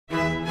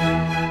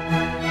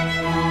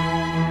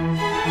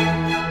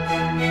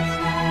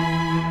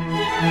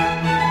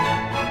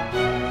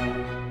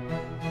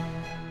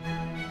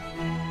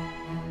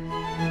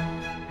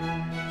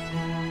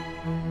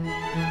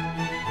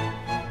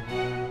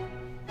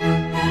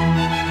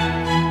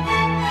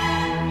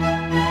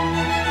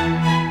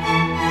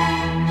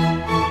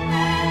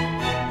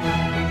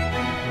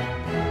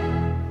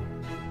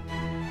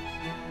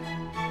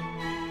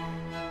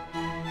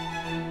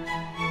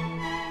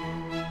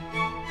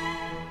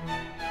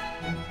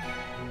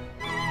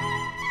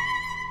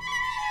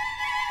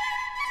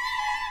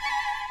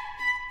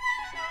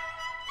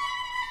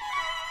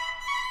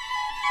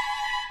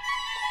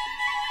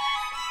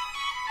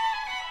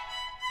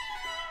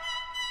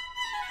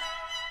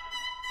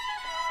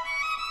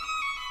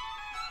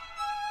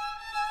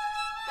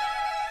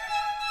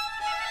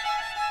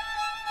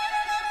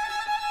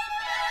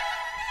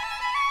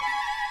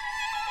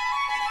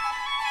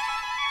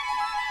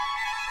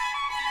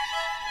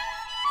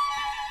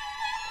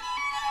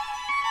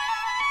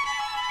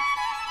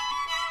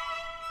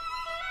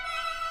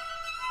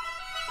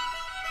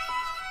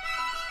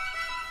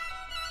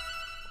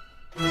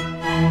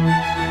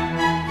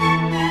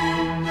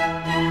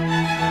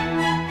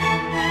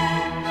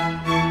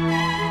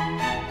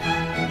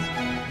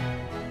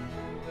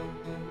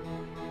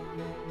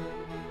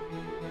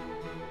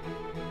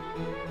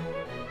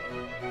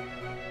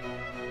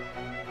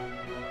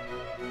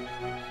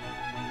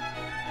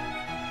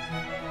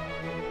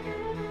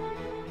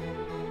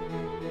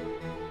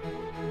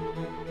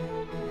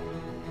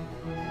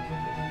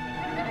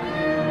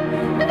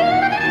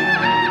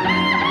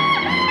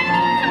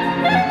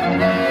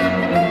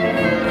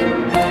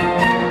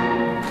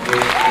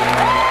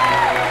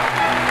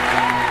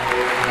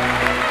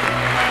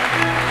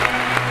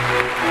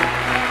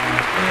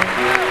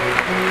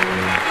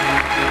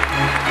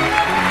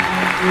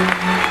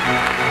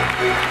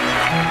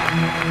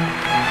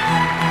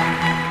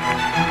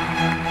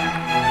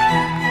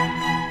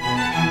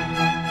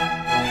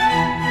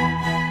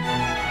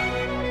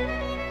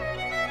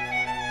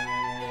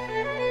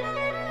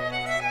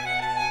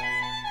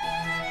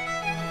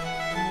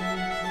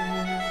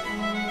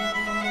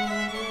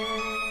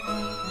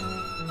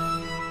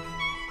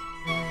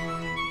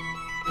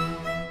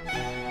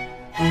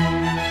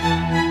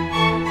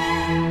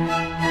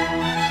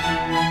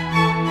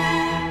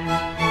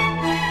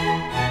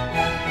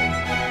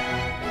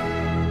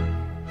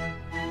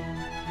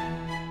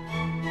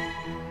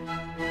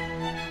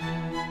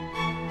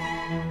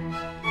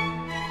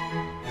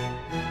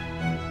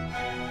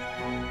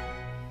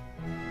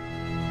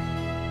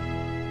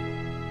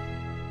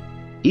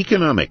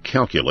Economic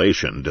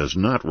calculation does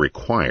not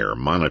require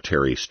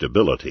monetary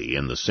stability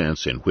in the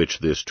sense in which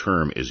this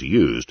term is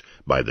used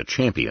by the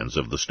champions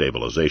of the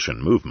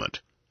stabilization movement.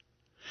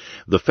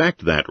 The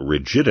fact that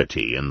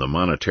rigidity in the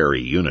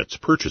monetary unit's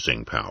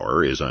purchasing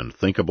power is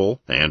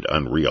unthinkable and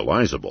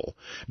unrealizable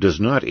does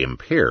not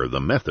impair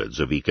the methods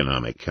of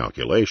economic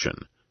calculation.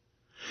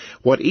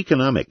 What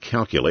economic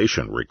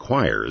calculation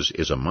requires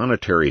is a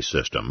monetary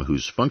system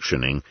whose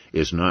functioning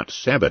is not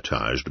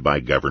sabotaged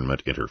by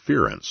government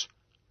interference.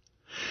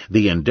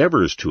 The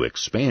endeavors to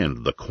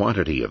expand the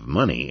quantity of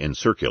money in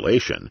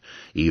circulation,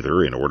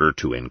 either in order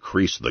to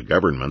increase the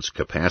government's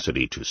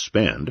capacity to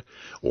spend,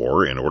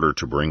 or in order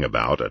to bring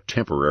about a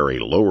temporary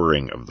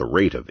lowering of the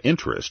rate of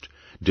interest,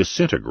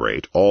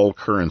 disintegrate all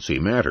currency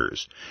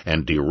matters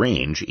and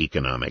derange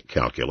economic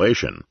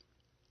calculation.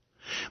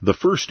 The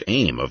first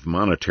aim of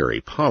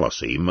monetary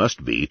policy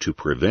must be to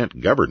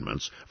prevent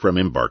governments from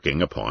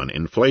embarking upon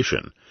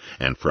inflation,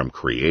 and from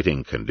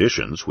creating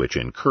conditions which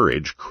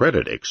encourage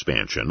credit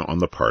expansion on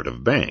the part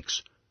of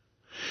banks.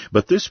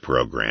 But this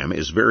program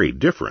is very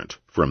different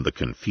from the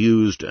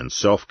confused and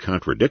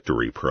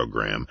self-contradictory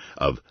program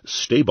of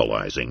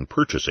stabilizing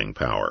purchasing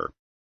power.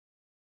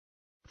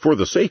 For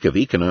the sake of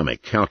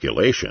economic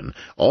calculation,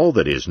 all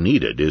that is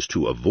needed is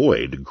to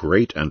avoid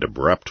great and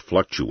abrupt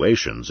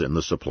fluctuations in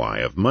the supply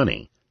of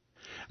money.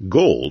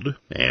 Gold,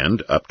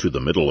 and up to the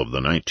middle of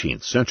the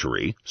 19th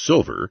century,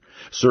 silver,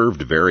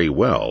 served very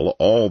well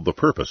all the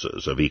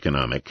purposes of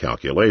economic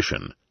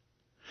calculation.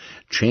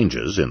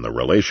 Changes in the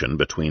relation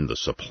between the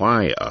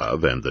supply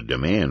of and the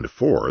demand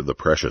for the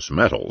precious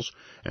metals,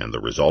 and the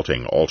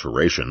resulting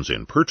alterations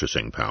in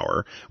purchasing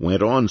power,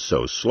 went on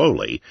so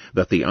slowly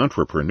that the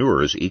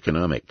entrepreneur's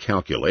economic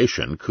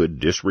calculation could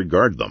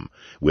disregard them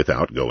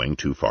without going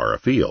too far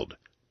afield.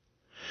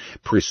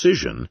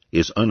 Precision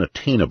is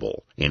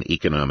unattainable in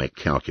economic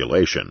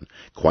calculation,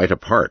 quite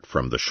apart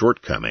from the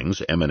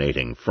shortcomings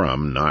emanating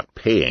from not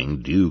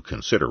paying due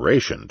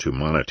consideration to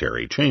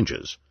monetary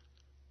changes.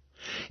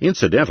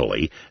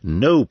 Incidentally,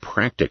 no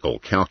practical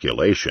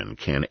calculation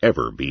can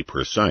ever be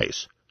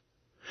precise.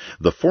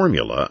 The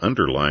formula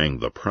underlying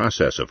the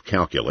process of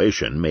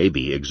calculation may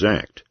be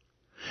exact.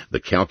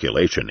 The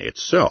calculation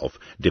itself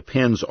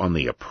depends on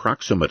the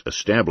approximate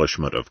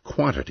establishment of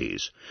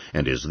quantities,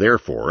 and is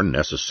therefore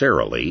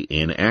necessarily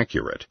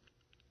inaccurate.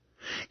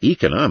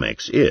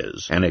 Economics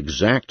is an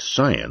exact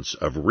science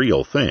of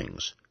real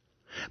things.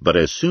 But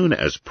as soon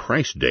as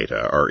price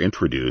data are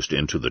introduced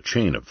into the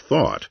chain of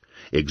thought,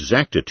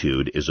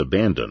 exactitude is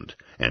abandoned,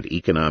 and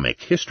economic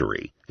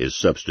history is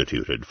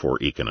substituted for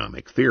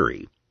economic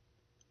theory.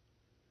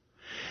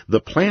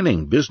 The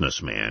planning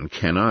businessman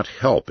cannot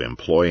help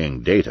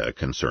employing data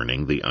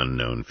concerning the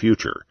unknown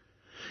future.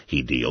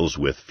 He deals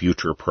with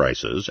future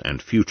prices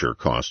and future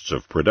costs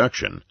of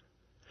production.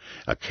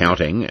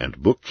 Accounting and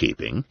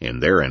bookkeeping, in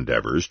their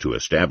endeavors to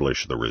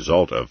establish the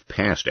result of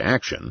past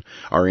action,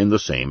 are in the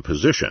same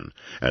position,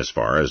 as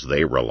far as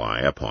they rely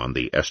upon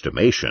the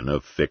estimation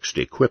of fixed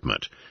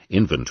equipment,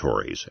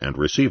 inventories, and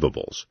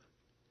receivables.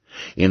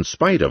 In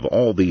spite of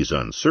all these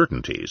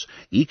uncertainties,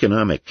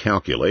 economic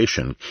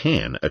calculation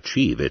can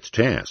achieve its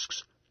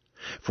tasks.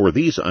 For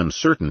these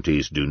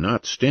uncertainties do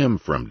not stem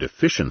from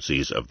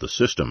deficiencies of the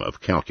system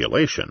of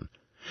calculation.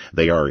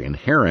 They are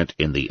inherent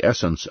in the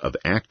essence of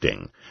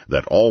acting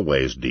that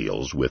always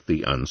deals with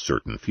the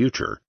uncertain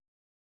future.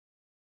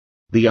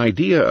 The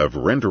idea of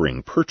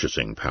rendering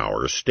purchasing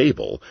power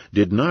stable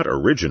did not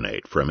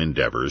originate from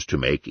endeavors to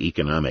make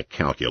economic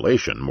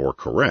calculation more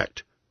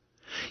correct.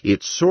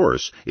 Its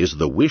source is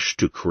the wish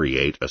to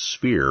create a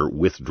sphere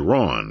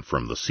withdrawn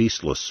from the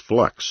ceaseless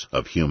flux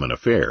of human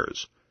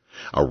affairs,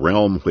 a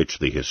realm which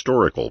the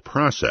historical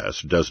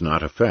process does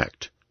not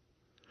affect.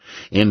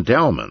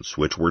 Endowments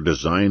which were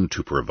designed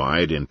to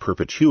provide in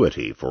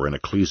perpetuity for an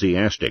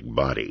ecclesiastic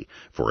body,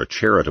 for a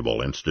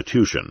charitable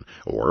institution,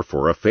 or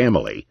for a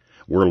family,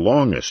 were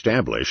long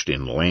established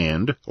in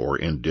land or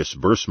in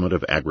disbursement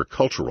of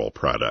agricultural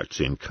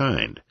products in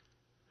kind.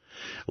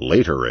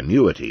 Later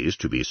annuities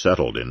to be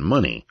settled in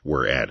money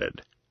were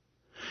added.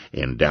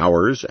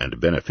 Endowers and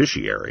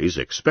beneficiaries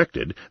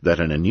expected that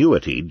an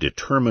annuity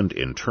determined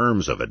in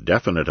terms of a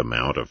definite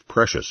amount of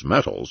precious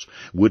metals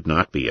would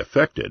not be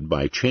affected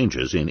by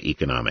changes in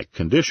economic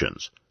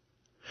conditions.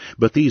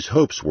 But these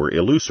hopes were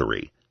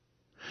illusory.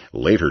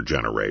 Later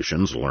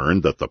generations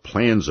learned that the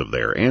plans of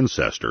their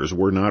ancestors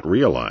were not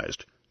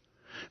realized.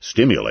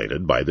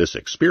 Stimulated by this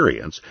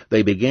experience,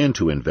 they began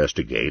to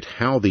investigate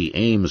how the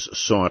aims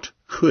sought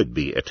could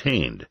be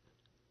attained.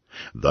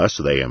 Thus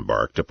they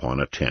embarked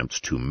upon attempts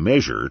to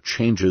measure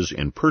changes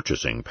in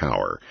purchasing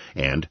power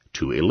and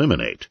to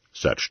eliminate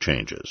such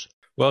changes.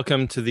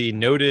 Welcome to the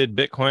Noted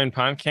Bitcoin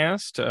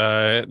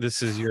podcast.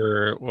 This is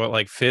your,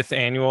 fifth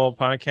annual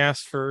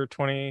podcast for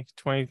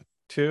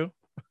 2022?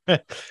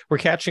 We're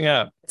catching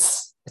up.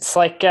 It's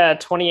like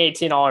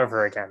 2018 all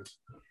over again.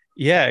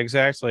 Yeah,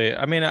 exactly.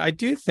 I mean, I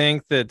do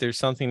think that there's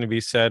something to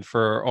be said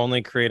for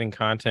only creating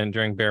content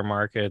during bear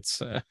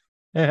markets.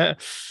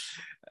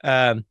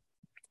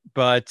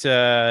 But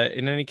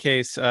in any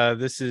case,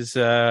 this is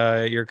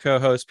your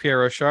co-host Pierre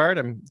Rochard.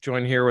 I'm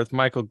joined here with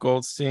Michael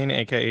Goldstein,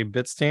 aka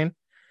Bitstein.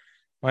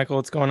 Michael,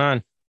 what's going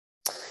on?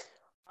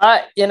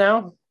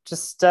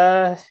 Just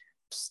a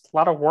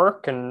lot of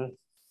work and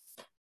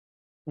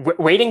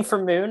waiting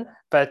for Moon.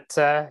 But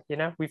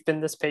we've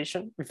been this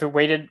patient. We've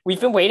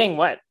been waiting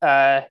what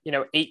 8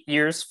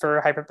 years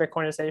for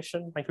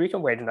hyper-Bitcoinization. Like we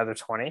can wait another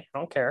 20. I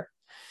don't care.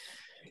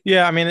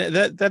 Yeah, I mean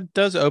that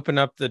does open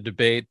up the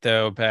debate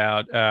though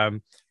about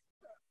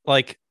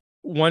like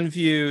one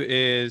view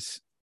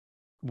is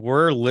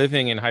we're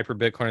living in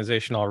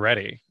hyper-Bitcoinization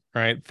already,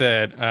 right?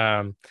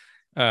 That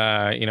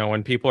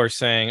when people are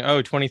saying,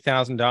 oh,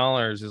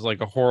 $20,000 is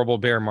like a horrible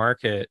bear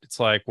market,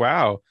 it's like,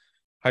 wow,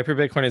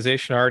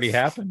 hyper-Bitcoinization already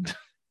happened.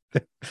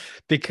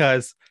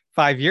 Because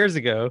 5 years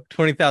ago,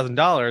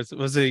 $20,000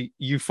 was a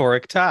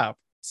euphoric top.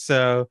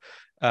 So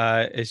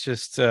it's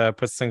just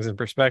puts things in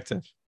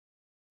perspective.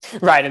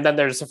 Right. And then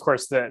there's, of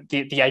course,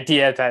 the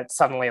idea that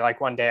suddenly, like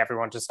one day,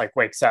 everyone just like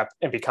wakes up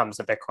and becomes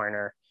a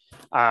Bitcoiner.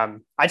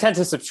 I tend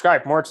to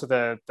subscribe more to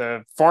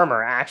the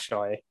former,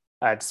 actually,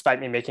 despite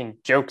me making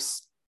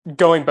jokes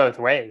going both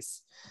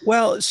ways.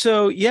 Well,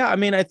 so yeah, I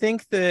mean, I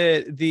think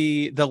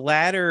the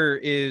latter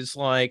is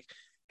like,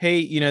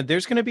 hey,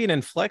 there's going to be an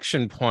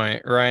inflection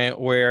point, right,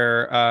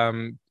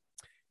 where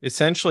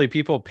essentially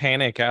people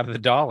panic out of the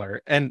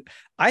dollar, and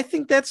I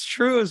think that's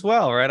true as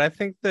well, right? I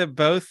think that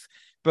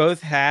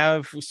both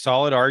have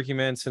solid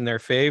arguments in their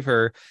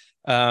favor.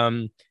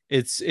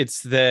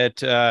 It's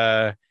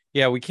that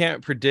yeah, we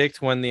can't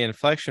predict when the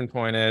inflection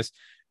point is.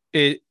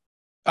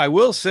 I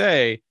will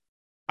say,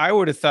 I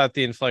would have thought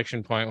the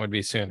inflection point would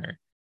be sooner,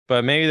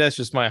 but maybe that's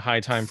just my high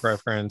time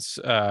preference,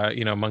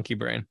 monkey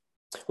brain.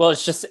 Well,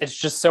 it's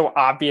just so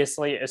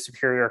obviously a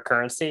superior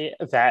currency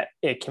that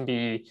it can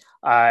be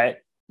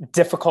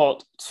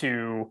difficult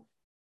to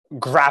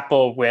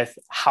grapple with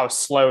how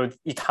slow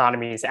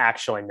economies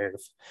actually move.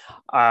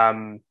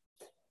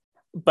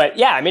 But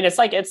yeah, I mean,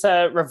 it's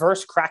a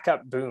reverse crack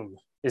up boom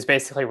is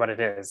basically what it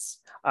is.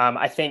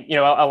 I think, a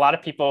lot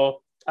of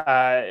people,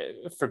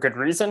 for good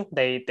reason,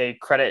 they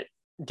credit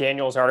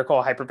Daniel's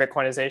article,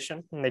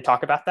 Hyper-Bitcoinization, and they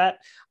talk about that.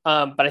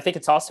 But I think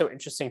it's also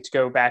interesting to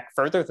go back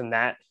further than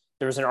that.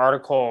 There was an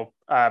article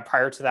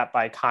prior to that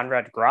by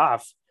Conrad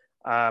Graf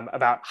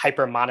about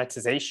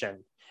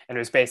hyper-monetization. And it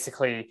was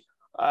basically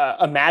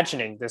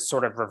imagining this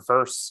sort of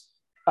reverse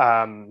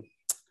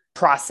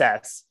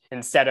process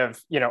instead of,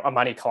 a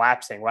money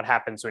collapsing. What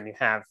happens when you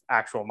have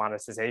actual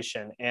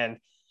monetization? And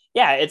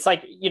yeah, it's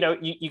like,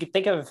 you could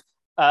think of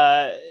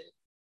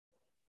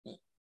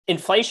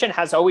inflation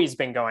has always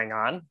been going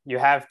on. You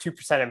have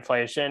 2%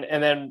 inflation.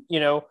 And then,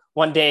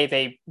 one day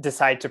they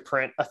decide to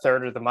print a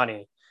third of the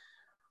money.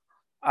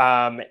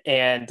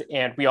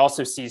 And we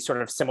also see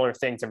sort of similar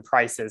things in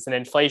prices. And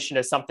inflation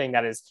is something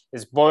that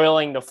is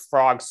boiling the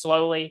frog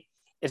slowly.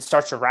 It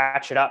starts to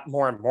ratchet up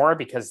more and more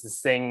because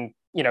this thing,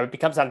 it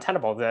becomes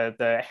untenable.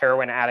 The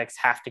heroin addicts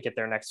have to get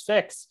their next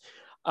fix.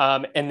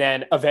 And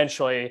then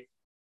eventually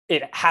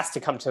it has to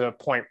come to a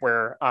point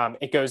where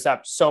it goes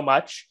up so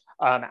much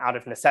out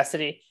of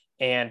necessity,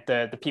 and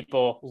the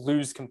people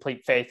lose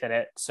complete faith in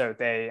it. So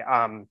they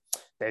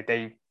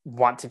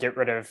want to get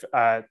rid of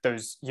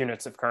those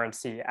units of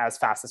currency as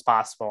fast as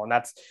possible. And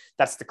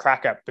that's the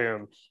crack up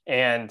boom.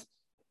 And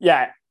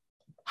yeah,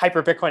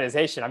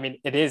 hyper-Bitcoinization, I mean,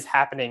 it is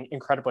happening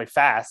incredibly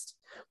fast,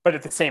 but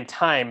at the same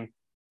time,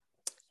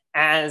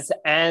 as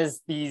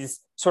these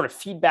sort of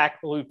feedback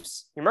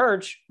loops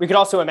emerge, we could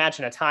also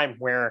imagine a time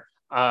where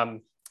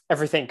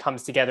everything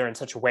comes together in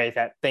such a way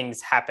that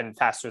things happen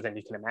faster than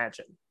you can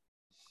imagine.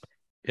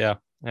 Yeah,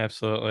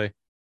 absolutely.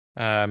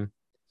 And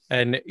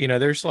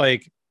there's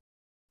like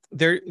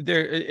there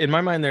in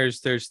my mind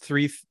there's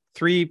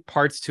three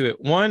parts to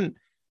it. One,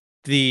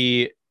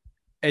 the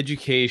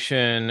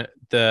education,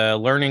 the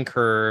learning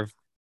curve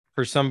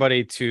for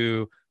somebody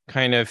to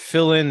kind of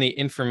fill in the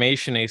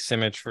information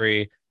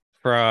asymmetry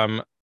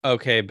from,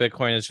 okay,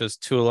 Bitcoin is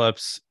just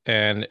tulips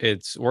and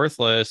it's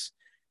worthless,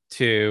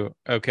 to,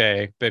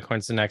 okay,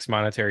 Bitcoin's the next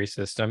monetary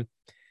system.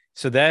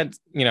 So that,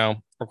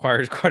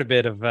 requires quite a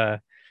bit of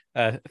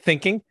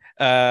thinking,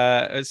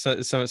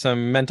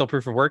 some mental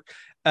proof of work.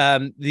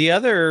 The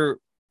other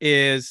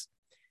is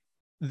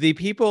the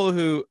people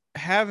who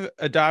have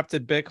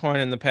adopted Bitcoin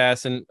in the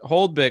past and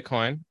hold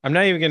Bitcoin. I'm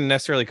not even going to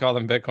necessarily call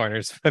them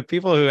Bitcoiners, but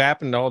people who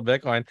happen to hold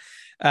Bitcoin,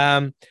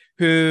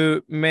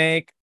 who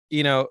make,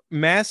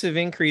 massive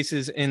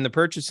increases in the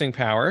purchasing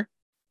power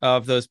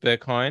of those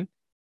Bitcoin.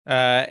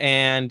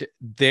 And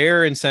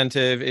their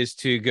incentive is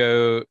to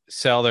go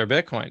sell their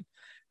Bitcoin,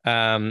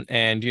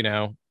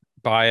 and,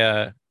 buy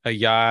a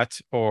yacht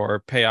or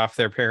pay off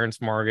their parents'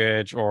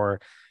 mortgage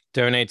or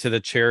donate to the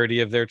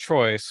charity of their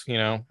choice,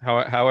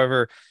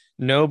 however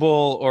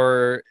noble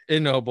or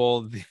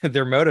ignoble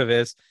their motive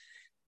is.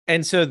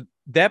 And so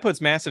that puts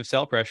massive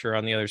sell pressure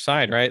on the other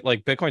side, right?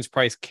 Like Bitcoin's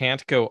price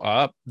can't go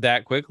up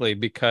that quickly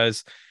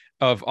because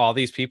of all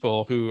these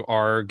people who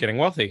are getting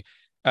wealthy.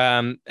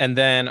 And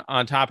then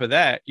on top of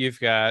that,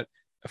 you've got,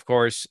 of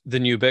course, the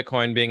new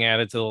Bitcoin being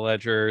added to the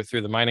ledger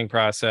through the mining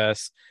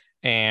process.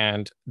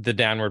 and the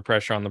downward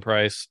pressure on the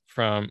price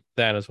from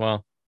that as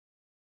well.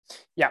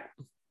 Yeah.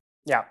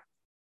 Yeah.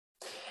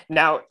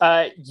 Now,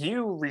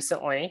 you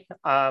recently,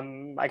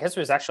 I guess it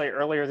was actually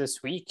earlier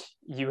this week,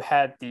 you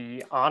had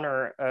the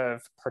honor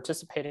of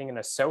participating in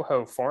a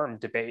Soho Forum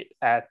debate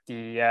at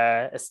the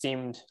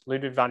esteemed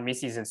Ludwig von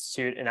Mises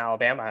Institute in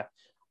Alabama,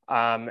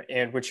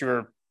 in which you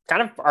were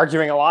kind of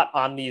arguing a lot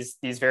on these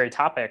very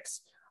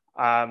topics.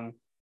 Do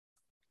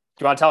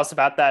you want to tell us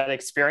about that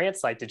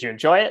experience? Like, did you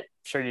enjoy it?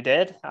 I'm sure you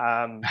did.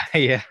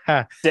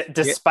 Yeah.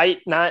 Despite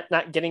not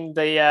getting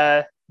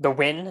the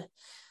win.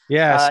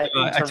 Yeah. So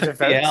in terms of the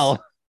votes.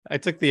 L. I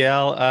took the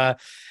L.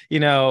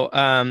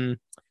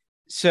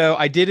 So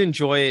I did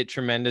enjoy it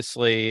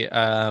tremendously.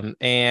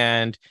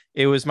 And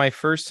it was my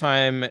first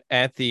time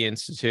at the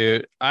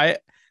Institute. I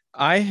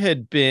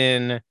had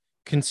been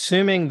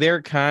consuming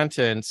their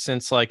content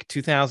since like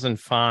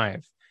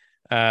 2005.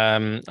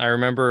 I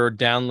remember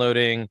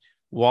downloading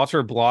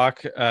Walter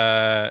Block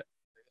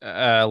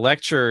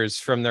lectures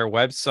from their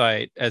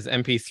website as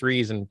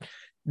MP3s and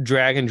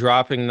drag and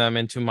dropping them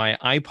into my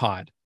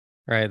iPod.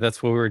 Right,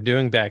 that's what we were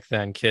doing back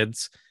then,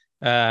 kids.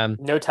 No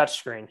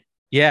touchscreen.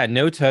 Yeah,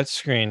 no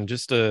touchscreen,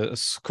 just a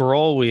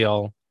scroll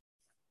wheel.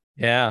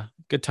 Yeah,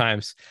 good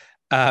times.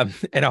 And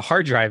a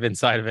hard drive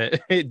inside of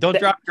it. Don't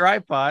drop your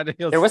iPod.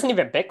 There wasn't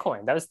even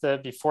Bitcoin. That was the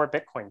before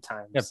Bitcoin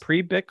times. Yeah,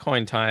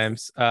 pre-Bitcoin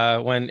times,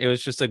 when it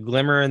was just a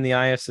glimmer in the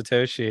eye of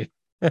Satoshi.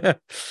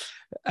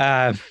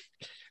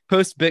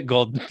 Post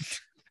BitGold.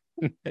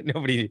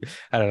 Nobody,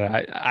 I don't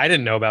know. I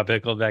didn't know about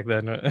BitGold back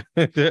then.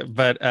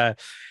 But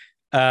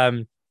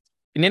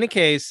in any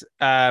case,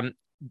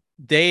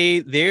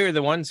 they're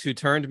the ones who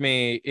turned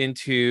me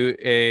into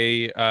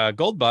a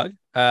gold bug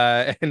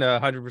and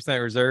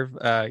 100% reserve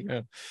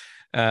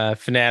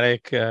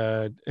fanatic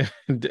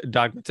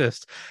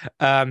dogmatist.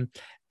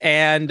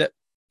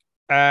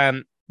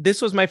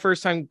 This was my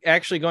first time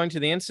actually going to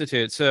the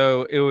Institute,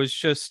 so it was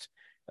just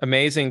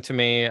amazing to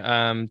me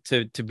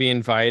to be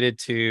invited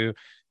to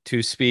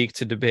speak,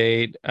 to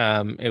debate.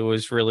 It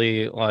was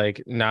really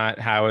like not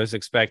how I was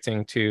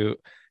expecting to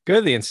go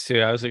to the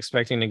Institute. I was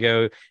expecting to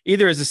go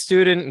either as a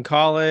student in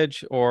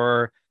college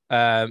or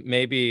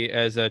maybe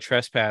as a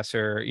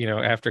trespasser,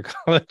 after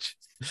college.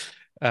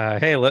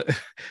 Hey, let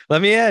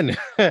me in.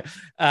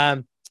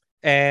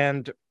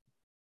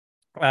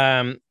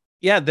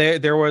 Yeah,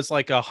 there was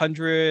like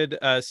 100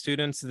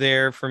 students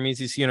there for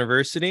Mises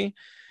University.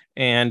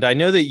 And I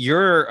know that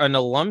you're an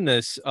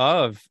alumnus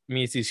of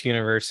Mises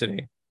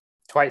University.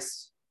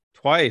 Twice.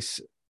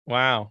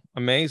 Wow.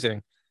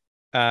 Amazing.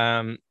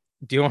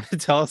 Do you want to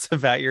tell us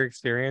about your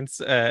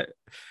experience at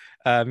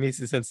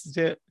Mises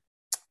Institute?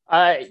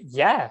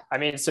 Yeah. I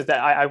mean, so that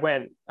I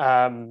went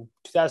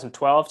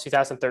 2012,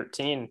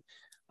 2013.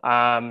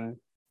 And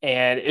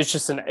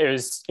it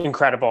was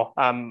incredible.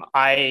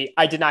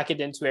 I did not get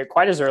into it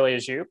quite as early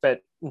as you, but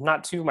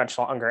not too much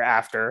longer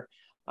after.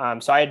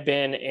 So I had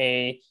been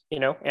a,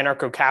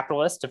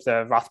 anarcho-capitalist of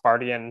the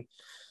Rothbardian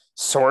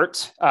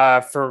sort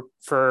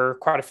for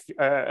quite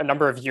a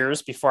number of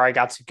years before I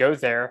got to go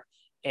there.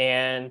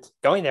 And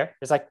going there,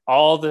 it's like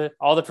all the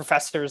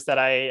professors that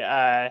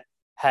I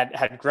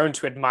had grown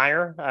to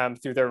admire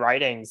through their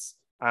writings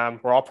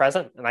were all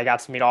present, and I got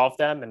to meet all of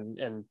them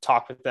and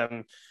talk with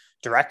them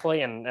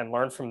directly and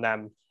learn from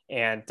them.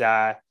 And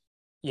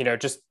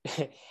just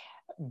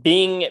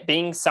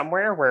being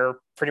somewhere where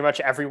pretty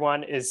much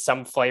everyone is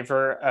some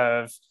flavor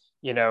of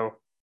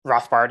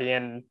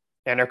Rothbardian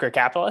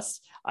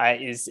anarcho-capitalists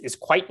is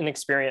quite an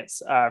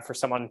experience for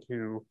someone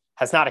who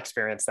has not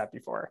experienced that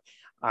before.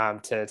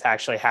 To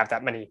actually have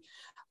that many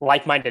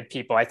like-minded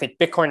people. I think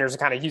Bitcoiners are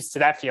kind of used to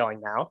that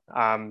feeling now.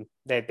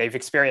 They've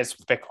experienced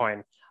with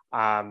Bitcoin.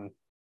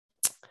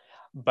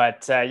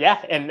 But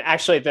and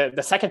actually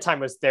the second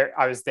time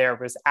I was there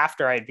was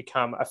after I had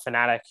become a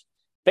fanatic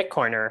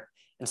Bitcoiner.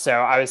 And so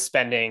I was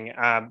spending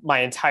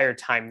my entire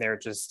time there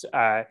just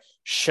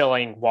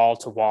shilling wall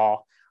to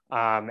wall.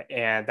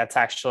 And that's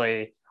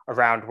actually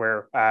around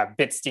where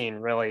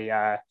Bitstein really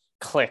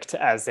clicked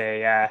as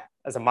a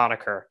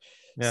moniker.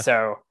 Yeah.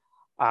 So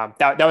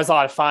that was a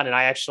lot of fun. And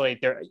I actually,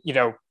 there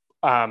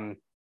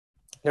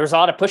was a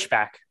lot of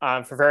pushback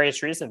for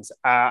various reasons.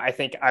 I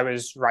think I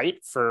was right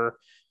for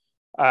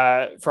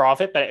all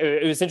of it, but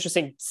it was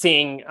interesting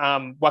seeing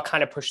what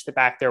kind of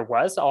pushback there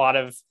was. A lot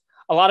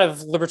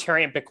of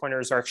libertarian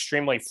Bitcoiners are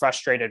extremely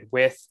frustrated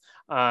with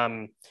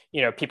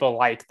people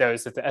like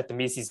those at the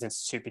Mises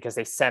Institute because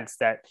they sense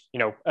that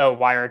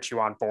why aren't you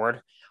on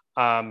board?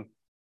 But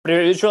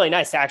it was really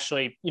nice to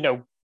actually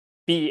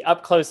be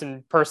up close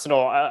and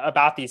personal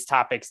about these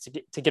topics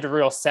to get a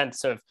real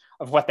sense of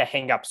what the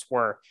hangups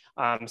were.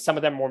 Some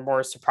of them were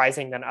more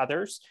surprising than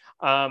others,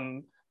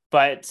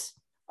 but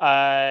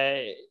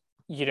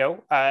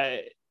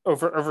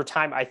over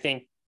time, I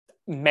think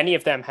many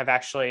of them have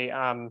actually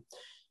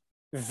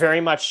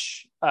very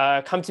much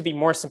come to be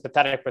more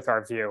sympathetic with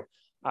our view.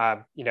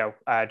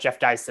 Jeff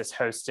Dice has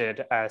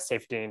hosted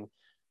Saifedean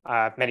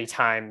many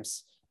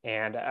times,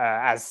 and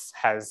as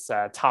has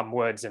Tom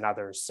Woods and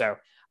others. So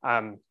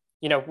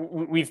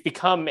we've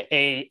become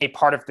a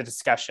part of the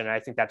discussion. And I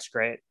think that's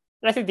great.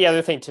 And I think the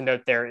other thing to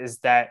note there is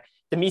that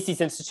the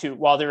Mises Institute,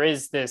 while there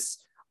is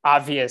this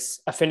obvious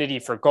affinity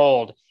for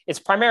gold, it's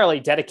primarily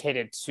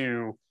dedicated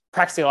to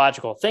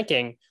praxeological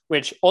thinking,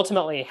 which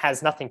ultimately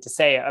has nothing to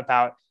say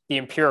about the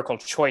empirical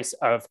choice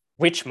of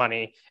which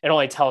money. It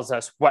only tells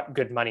us what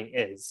good money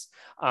is.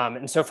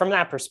 And so from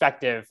that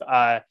perspective,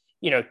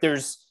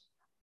 there's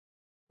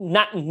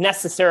not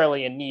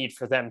necessarily a need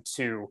for them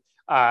to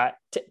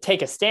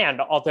take a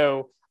stand,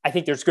 although I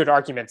think there's good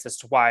arguments as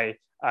to why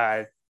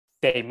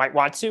they might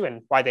want to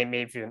and why they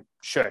maybe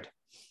should.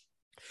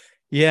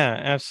 Yeah,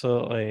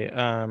 absolutely.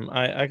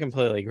 I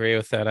completely agree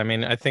with that. I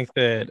mean, I think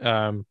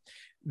that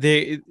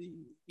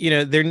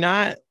they're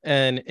not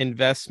an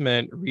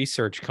investment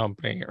research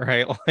company,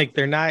 right? Like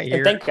they're not here.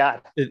 And thank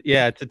God.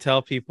 To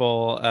tell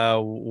people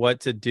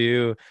what to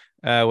do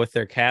with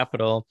their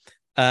capital.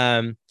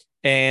 And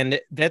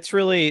that's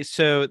really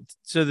so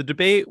the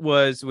debate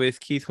was with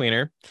Keith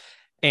Weiner,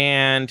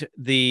 and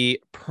the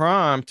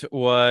prompt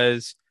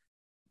was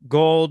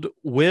gold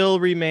will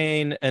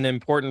remain an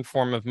important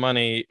form of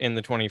money in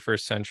the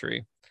 21st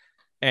century.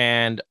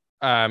 And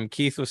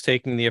Keith was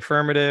taking the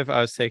affirmative,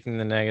 I was taking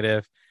the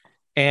negative.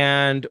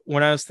 And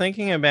when I was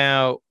thinking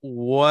about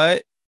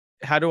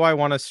how do I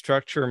want to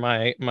structure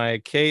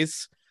my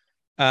case,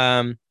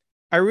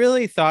 I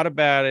really thought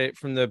about it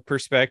from the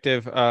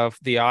perspective of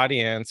the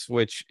audience,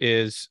 which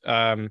is,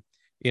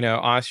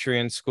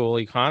 Austrian school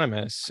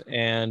economists,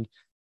 and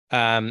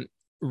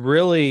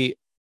really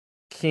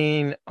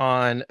keen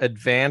on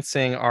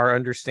advancing our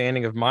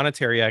understanding of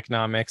monetary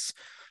economics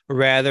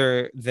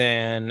rather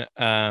than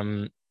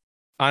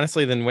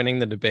honestly than winning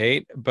the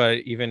debate, but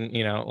even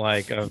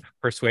of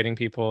persuading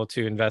people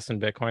to invest in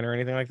Bitcoin or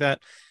anything like that,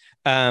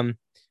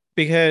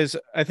 because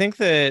I think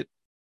that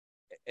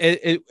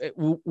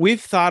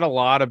we've thought a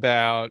lot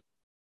about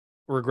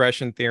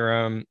regression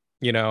theorem,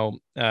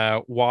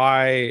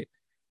 why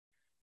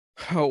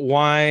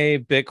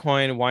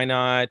Bitcoin, why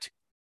not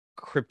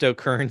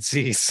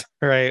cryptocurrencies,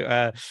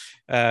 right?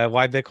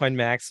 Why Bitcoin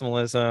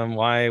maximalism,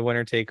 why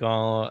winner take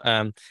all,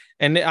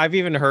 and I've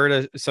even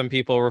heard some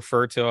people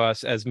refer to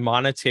us as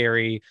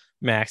monetary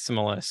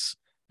maximalists,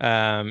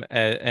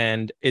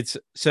 and it's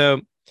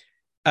so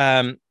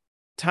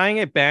tying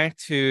it back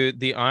to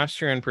the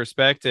Austrian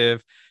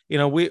perspective.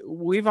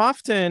 We've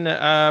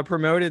often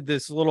promoted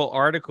this little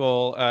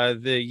article,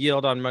 the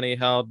Yield on Money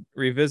Held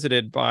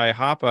Revisited by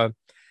Hoppe,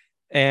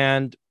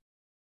 and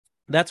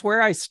that's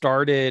where I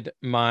started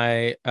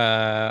my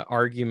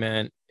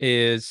argument,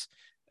 is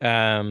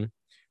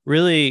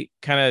really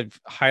kind of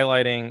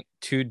highlighting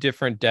two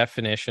different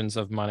definitions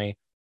of money.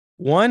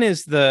 One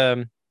is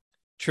the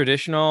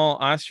traditional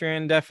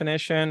Austrian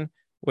definition,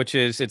 which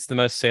is it's the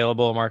most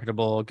saleable,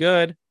 marketable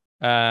good.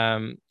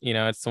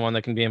 It's the one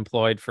that can be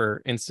employed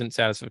for instant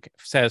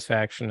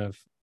satisfaction of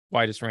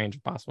widest range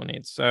of possible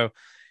needs. So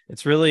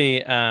it's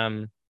really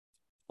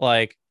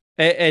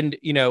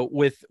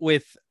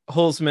with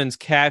Hulsmann's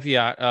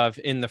caveat of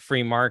in the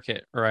free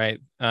market, right?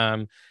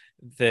 The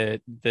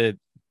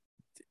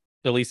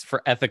at least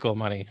for ethical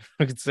money,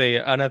 I could say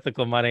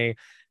unethical money,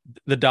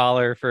 the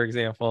dollar, for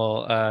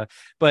example.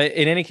 But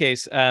in any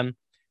case,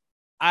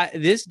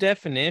 this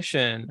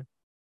definition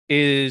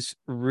is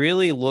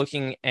really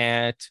looking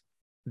at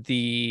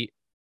the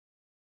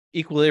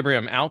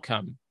equilibrium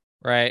outcome,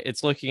 right?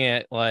 It's looking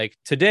at like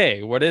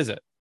today, what is it?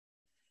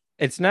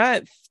 It's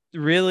not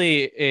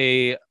really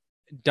a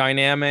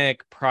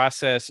dynamic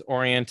process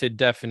oriented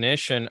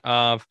definition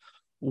of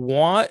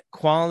what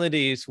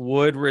qualities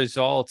would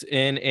result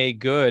in a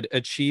good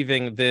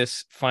achieving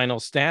this final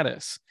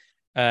status.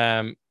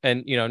 And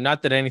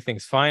not that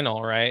anything's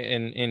final, right,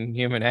 in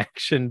human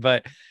action,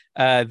 but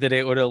that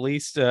it would at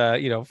least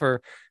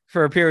for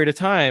a period of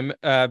time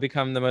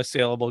become the most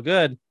saleable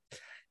good.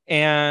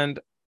 And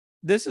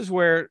this is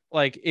where,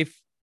 like,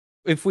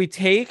 if we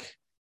take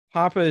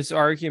Hoppe's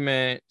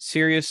argument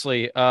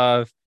seriously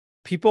of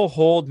people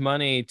hold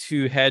money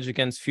to hedge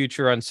against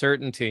future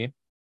uncertainty,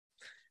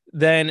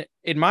 then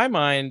in my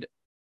mind,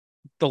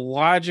 the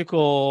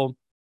logical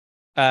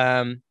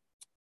number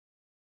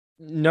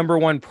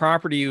one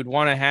property you'd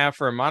want to have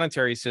for a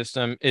monetary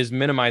system is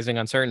minimizing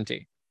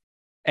uncertainty.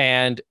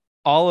 And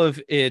all of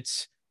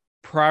its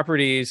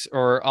properties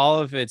or all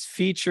of its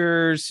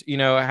features,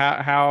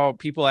 how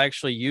people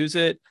actually use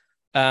it,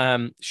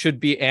 should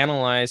be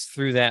analyzed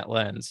through that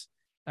lens.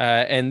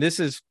 And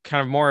this is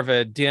kind of more of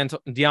a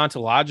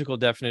deontological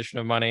definition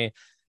of money.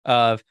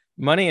 Of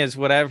money is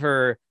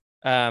whatever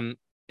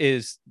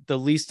is the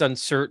least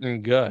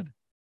uncertain good.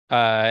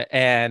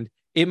 And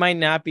it might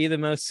not be the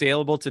most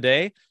saleable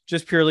today,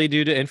 just purely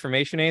due to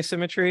information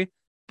asymmetry,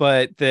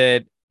 but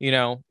that,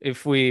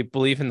 if we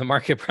believe in the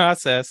market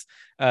process,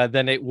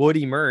 then it would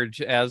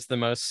emerge as the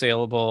most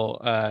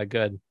saleable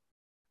good.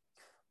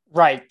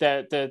 Right.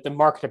 The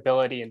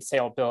marketability and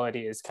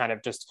saleability is kind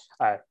of just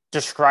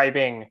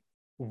describing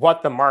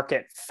what the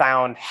market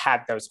found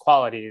had those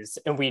qualities.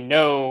 And we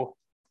know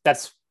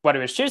that's what it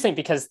was choosing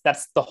because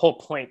that's the whole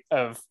point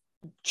of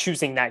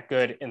choosing that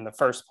good in the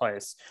first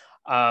place.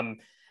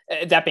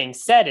 That being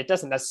said, it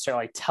doesn't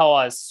necessarily tell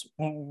us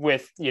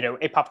with,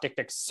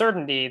 apoplectic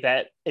certainty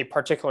that a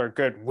particular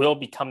good will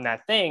become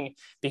that thing,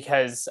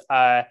 because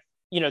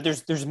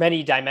there's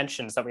many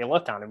dimensions that we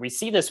look on, and we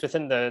see this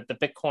within the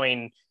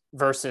Bitcoin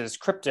versus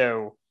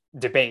crypto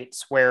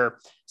debates, where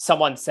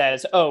someone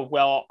says, "Oh,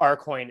 well, our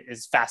coin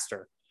is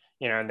faster,"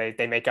 and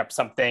they make up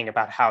something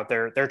about how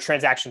their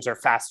transactions are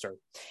faster,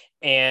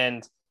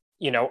 and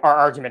our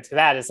argument to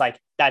that is like,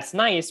 that's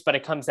nice, but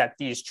it comes at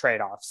these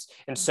trade-offs,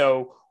 and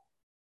so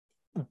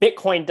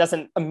Bitcoin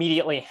doesn't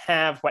immediately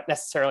have what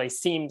necessarily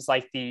seems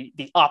like the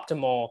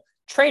optimal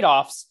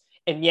trade-offs,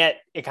 and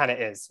yet it kind of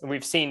is. And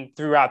we've seen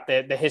throughout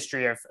the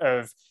history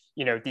of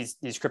these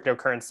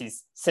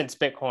cryptocurrencies since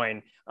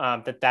Bitcoin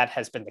that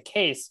has been the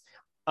case.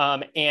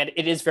 And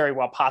it is very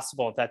well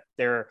possible that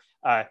there,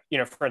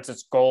 for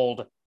instance,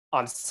 gold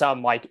on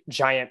some like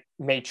giant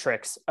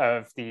matrix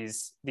of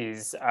these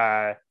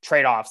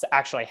trade-offs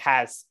actually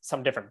has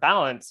some different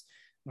balance,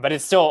 but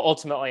it's still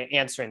ultimately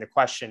answering the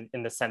question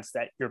in the sense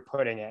that you're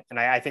putting it. And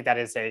I think that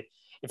is a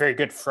very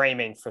good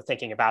framing for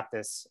thinking about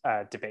this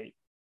debate.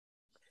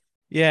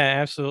 Yeah,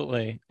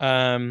 absolutely.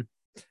 And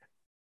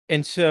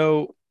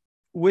so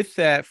with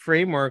that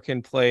framework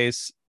in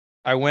place,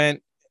 I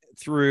went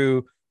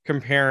through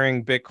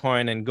comparing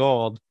Bitcoin and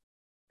gold.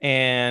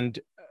 And,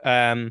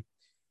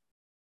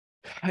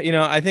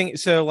 I think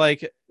so,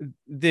 like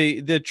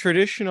the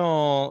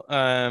traditional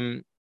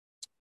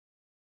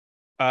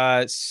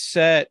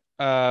set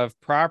of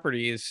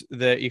properties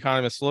that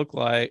economists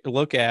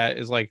look at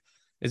is like,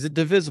 is it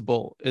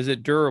divisible? Is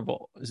it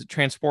durable? Is it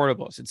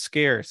transportable? Is it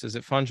scarce? Is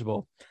it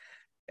fungible?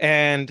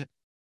 And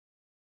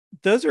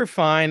those are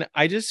fine.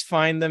 I just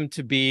find them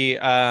to be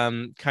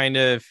kind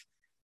of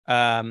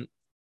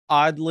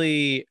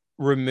oddly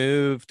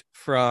removed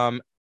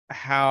from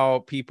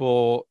how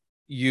people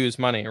use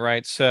money,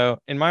 right? So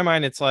in my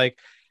mind, it's like,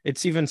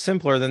 it's even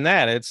simpler than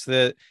that. It's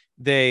that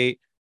they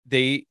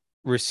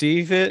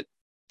receive it,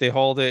 they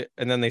hold it,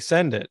 and then they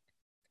send it.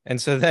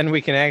 And so then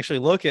we can actually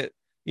look at,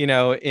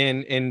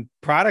 in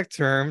product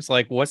terms,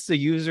 like, what's the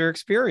user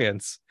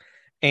experience,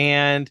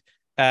 and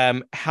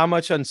how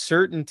much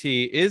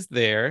uncertainty is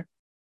there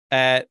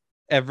at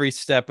every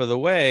step of the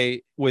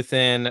way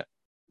within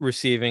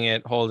receiving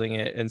it, holding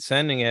it, and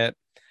sending it.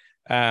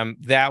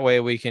 That way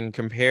we can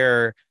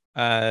compare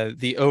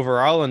the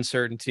overall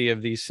uncertainty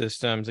of these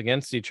systems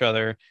against each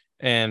other,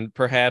 and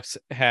perhaps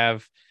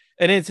have,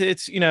 and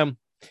it's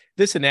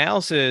this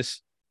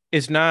analysis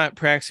is not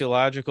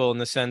praxeological in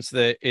the sense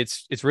that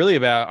it's really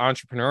about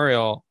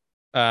entrepreneurial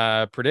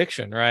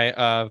prediction, right?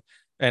 Of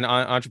an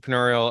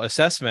entrepreneurial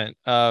assessment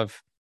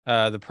of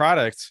the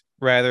product,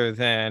 rather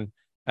than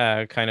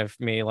kind of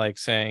me like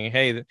saying,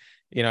 hey,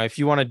 if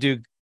you want to do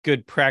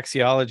good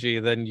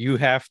praxeology, then you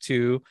have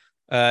to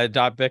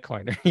adopt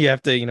Bitcoin. You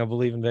have to,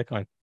 believe in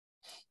Bitcoin.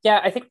 Yeah,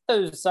 I think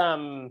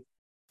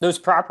those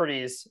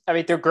properties, I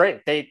mean, they're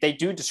great. They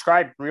do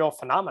describe real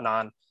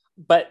phenomenon,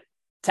 but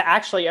to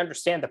actually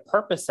understand the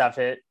purpose of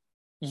it,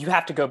 you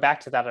have to go back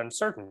to that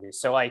uncertainty.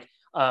 So like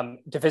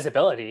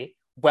divisibility,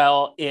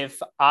 well,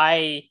 if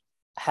I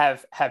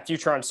have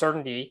future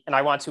uncertainty and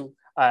I want to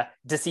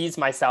disease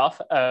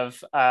myself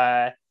of,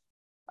 if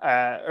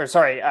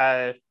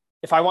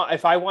I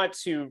want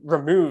to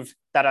remove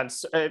that,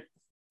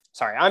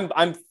 sorry,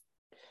 I'm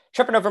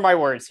tripping over my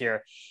words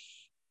here.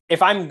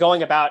 If I'm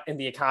going about in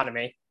the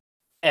economy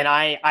and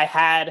I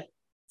had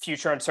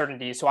future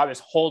uncertainty, so I was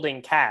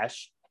holding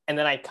cash, and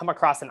then I come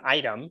across an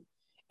item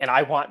and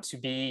I want to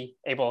be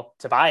able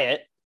to buy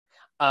it,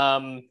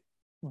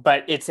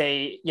 but it's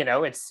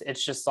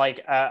it's just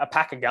like a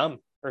pack of gum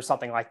or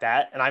something like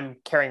that, and I'm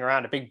carrying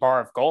around a big bar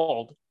of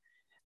gold,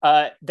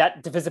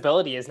 that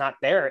divisibility is not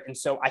there, and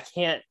so I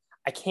can't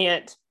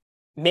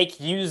make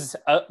use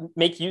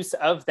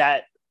of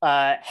that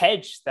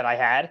hedge that I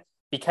had,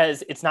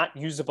 because it's not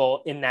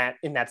usable in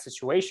that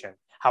situation.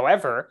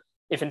 However,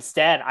 if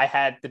instead I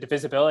had the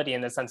divisibility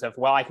in the sense of,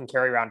 well, I can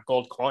carry around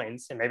gold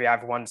coins and maybe I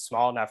have one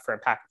small enough for a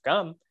pack of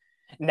gum,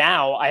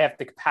 now I have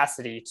the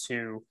capacity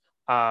to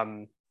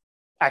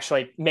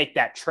actually make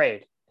that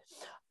trade.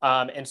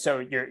 And so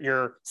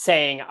you're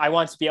saying, I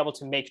want to be able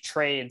to make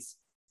trades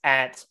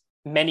at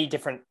many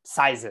different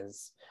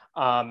sizes.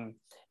 And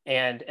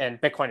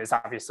Bitcoin is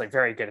obviously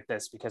very good at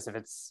this because of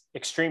its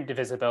extreme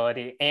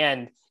divisibility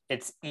and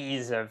its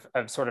ease of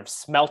sort of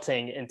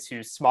smelting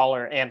into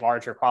smaller and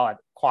larger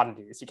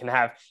quantities. You can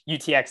have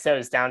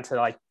UTXOs down to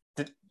like,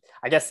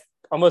 I guess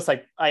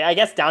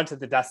down to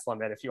the dust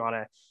limit if you want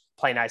to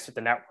play nice with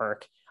the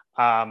network.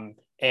 And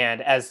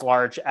as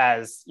large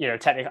as,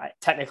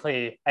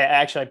 technically,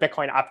 actually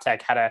Bitcoin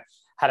Optech had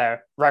a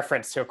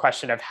reference to a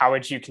question of how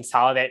would you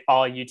consolidate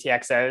all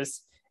UTXOs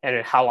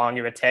and how long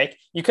it would take.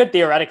 You could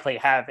theoretically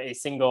have a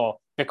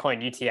single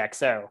Bitcoin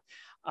UTXO.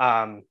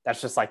 That's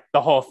just like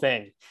the whole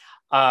thing.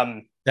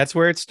 That's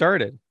where it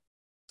started.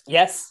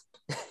 Yes.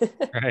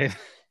 Right.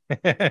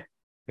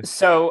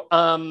 So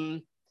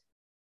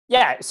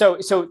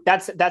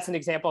that's an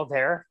example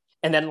there.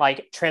 And then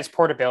like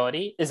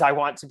transportability is, I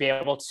want to be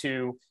able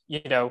to,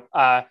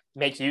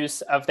 make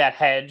use of that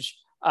hedge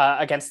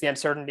against the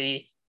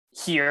uncertainty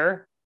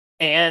here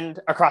and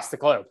across the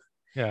globe.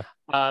 Yeah.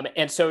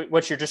 And so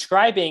what you're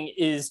describing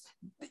is,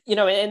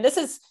 and this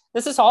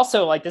is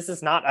also like, this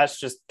is not us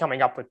just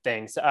coming up with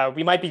things.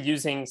 We might be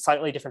using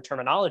slightly different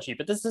terminology,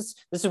 but this is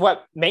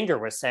what Menger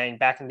was saying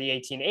back in the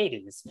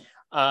 1880s,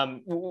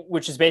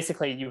 which is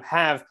basically you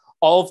have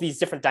all of these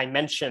different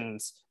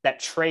dimensions that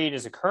trade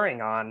is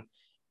occurring on,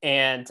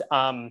 and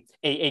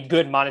a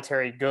good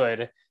monetary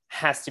good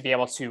has to be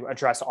able to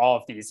address all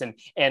of these,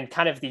 and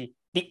kind of the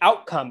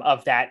outcome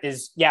of that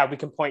is, we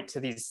can point to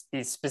these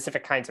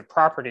specific kinds of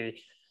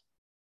property,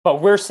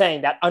 but we're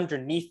saying that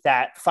underneath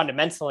that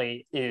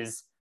fundamentally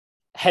is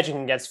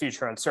hedging against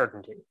future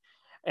uncertainty,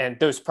 and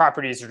those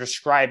properties are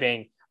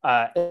describing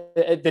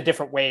the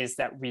different ways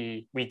that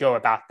we go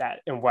about that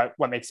and what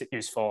makes it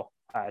useful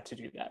to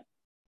do that.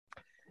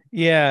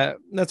 Yeah,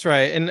 that's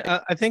right. And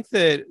I think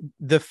that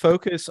the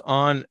focus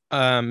on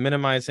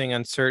minimizing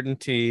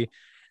uncertainty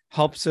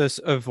helps us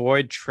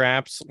avoid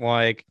traps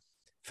like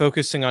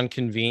focusing on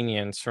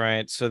convenience,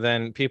 right? So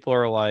then people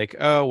are like,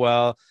 oh,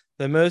 well,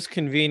 the most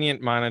convenient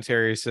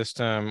monetary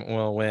system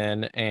will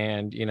win.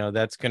 And,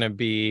 that's going to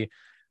be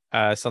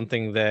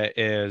something that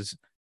is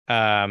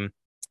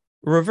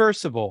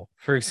reversible,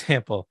 for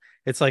example.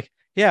 It's like,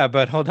 yeah,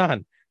 but hold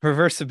on.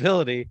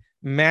 Reversibility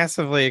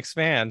massively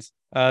expands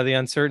the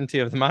uncertainty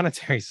of the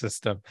monetary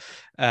system.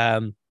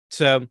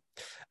 So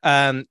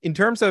in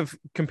terms of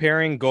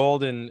comparing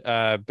gold and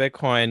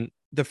Bitcoin,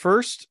 the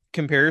first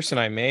comparison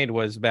I made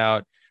was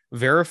about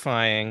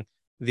verifying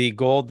the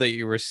gold that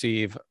you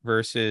receive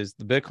versus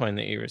the Bitcoin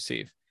that you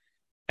receive.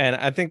 And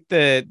I think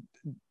that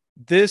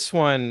this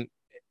one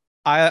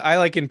I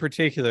like in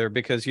particular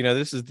because,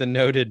 this is the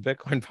noted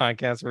Bitcoin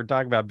podcast. We're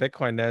talking about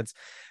Bitcoin nodes.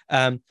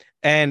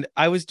 And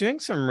I was doing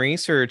some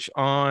research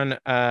on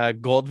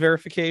gold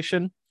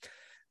verification.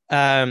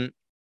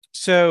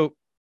 So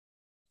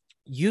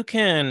you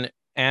can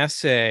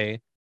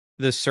assay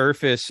the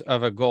surface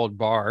of a gold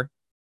bar.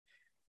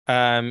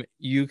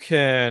 You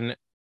can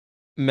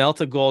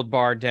melt a gold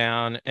bar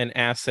down and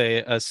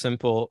assay a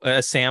sample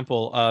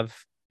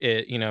of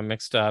it,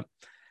 mixed up.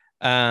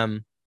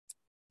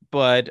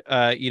 But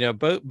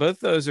both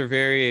those are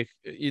very,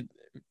 it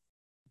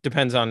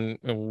depends on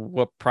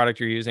what product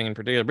you're using in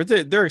particular, but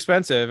they're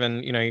expensive,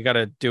 and you got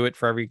to do it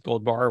for every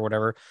gold bar or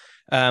whatever.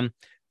 And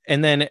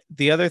then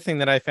the other thing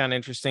that I found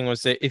interesting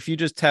was that if you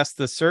just test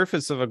the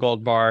surface of a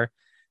gold bar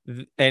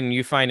and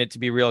you find it to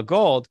be real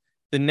gold,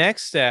 the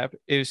next step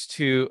is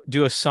to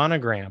do a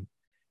sonogram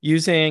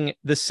using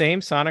the same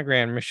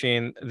sonogram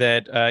machine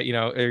that are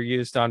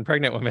used on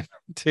pregnant women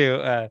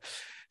to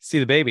see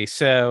the baby.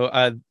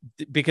 So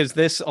because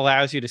this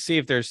allows you to see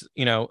if there's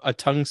a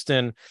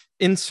tungsten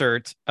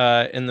insert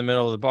in the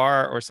middle of the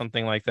bar or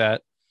something like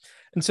that.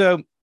 And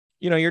so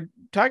you're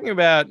talking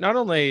about not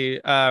only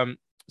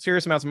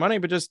serious amounts of money,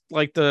 but just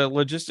like the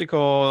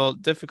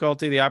logistical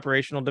difficulty, the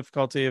operational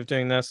difficulty of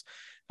doing this.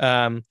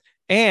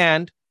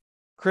 And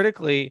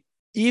critically,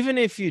 even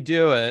if you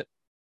do it,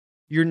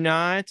 you're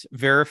not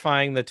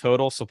verifying the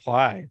total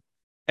supply.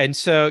 And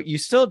so you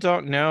still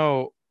don't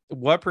know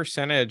what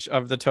percentage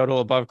of the total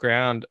above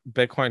ground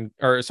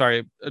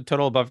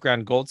total above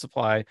ground gold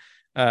supply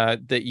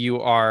that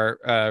you are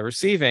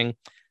receiving.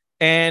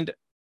 And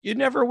you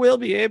never will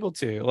be able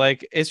to.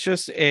 Like, it's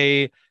just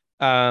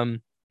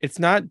it's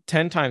not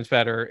 10 times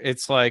better.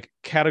 It's like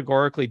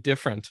categorically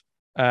different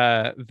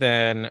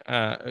than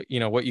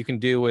what you can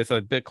do with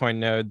a Bitcoin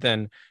node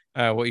than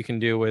what you can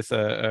do with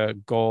a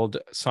gold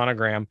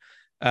sonogram.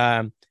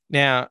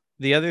 Now,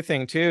 the other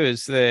thing too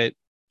is that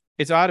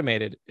it's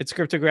automated. It's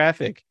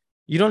cryptographic.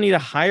 You don't need to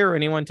hire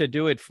anyone to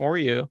do it for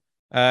you.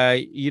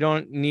 You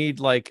don't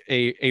need like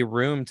a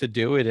room to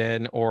do it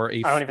in, or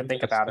I don't even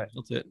think about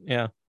it.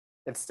 Yeah.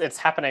 It's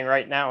happening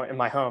right now in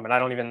my home,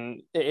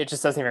 and it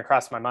just doesn't even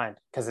cross my mind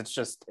because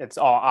it's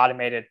all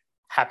automated,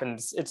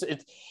 happens.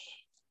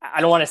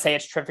 I don't want to say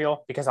it's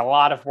trivial because a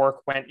lot of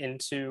work went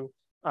into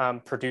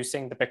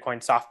producing the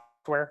Bitcoin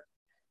software,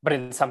 but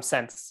in some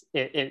sense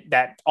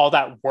that all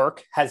that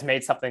work has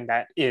made something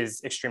that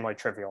is extremely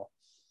trivial.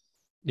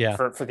 Yeah.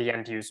 For the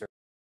end user.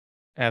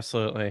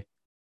 Absolutely.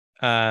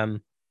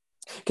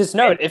 Because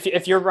note,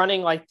 if you're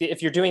running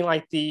if you're doing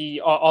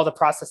all the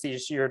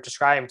processes you're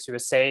describing to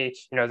say,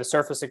 the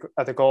surface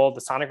of the gold,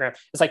 the sonogram,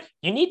 it's like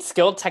you need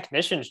skilled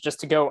technicians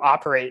just to go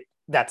operate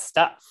that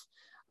stuff.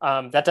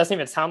 That doesn't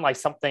even sound like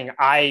something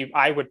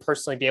I would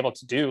personally be able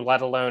to do,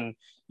 let alone,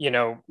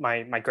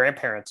 my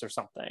grandparents or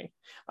something.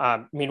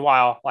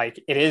 Meanwhile,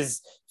 like, it is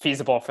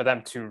feasible for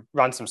them to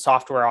run some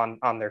software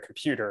on their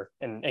computer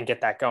and get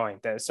that going.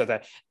 So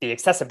that the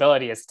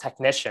accessibility as a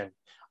technician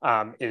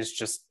is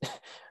just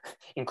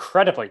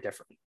incredibly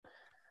different.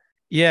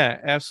 Yeah,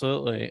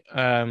 absolutely.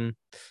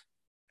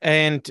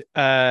 And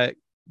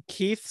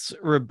Keith's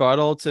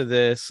rebuttal to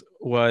this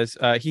was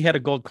he had a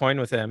gold coin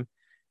with him,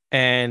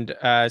 and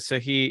so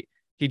he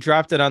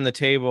dropped it on the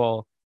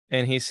table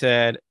and he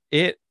said,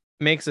 it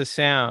makes a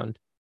sound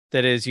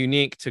that is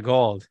unique to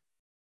gold.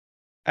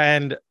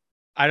 And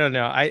I don't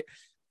know,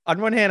 on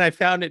one hand I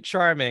found it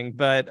charming,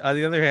 but on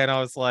the other hand I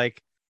was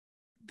like,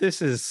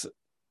 this is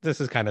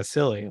kind of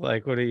silly.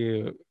 Like, what are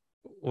you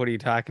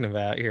talking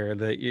about here?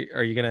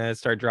 Are you gonna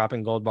start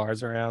dropping gold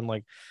bars around?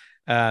 Like,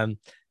 and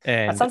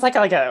that sounds like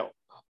a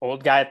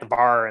old guy at the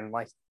bar in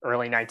like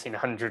early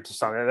 1900s or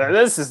something.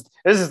 This is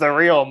the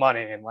real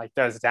money, and like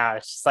those down.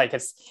 It's just like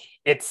it's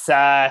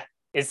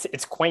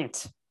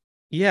quaint.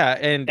 Yeah,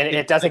 and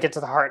it doesn't get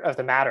to the heart of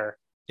the matter.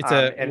 It's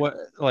what,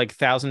 like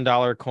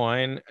 $1,000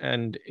 coin,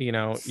 and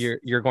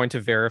you're going to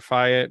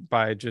verify it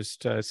by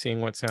just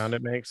seeing what sound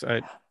it makes.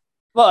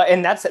 Well,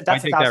 and that's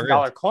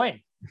 $1,000 coin.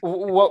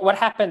 What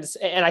happens?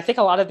 And I think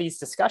a lot of these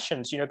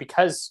discussions,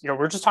 because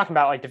we're just talking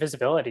about like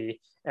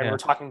divisibility, and we're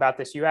talking about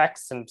this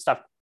UX and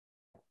stuff.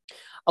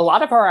 A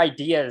lot of our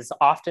ideas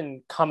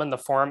often come in the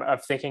form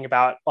of thinking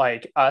about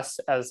like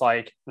us as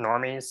like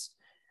normies,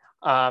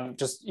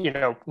 just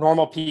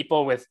normal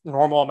people with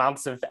normal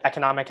amounts of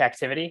economic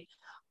activity.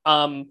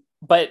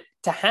 But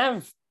to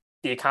have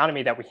the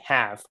economy that we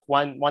have,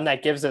 one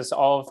that gives us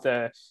all of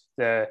the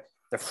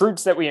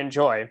fruits that we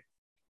enjoy,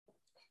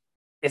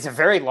 is a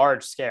very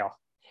large scale.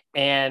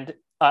 And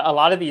a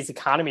lot of these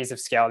economies of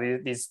scale,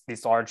 these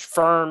large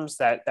firms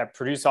that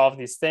produce all of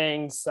these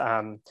things,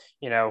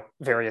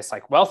 various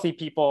like wealthy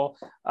people,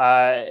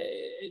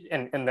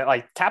 and the,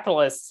 like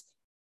capitalists,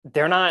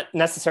 they're not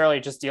necessarily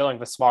just dealing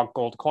with small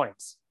gold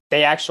coins.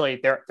 They actually,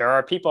 there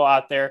are people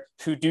out there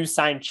who do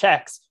sign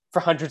checks for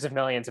hundreds of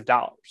millions of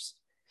dollars.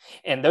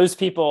 And those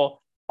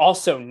people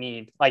also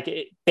need,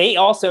 they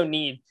also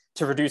need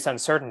to reduce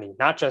uncertainty,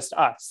 not just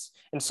us.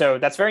 And so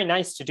that's very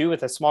nice to do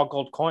with a small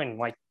gold coin.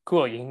 Like,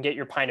 cool, you can get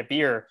your pint of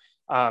beer,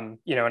 in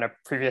a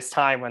previous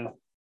time when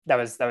that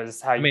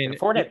was how you could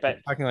afford it. But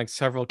talking like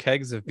several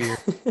kegs of beer.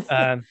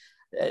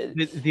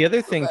 The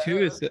other thing too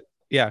is that,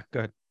 yeah,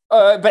 go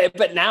ahead.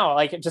 But now,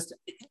 like, just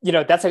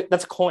that's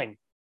a coin.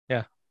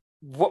 Yeah.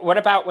 What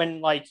about when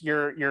like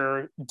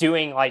you're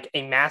doing like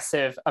a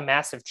massive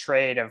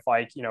trade of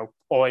like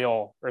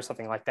oil or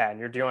something like that, and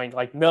you're doing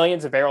like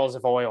millions of barrels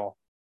of oil,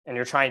 and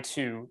you're trying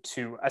to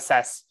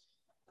assess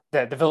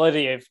the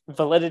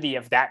validity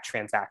of that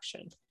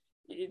transaction.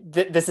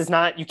 This is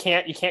not, you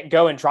can't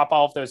go and drop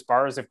all of those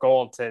bars of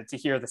gold to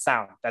hear the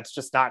sound. That's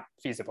just not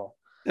feasible.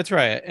 That's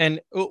right. And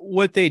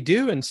what they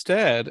do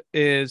instead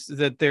is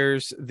that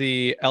there's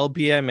the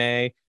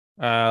LBMA,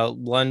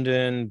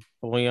 London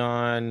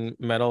Bullion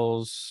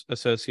Metals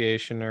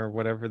Association, or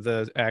whatever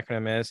the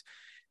acronym is,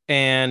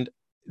 and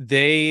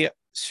they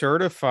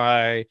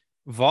certify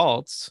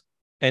vaults.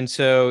 And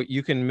so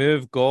you can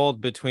move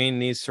gold between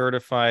these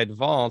certified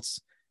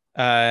vaults.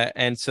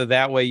 And so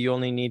that way you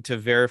only need to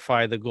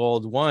verify the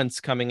gold once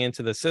coming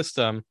into the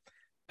system.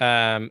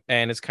 And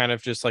it's kind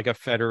of just like a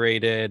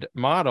federated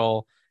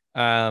model.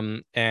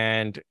 And,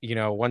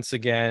 once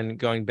again,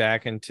 going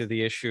back into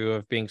the issue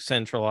of being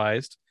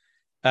centralized.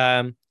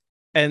 And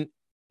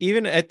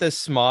even at the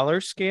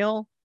smaller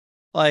scale,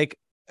 like,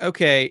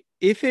 okay,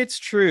 if it's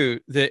true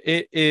that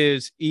it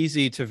is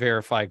easy to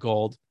verify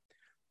gold,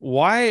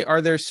 why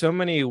are there so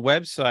many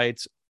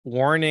websites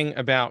warning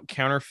about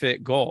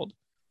counterfeit gold?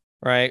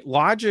 Right?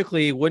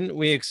 Logically, wouldn't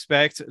we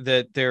expect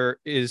that there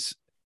is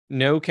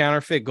no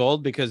counterfeit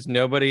gold because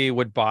nobody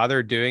would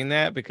bother doing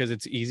that because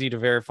it's easy to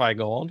verify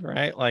gold,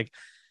 right? Like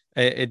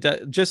it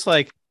does, just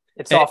like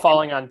it's all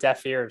falling on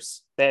deaf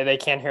ears. They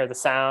can't hear the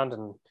sound.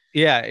 And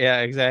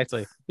yeah,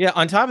 exactly. Yeah.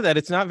 On top of that,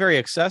 it's not very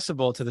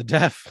accessible to the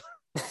deaf.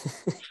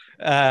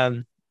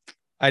 I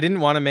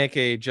didn't want to make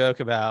a joke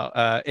about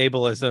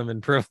ableism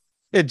and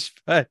privilege,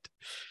 but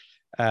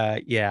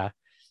yeah.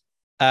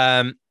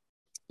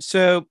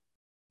 So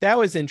that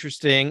was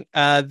interesting.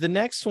 The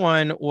next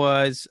one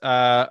was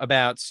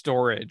about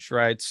storage,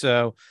 right?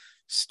 So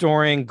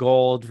storing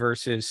gold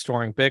versus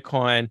storing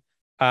Bitcoin.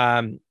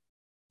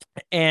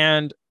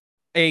 And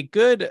a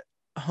good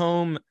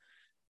home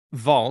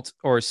vault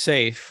or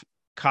safe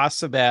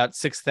costs about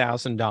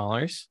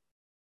 $6,000.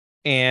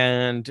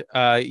 And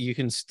you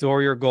can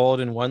store your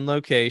gold in one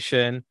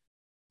location.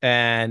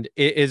 And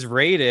it is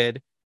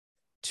rated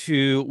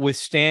to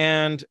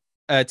withstand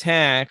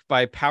attack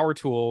by power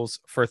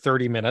tools for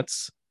 30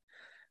 minutes.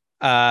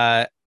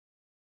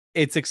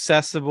 It's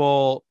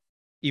accessible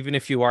even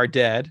if you are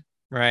dead,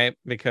 right?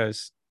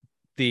 Because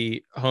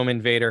the home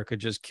invader could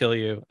just kill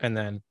you and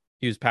then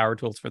use power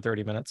tools for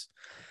 30 minutes.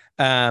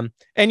 And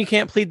you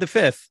can't plead the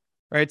fifth,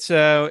 right?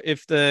 So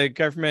if the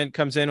government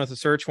comes in with a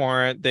search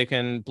warrant, they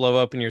can blow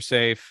open your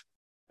safe.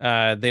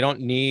 They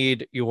don't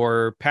need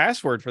your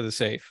password for the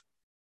safe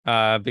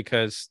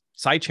because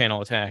side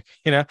channel attack,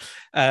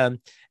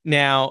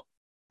 Now,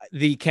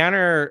 the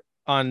counter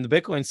on the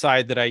Bitcoin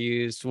side that I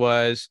used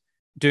was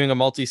doing a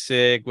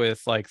multi-sig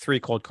with like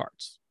 3 cold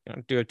cards.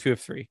 Do a 2 of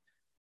 3.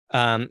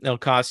 It'll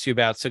cost you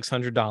about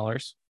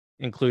 $600,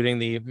 including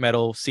the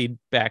metal seed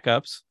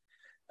backups.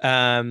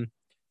 And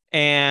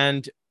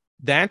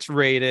that's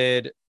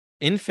rated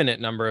infinite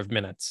number of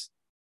minutes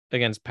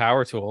against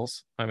power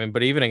tools.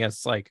 But even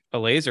against like a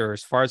laser,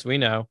 as far as we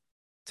know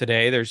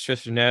today, there's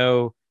just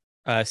no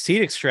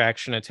seed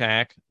extraction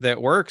attack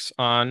that works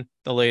on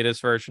the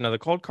latest version of the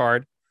cold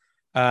card.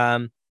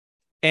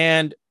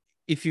 And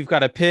if you've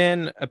got a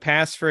PIN, a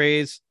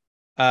passphrase,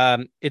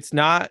 it's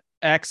not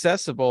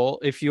accessible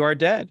if you are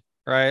dead,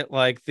 right?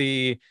 Like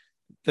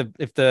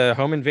if the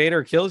home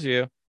invader kills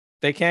you,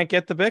 they can't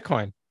get the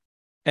Bitcoin.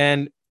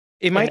 And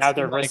it And might now seem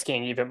they're like,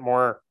 risking even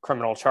more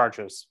criminal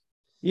charges.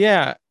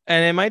 yeah,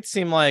 and it might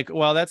seem like,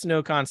 well, that's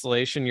no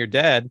consolation, you're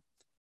dead,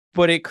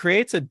 but it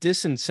creates a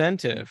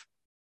disincentive,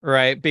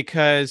 right?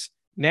 Because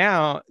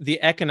now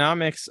the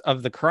economics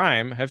of the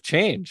crime have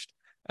changed,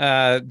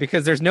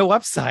 because there's no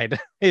upside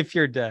if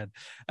you're dead.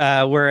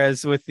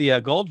 Whereas with the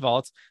gold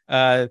vaults,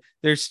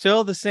 there's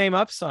still the same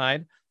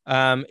upside.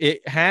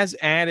 It has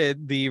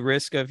added the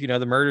risk of,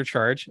 the murder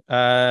charge,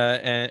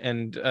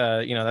 and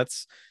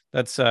that's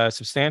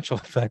substantial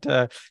effect,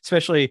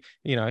 especially,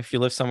 if you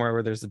live somewhere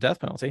where there's the death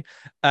penalty.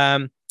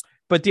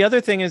 But the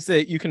other thing is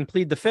that you can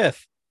plead the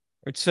fifth.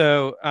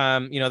 So,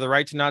 the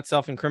right to not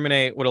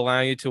self-incriminate would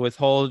allow you to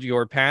withhold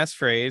your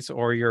passphrase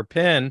or your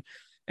PIN,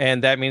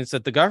 and that means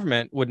that the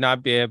government would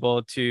not be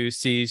able to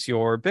seize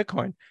your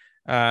Bitcoin,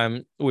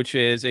 which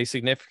is a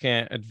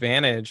significant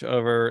advantage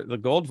over the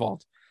gold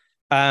vault.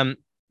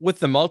 With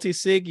the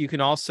multi-sig, you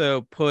can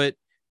also put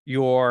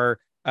your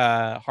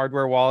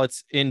hardware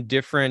wallets in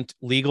different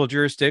legal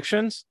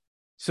jurisdictions,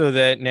 so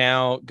that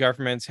now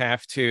governments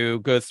have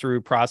to go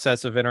through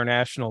process of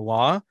international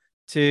law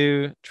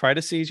to try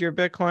to seize your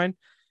Bitcoin.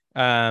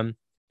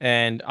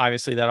 And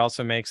obviously that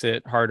also makes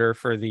it harder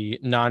for the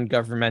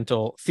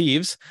non-governmental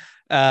thieves.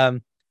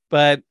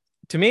 But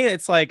to me,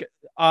 it's like,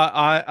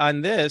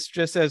 on this,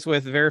 just as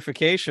with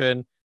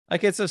verification,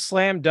 like, it's a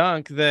slam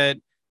dunk that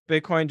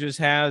Bitcoin just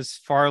has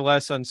far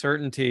less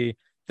uncertainty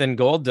than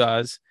gold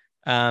does.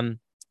 But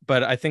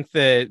I think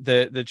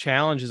the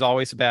challenge is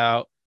always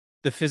about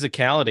the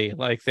physicality.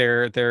 Like,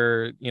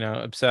 they're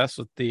obsessed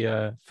with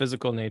the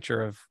physical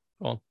nature of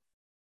gold.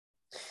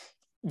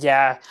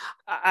 Yeah,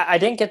 I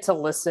didn't get to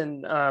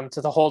listen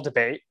to the whole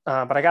debate,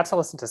 but I got to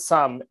listen to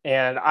some,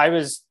 and I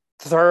was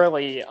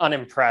thoroughly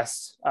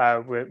unimpressed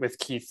with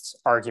Keith's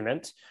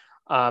argument.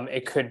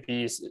 It could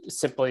be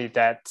simply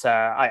that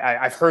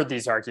I've heard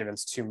these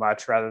arguments too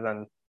much rather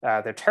than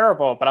they're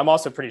terrible, but I'm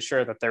also pretty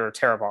sure that they were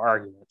terrible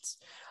arguments.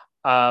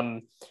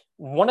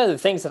 One of the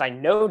things that I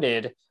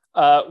noted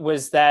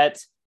was that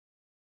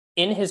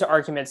in his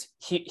arguments,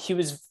 he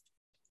was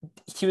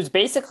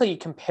basically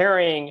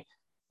comparing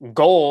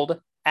gold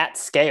at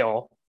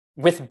scale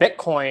with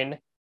Bitcoin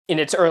in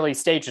its early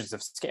stages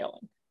of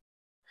scaling.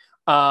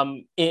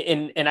 And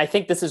I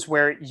think this is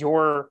where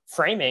your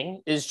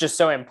framing is just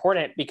so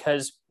important,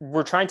 because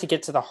we're trying to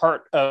get to the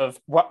heart of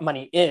what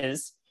money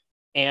is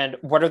and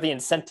what are the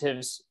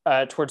incentives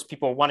towards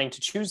people wanting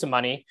to choose the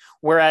money.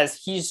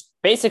 Whereas he's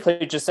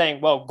basically just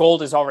saying, well,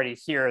 gold is already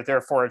here,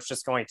 therefore it's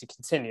just going to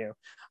continue,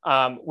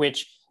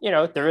 which,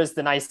 there is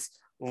the nice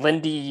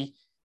Lindy,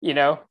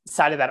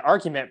 side of that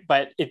argument,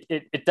 but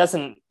it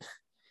doesn't,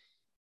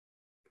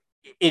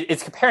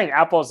 it's comparing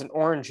apples and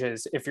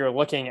oranges if you're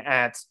looking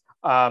at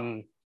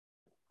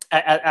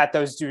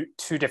those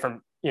two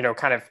different,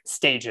 kind of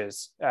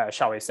stages,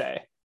 shall we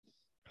say.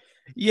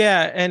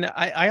 Yeah. And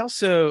I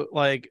also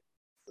like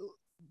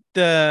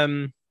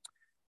the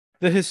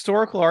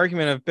historical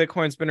argument of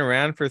Bitcoin's been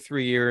around for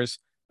 3 years.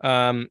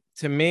 To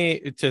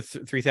me,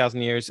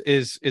 3,000 years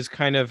is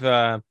kind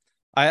of,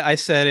 I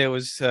said it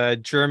was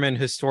German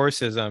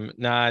historicism,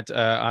 not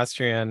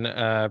Austrian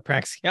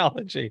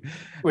praxeology,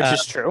 which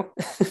is true.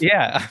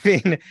 Yeah, I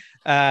mean,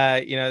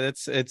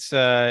 it's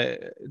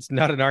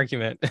not an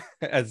argument,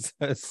 as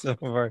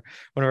one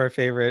of our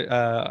favorite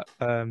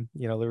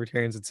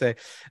libertarians would say.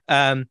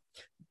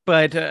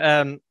 But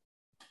the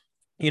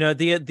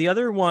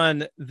other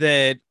one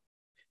that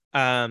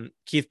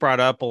Keith brought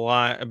up a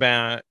lot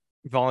about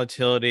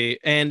volatility,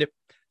 and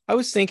I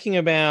was thinking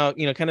about,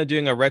 kind of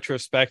doing a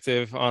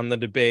retrospective on the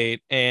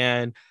debate,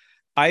 and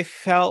I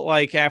felt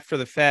like after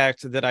the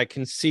fact that I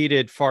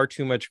conceded far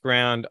too much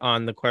ground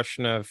on the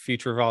question of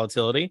future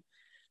volatility,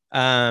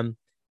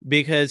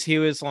 because he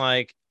was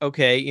like,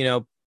 okay,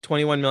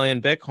 21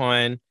 million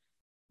Bitcoin,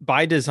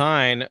 by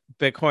design,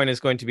 Bitcoin is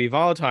going to be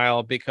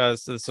volatile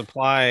because the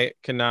supply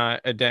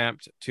cannot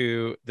adapt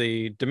to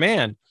the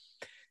demand.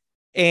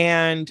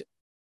 And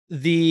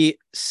the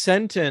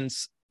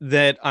sentence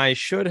that I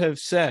should have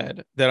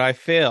said that I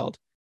failed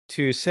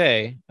to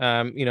say,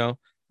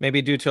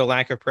 maybe due to a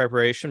lack of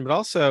preparation, but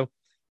also,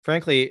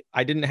 frankly,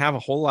 I didn't have a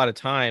whole lot of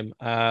time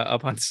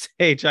up on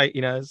stage.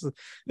 This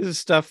is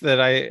stuff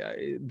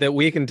that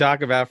we can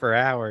talk about for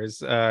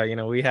hours.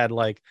 We had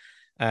like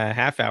a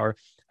half hour.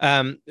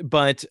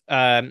 But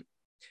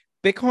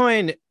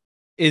Bitcoin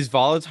is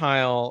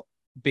volatile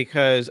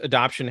because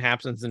adoption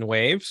happens in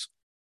waves,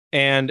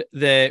 and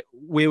that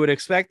we would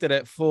expect that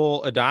at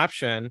full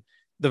adoption,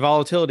 the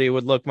volatility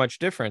would look much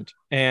different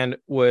and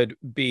would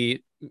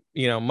be,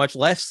 much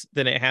less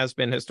than it has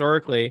been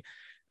historically.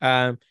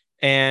 And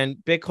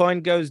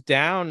Bitcoin goes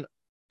down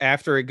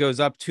after it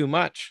goes up too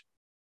much.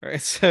 Right?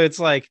 So it's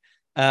like,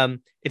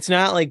 it's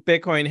not like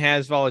Bitcoin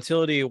has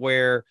volatility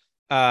where,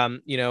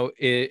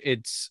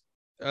 it's,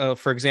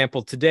 for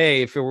example,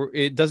 today, if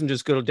it doesn't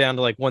just go down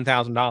to like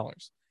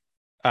 $1,000,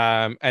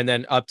 and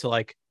then up to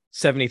like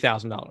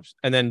 $70,000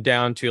 and then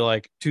down to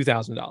like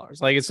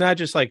 $2,000. Like, it's not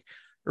just like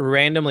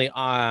randomly,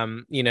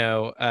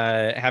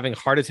 having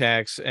heart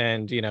attacks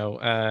and,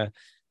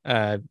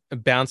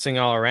 bouncing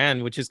all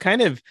around, which is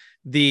kind of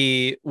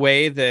the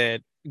way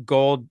that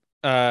gold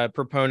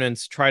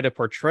proponents try to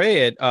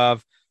portray it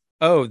of,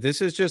 oh,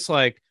 this is just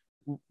like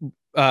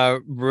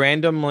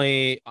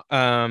randomly,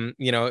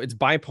 it's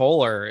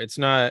bipolar. It's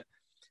not,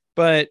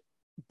 but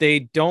they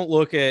don't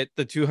look at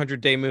the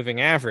 200-day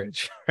moving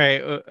average,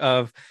 right?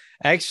 Of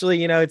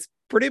actually, it's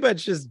pretty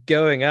much just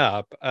going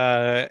up,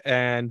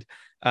 and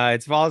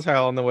it's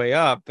volatile on the way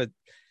up. But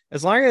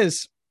as long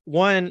as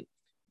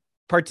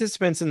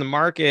participants in the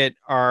market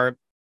are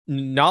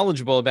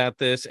knowledgeable about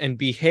this and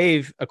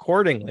behave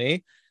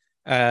accordingly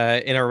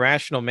in a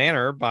rational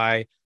manner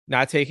by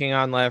not taking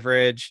on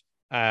leverage,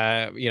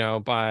 by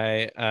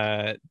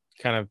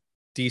kind of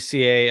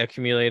DCA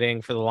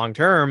accumulating for the long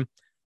term,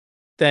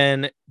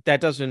 then that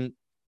doesn't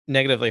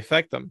negatively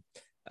affect them.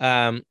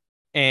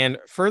 And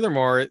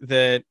furthermore,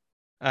 that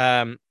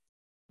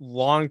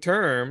long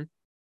term,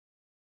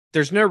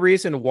 there's no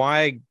reason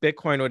why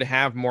Bitcoin would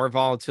have more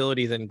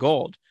volatility than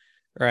gold,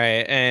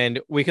 right?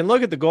 And we can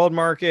look at the gold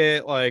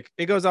market, like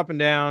it goes up and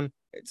down.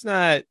 It's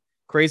not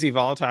crazy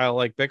volatile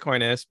like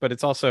Bitcoin is, but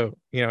it's also,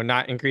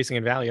 not increasing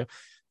in value.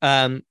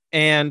 And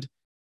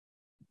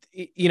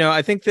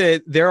I think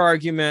that their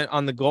argument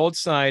on the gold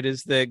side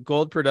is that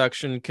gold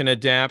production can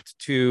adapt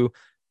to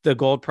the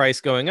gold price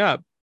going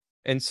up.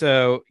 And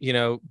so,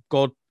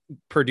 gold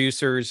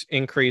producers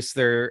increase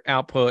their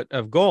output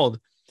of gold.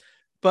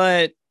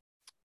 But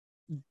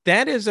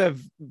that is a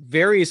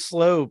very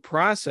slow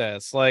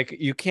process. Like,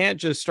 you can't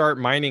just start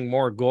mining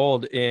more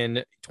gold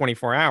in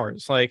 24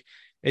 hours. Like,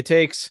 it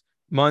takes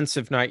months,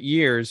 if not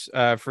years,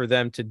 for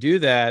them to do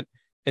that.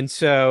 And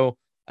so,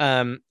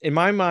 in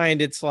my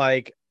mind, it's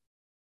like,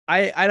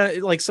 I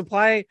don't like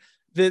supply,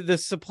 the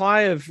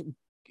supply of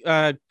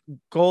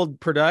gold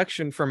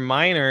production from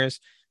miners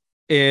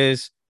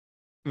is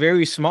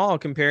very small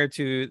compared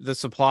to the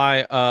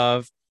supply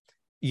of,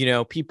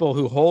 people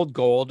who hold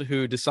gold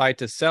who decide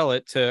to sell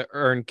it to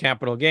earn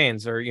capital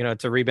gains or,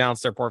 to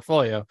rebalance their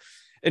portfolio.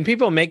 And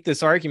people make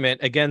this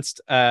argument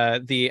against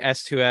the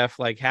S2F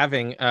like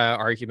halving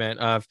argument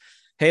of,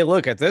 hey,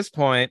 look, at this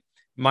point,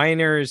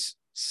 miners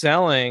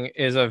selling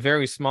is a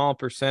very small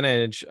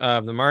percentage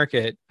of the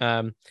market.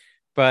 But,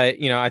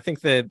 I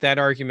think that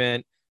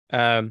argument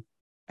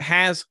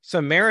has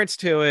some merits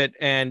to it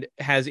and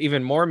has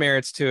even more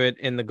merits to it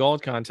in the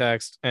gold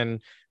context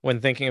and when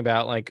thinking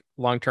about like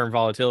long-term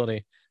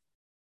volatility.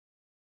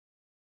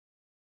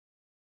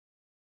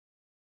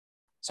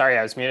 Sorry,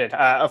 I was muted.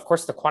 Of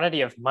course, the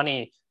quantity of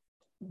money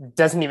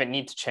doesn't even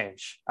need to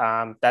change.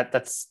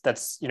 That's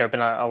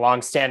been a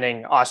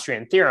long-standing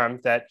Austrian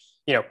theorem that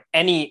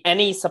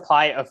any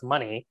supply of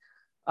money,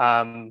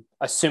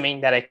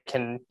 assuming that it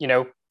can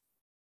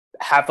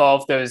have all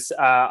of those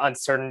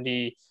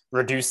uncertainty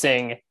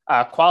reducing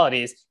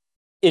qualities,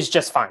 is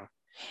just fine.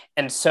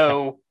 And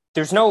so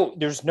there's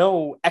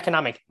no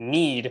economic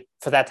need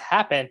for that to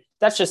happen.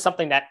 That's just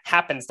something that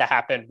happens to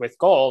happen with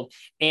gold.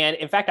 And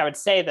in fact, I would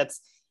say that's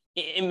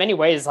in many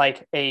ways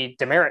like a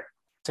demerit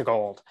to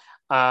gold.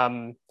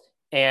 He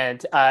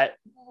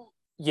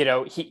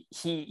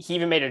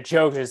even made a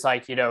joke. It's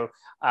like,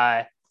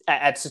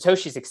 at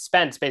Satoshi's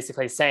expense,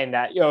 basically saying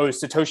that,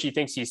 Satoshi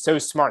thinks he's so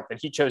smart that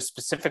he chose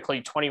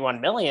specifically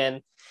 21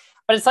 million.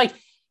 But it's like,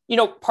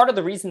 part of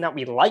the reason that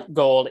we like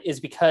gold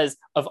is because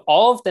of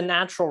all of the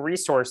natural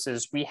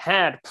resources we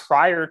had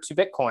prior to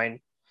Bitcoin.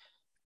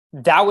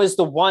 That was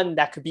the one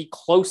that could be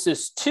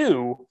closest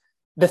to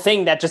the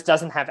thing that just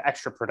doesn't have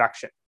extra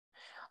production.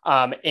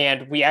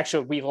 And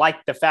we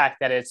like the fact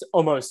that it's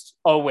almost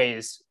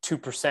always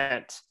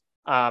 2%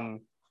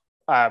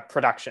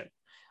 production.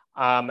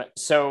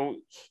 So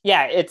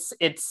yeah,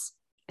 it's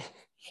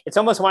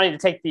almost wanting to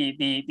take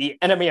the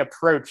enemy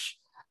approach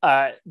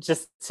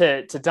just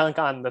to dunk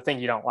on the thing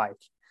you don't like.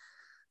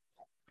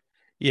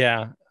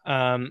 Yeah.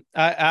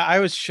 I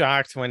was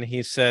shocked when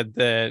he said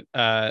that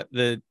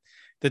the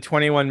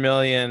 21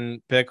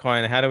 million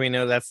Bitcoin, how do we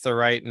know that's the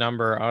right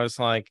number? I was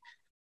like,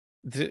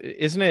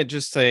 isn't it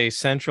just a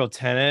central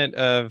tenet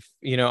of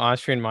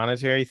Austrian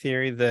monetary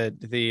theory that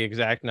the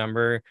exact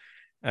number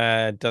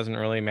doesn't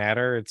really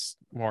matter? It's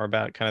more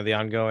about kind of the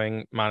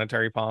ongoing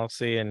monetary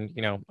policy and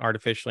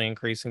artificially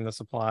increasing the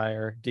supply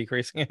or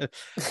decreasing it.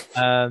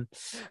 Right.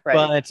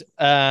 But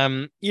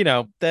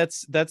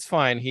that's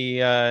fine.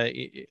 He's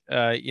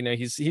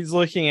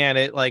looking at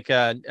it like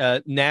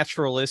a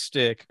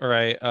naturalistic,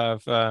 right,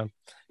 of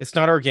it's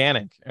not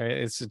organic,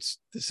 right?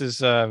 This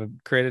is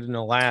created in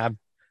a lab,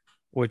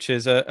 which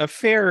is a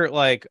fair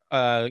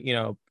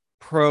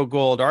pro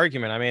gold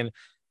argument. I mean,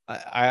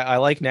 I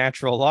like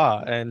natural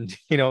law, and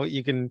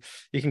you can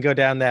go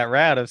down that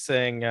route of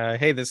saying,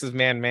 hey, this is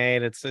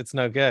man-made, it's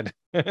no good.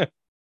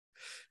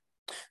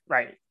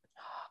 Right.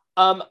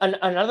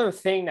 Another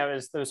thing that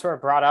was sort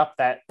of brought up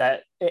that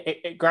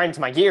it grinds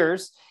my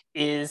gears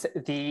is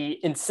the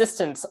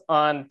insistence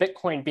on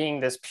Bitcoin being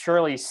this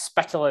purely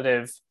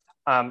speculative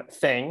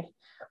thing.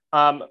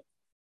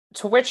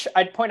 to which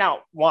I'd point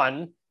out,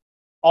 one,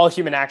 all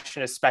human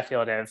action is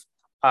speculative.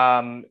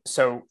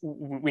 So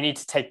we need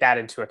to take that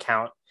into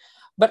account.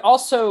 But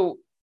also,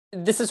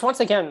 this is once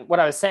again what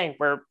I was saying,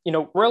 where,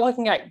 we're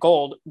looking at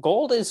gold.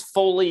 Gold is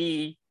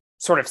fully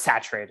sort of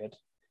saturated.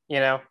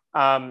 It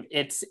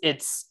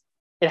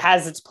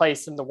has its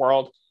place in the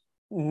world.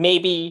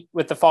 Maybe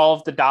with the fall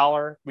of the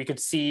dollar, we could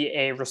see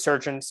a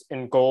resurgence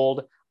in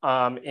gold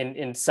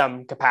in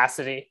some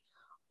capacity.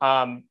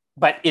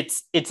 But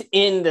it's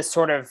in this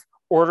sort of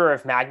order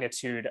of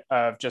magnitude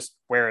of just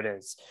where it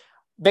is.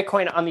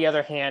 Bitcoin, on the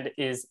other hand,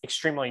 is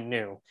extremely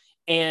new.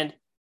 And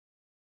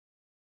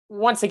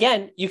once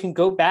again, you can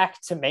go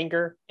back to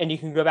Menger and you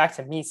can go back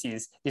to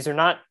Mises. These are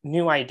not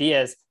new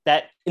ideas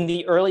that in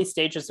the early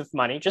stages of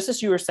money, just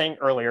as you were saying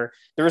earlier,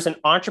 there was an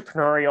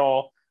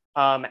entrepreneurial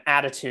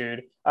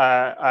attitude,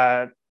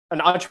 an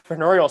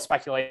entrepreneurial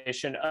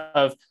speculation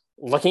of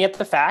looking at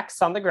the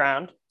facts on the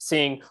ground,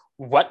 seeing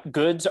what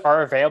goods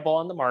are available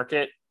on the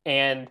market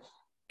and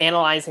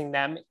analyzing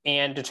them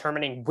and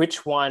determining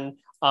which one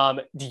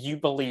do you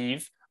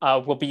believe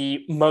will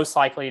be most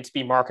likely to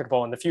be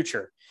marketable in the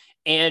future.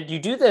 And you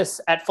do this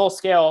at full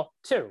scale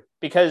too,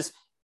 because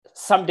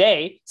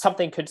someday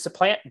something could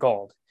supplant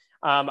gold.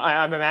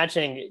 I'm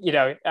imagining,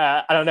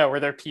 I don't know, were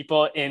there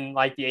people in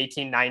like the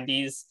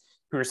 1890s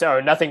who were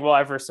so nothing will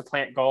ever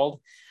supplant gold?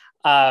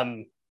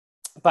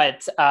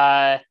 But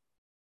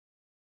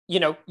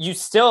you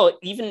still,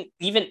 even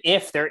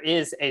if there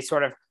is a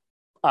sort of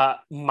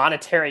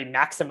monetary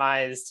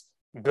maximized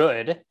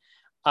good,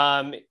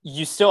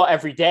 you still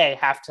every day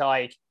have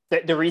to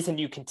the reason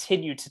you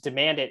continue to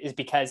demand it is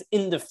because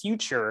in the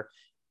future,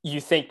 you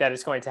think that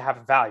it's going to have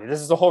a value.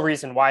 This is the whole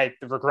reason why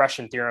the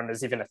regression theorem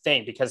is even a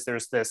thing, because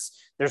there's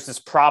this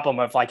problem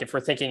of if we're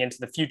thinking into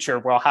the future,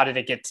 well, how did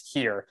it get to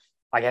here?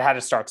 It had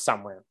to start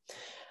somewhere.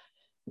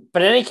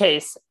 But in any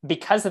case,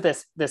 because of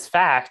this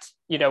fact,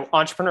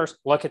 entrepreneurs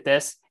look at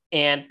this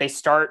and they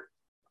start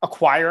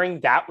acquiring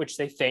that which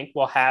they think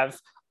will have,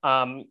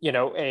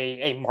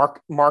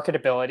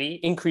 marketability,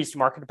 increased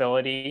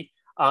marketability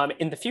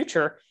in the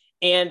future.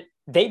 And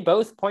they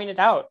both pointed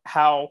out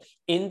how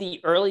in the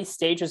early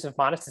stages of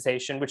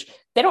monetization, which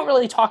they don't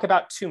really talk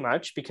about too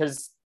much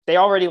because they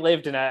already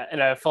lived in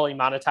a fully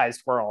monetized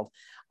world.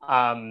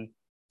 And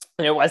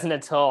it wasn't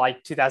until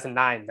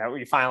 2009 that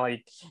we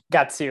finally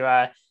got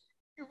to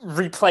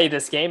replay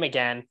this game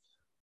again.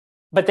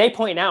 But they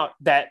point out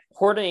that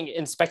hoarding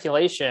and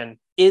speculation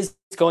is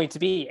going to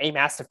be a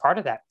massive part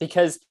of that,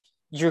 because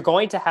you're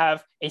going to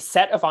have a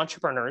set of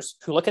entrepreneurs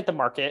who look at the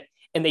market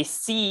and they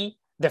see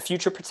the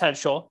future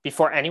potential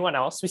before anyone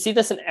else. We see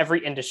this in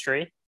every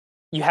industry.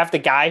 You have the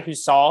guy who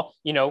saw,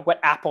 what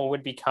Apple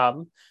would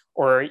become,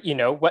 or,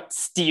 what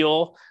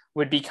steel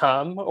would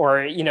become,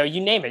 or, you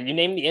name it, you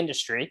name the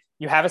industry.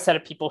 You have a set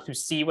of people who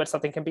see what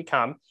something can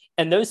become.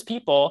 And those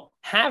people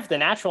have the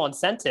natural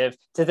incentive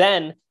to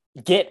then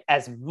get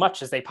as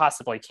much as they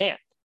possibly can.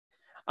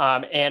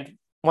 And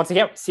once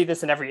again, we see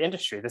this in every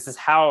industry. This is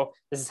how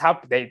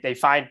they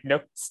find,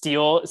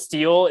 steel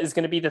is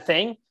going to be the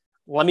thing.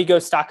 Let me go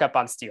stock up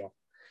on steel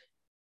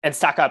and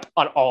stock up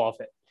on all of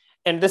it.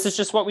 And this is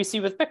just what we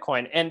see with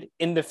Bitcoin. And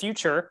in the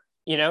future,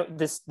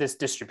 this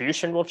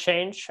distribution will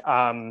change,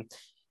 and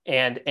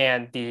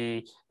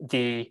the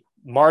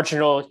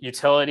marginal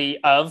utility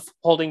of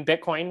holding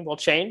Bitcoin will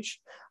change.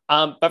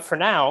 But for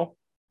now,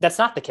 that's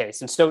not the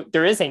case. And so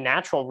there is a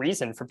natural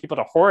reason for people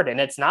to hoard.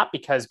 And it's not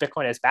because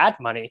Bitcoin is bad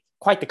money.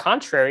 Quite the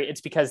contrary.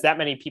 It's because that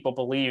many people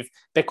believe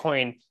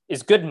Bitcoin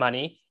is good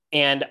money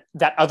and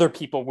that other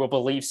people will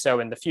believe so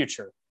in the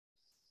future.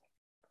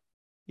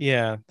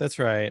 Yeah, that's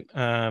right.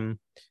 And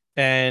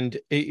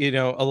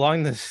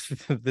along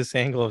this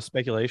angle of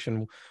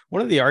speculation,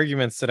 one of the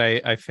arguments that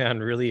I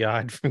found really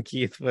odd from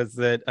Keith was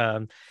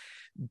that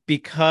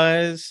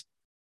because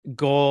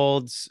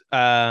gold's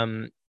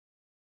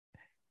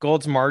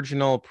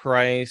marginal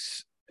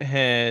price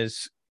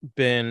has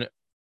been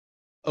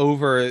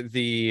over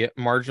the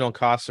marginal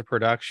cost of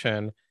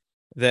production,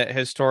 that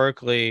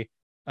historically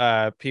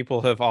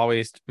people have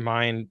always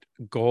mined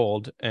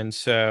gold, and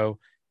so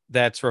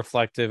that's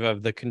reflective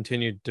of the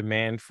continued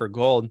demand for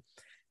gold.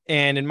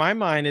 And in my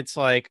mind, it's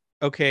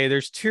okay,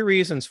 there's two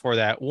reasons for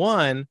that.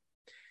 One,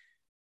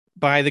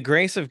 by the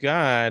grace of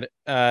God,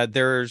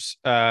 there's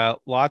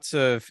lots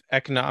of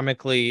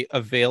economically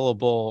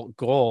available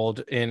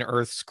gold in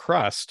Earth's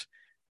crust.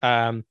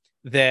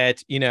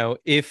 That,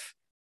 if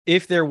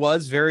there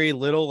was very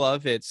little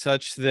of it,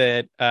 such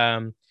that,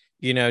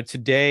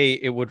 today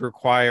it would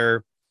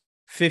require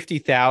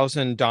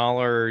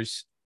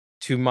 $50,000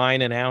 to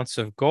mine an ounce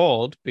of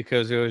gold,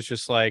 because it was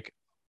just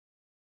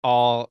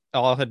all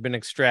had been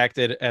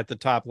extracted at the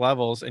top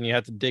levels and you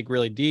had to dig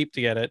really deep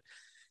to get it,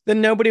 then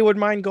nobody would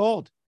mine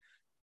gold.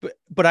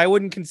 But I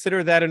wouldn't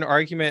consider that an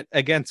argument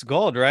against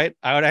gold, right?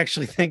 I would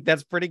actually think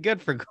that's pretty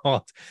good for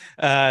gold.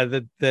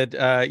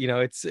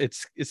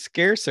 It's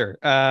scarcer.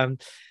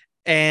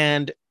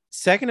 And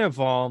second of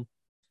all,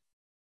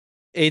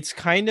 it's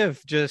kind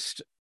of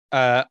just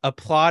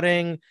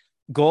applauding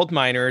gold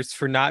miners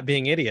for not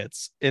being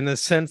idiots, in the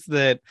sense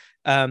that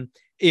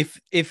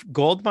if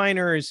gold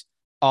miners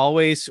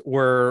always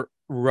were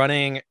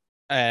running,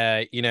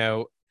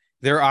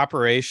 their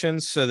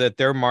operations so that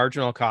their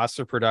marginal cost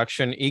of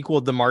production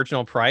equaled the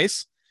marginal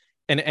price,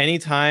 and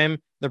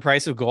anytime the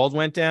price of gold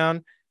went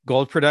down,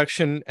 gold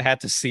production had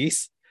to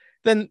cease,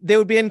 then they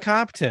would be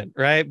incompetent,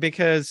 right?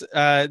 Because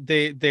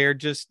they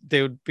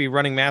would be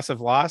running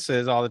massive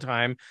losses all the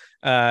time,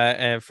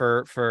 and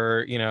for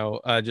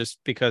just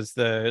because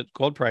the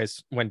gold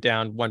price went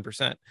down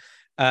 1%.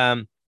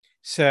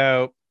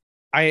 So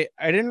I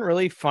didn't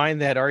really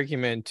find that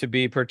argument to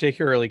be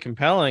particularly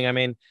compelling. I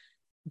mean,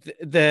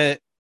 the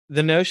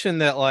notion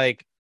that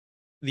like,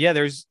 yeah,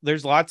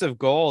 there's lots of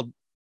gold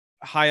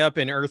high up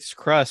in Earth's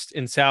crust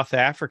in South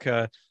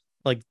Africa,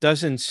 like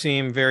doesn't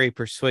seem very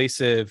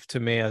persuasive to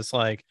me as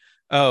like,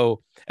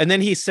 oh, and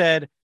then he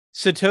said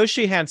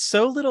Satoshi had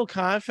so little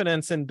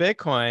confidence in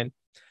Bitcoin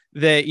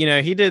that,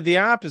 he did the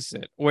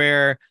opposite,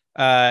 where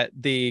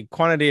the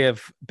quantity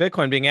of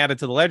Bitcoin being added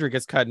to the ledger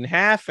gets cut in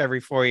half every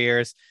 4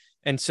 years.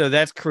 And so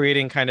that's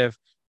creating kind of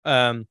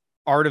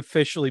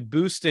artificially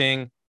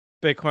boosting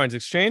Bitcoin's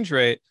exchange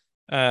rate,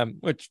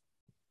 which,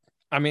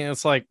 I mean,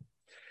 it's like,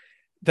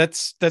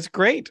 that's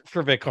great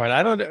for Bitcoin.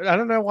 I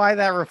don't know why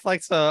that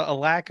reflects a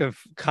lack of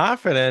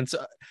confidence.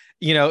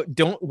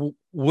 Isn't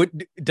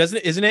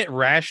it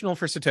rational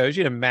for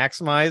Satoshi to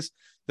maximize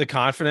the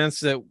confidence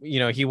that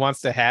he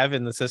wants to have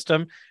in the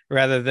system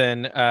rather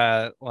than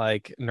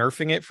like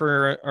nerfing it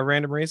for a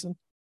random reason?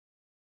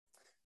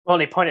 Well,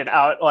 and he pointed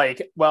out,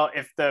 like, well,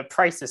 if the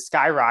price is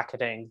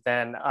skyrocketing,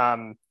 then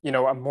a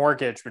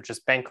mortgage would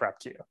just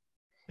bankrupt you.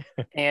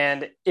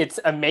 And it's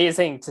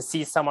amazing to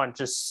see someone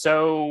just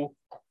so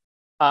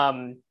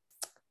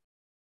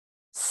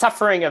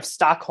suffering of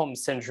Stockholm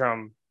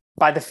syndrome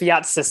by the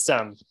fiat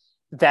system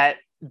that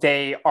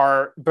they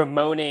are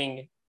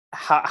bemoaning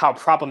how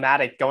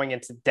problematic going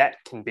into debt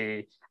can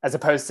be, as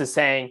opposed to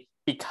saying,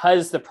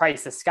 because the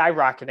price is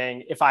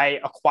skyrocketing, if I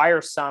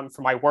acquire some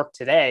for my work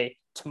today,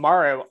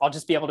 tomorrow I'll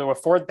just be able to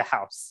afford the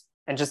house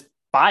and just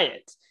buy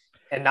it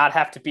and not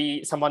have to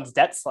be someone's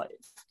debt slave.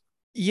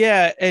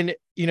 Yeah, and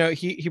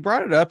he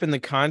brought it up in the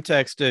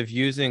context of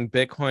using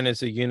Bitcoin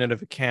as a unit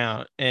of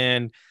account,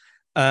 and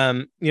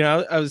I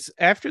was,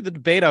 after the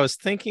debate, I was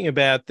thinking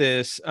about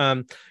this.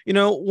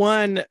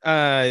 One,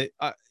 as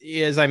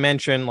I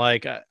mentioned,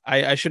 like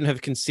I shouldn't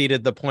have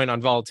conceded the point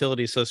on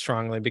volatility so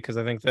strongly, because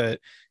I think that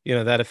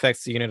that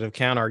affects the unit of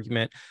account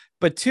argument.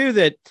 But two,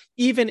 that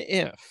even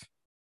if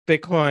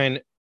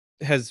Bitcoin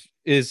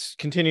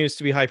continues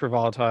to be hyper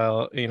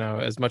volatile,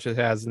 as much as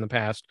it has in the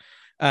past,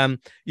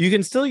 you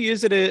can still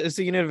use it as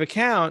a unit of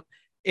account,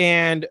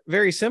 and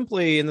very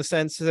simply in the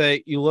sense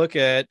that you look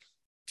at,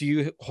 do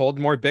you hold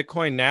more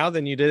Bitcoin now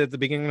than you did at the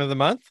beginning of the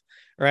month?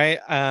 Right.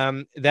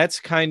 That's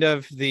kind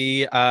of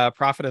the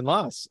profit and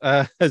loss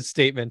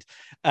statement.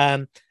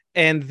 And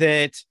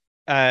that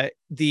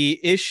the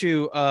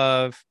issue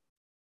of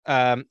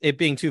it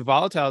being too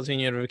volatile as a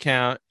unit of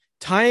account,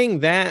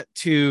 tying that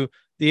to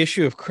the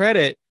issue of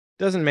credit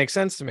doesn't make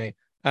sense to me.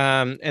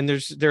 And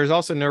there's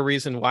also no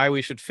reason why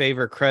we should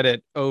favor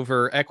credit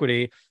over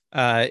equity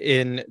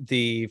in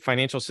the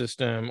financial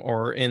system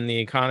or in the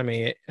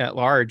economy at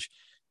large.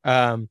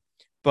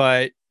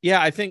 But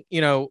yeah, I think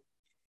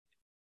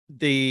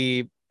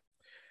it's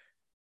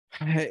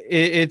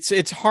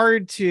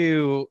hard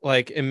to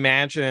like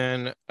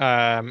imagine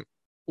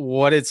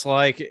what it's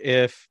like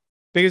if,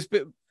 because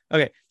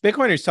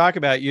Bitcoiners talk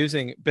about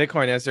using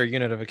Bitcoin as their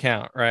unit of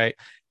account, right?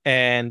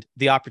 And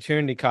the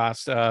opportunity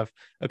cost of,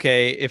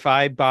 okay, if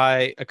I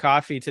buy a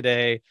coffee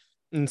today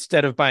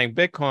instead of buying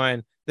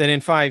Bitcoin, then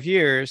in 5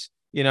 years,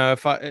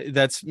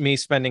 that's me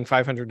spending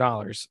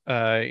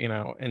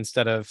 $500,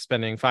 instead of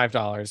spending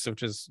 $5,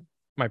 which is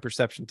my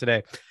perception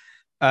today.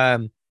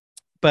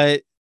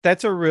 But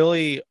that's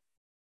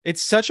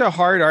it's such a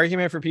hard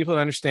argument for people to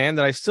understand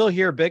that I still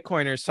hear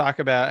Bitcoiners talk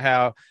about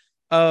how,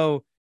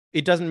 oh,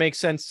 it doesn't make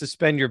sense to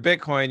spend your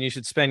Bitcoin, you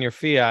should spend your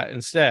fiat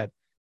instead.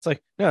 It's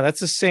like, no, that's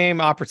the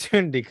same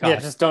opportunity cost. Yeah,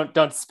 just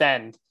don't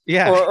spend.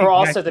 Yeah. Or exactly.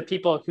 Also the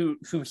people who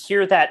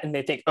hear that and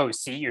they think, oh,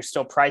 see, you're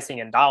still pricing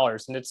in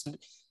dollars. And it's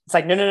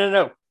like,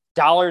 no.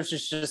 Dollars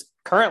is just,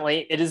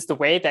 currently, it is the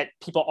way that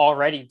people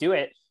already do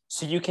it.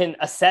 So you can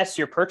assess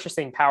your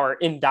purchasing power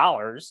in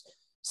dollars.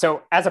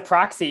 So as a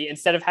proxy,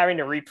 instead of having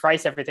to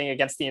reprice everything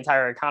against the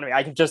entire economy,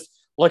 I can just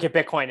look at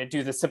Bitcoin and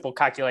do the simple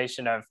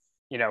calculation of,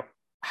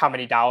 how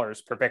many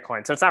dollars per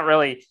Bitcoin. So it's not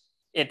really,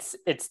 it's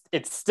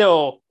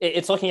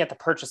looking at the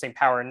purchasing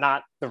power,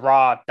 not the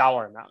raw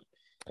dollar amount.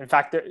 In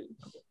fact,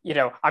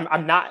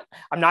 I'm not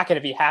going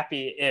to be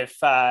happy if,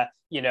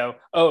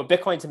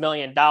 Bitcoin's $1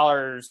 million,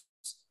 but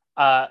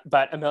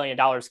 $1 million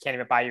can't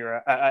even buy you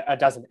a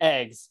dozen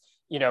eggs.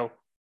 The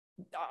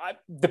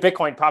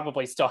Bitcoin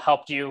probably still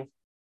helped you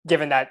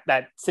given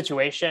that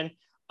situation.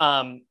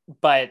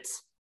 But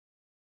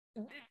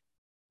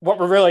what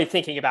we're really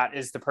thinking about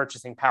is the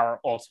purchasing power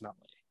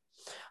ultimately.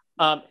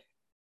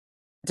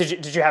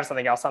 Did you have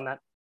something else on that?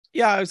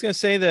 Yeah, I was going to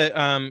say that,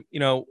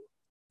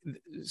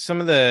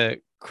 some of the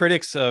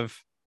critics of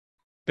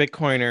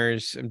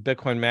Bitcoiners and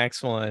Bitcoin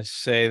maximalists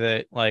say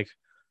that, like,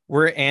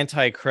 we're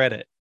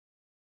anti-credit.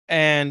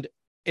 And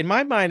in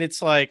my mind,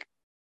 it's like,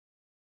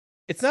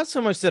 it's not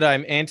so much that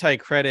I'm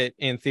anti-credit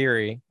in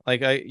theory. Like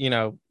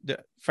the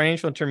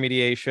financial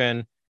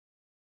intermediation,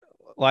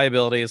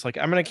 liability is like,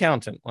 I'm an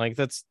accountant. Like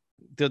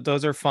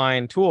those are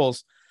fine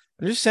tools.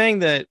 I'm just saying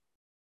that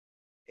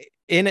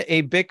in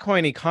a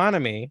Bitcoin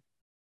economy,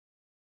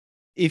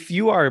 if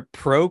you are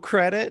pro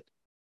credit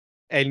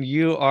and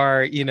you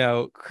are,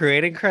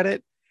 creating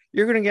credit,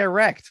 you're going to get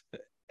wrecked.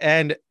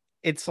 And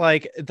it's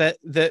like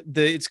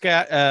it's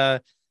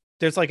got,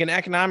 there's like an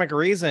economic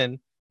reason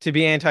to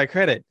be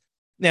anti-credit.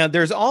 Now,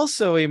 there's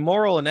also a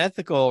moral and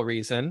ethical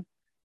reason,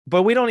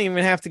 but we don't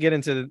even have to get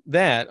into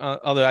that.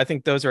 Although I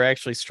think those are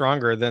actually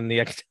stronger than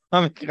the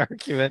economic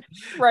argument.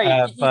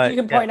 Right. But you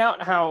can point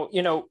out how,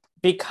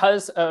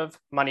 because of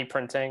money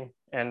printing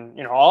and,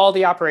 all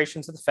the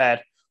operations of the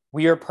Fed,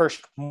 we are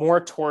pushed more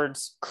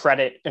towards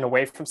credit and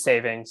away from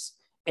savings.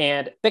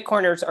 And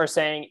Bitcoiners are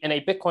saying in a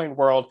Bitcoin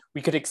world,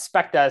 we could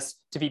expect us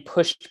to be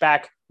pushed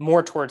back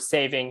more towards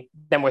saving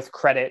than with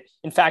credit.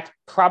 In fact,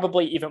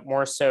 probably even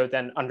more so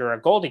than under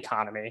a gold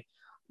economy.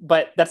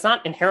 But that's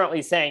not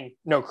inherently saying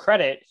no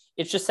credit.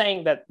 It's just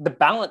saying that the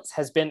balance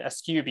has been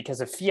askew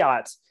because of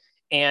fiat.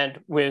 And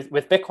with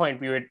Bitcoin,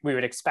 we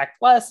would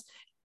expect less.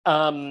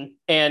 And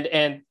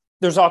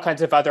there's all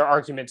kinds of other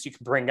arguments you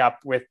can bring up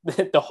with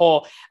the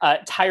whole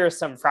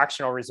tiresome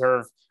fractional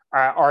reserve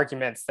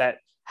arguments that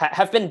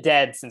have been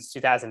dead since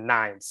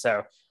 2009.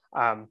 So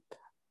I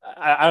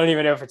don't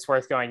even know if it's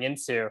worth going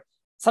into.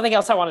 Something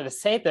else I wanted to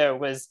say, though,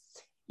 was,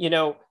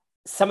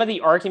 some of the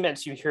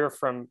arguments you hear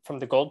from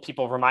the gold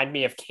people remind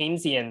me of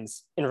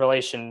Keynesians in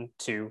relation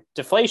to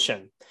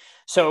deflation.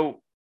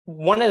 So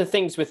one of the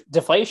things with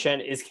deflation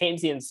is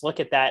Keynesians look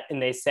at that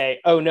and they say,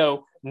 oh,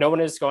 no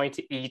one is going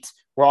to eat.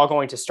 We're all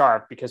going to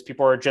starve because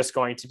people are just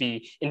going to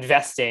be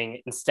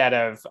investing instead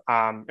of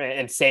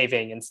and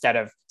saving instead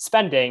of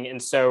spending.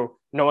 And so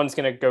no one's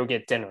going to go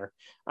get dinner,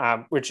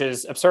 which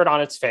is absurd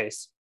on its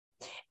face.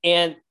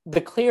 And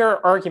the clear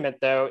argument,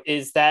 though,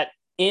 is that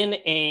in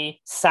a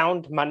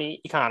sound money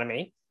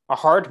economy, a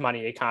hard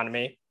money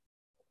economy,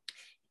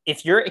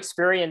 if you're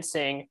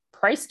experiencing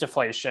price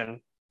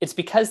deflation, it's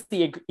because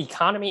the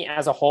economy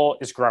as a whole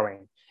is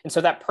growing. And so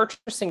that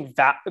purchasing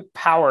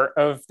power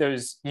of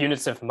those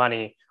units of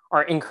money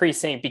are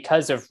increasing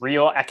because of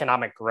real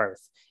economic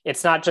growth.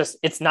 It's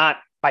not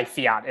by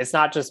fiat. It's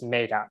not just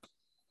made up.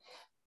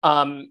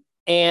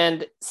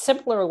 And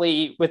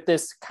similarly, with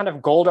this kind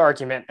of gold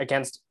argument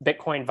against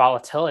Bitcoin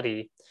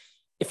volatility,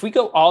 if we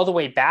go all the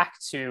way back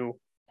to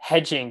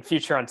hedging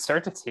future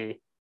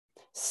uncertainty,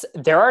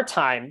 there are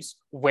times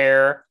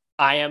where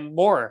I am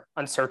more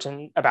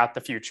uncertain about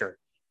the future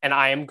and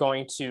I am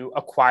going to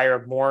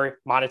acquire more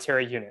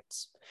monetary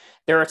units.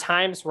 There are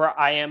times where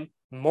I am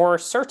more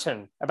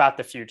certain about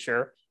the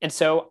future, and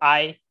so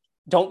I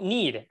don't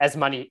need as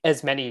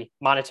many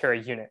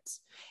monetary units.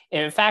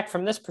 And in fact,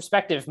 from this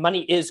perspective,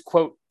 money is,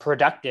 quote,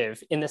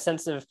 productive in the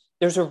sense of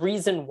there's a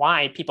reason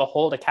why people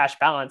hold a cash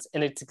balance,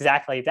 and it's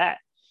exactly that.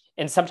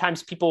 And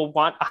sometimes people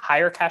want a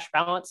higher cash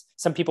balance.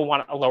 Some people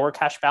want a lower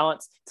cash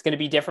balance. It's going to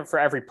be different for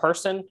every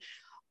person.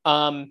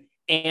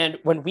 And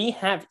when we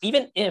have,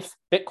 even if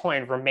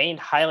Bitcoin remained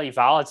highly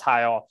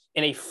volatile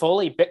in a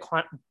fully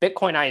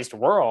Bitcoinized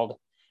world,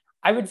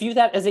 I would view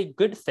that as a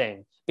good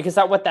thing, because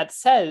what that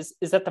says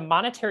is that the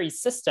monetary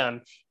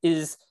system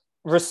is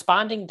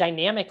responding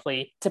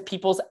dynamically to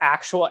people's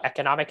actual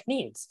economic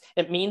needs.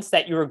 It means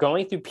that you are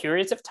going through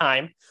periods of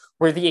time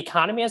where the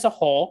economy as a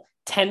whole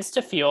tends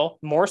to feel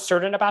more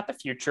certain about the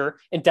future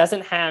and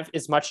doesn't have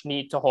as much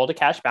need to hold a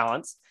cash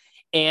balance.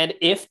 And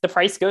if the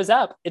price goes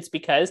up, it's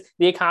because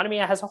the economy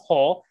as a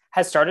whole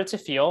has started to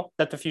feel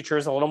that the future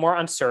is a little more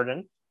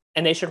uncertain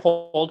and they should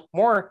hold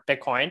more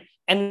Bitcoin.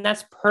 And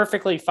that's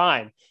perfectly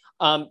fine.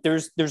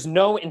 There's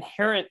no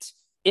inherent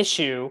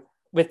issue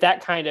with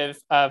that kind of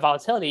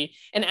volatility.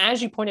 And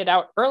as you pointed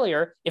out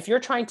earlier, if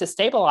you're trying to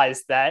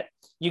stabilize that,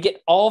 you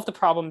get all of the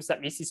problems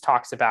that Mises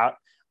talks about.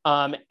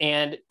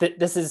 And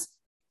this is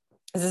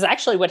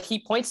actually what he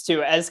points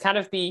to as kind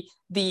of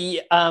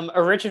the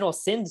original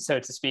sin, so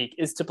to speak,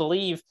 is to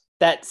believe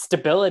that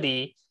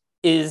stability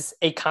is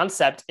a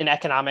concept in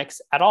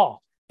economics at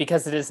all,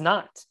 because it is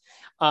not.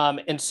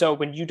 And so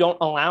when you don't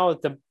allow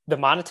the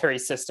monetary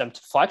system to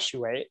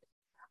fluctuate,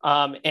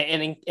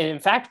 and in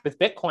fact, with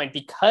Bitcoin,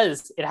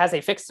 because it has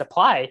a fixed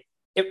supply,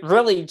 it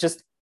really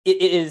just,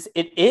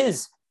 it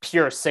is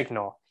pure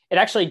signal. It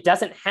actually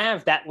doesn't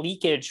have that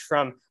leakage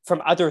from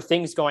other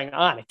things going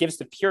on. It gives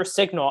the pure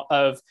signal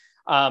of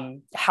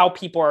how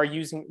people are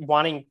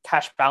wanting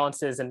cash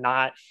balances and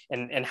not,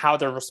 and how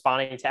they're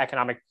responding to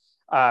economic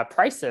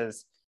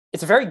prices.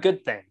 It's a very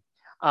good thing.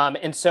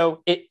 And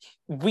so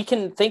we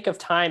can think of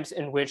times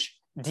in which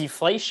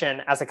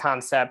deflation as a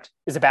concept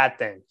is a bad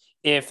thing.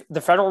 If the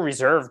Federal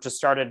Reserve just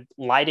started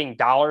lighting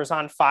dollars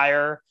on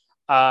fire,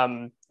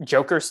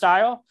 Joker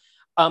style,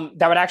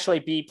 that would actually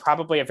be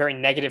probably a very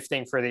negative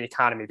thing for the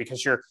economy,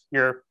 because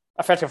you're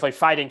effectively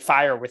fighting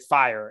fire with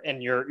fire,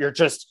 and you're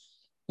just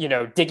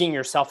digging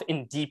yourself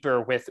in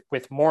deeper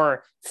with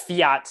more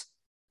fiat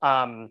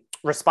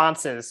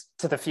responses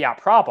to the fiat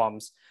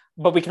problems.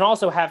 But we can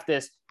also have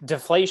this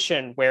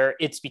deflation where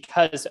it's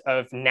because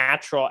of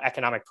natural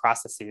economic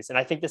processes. And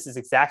I think this is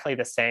exactly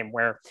the same,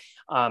 where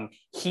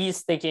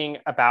he's thinking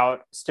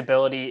about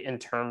stability in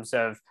terms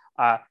of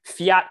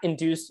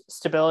fiat-induced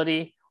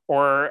stability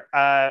or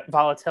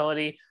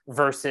volatility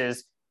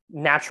versus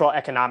natural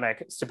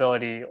economic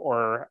stability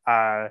or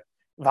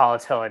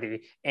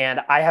volatility. And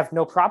I have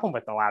no problem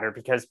with the latter,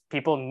 because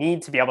people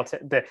need to be able to,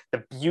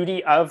 the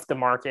beauty of the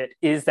market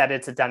is that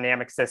it's a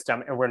dynamic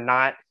system, and we're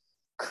not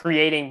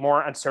creating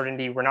more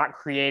uncertainty. We're not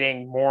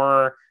creating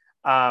more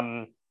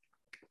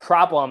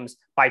problems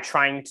by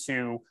trying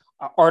to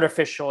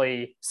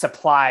artificially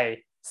supply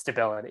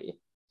stability.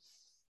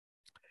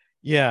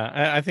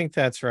 Yeah, I think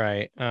that's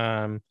right.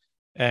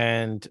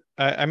 And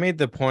I made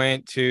the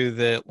point too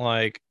that,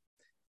 like,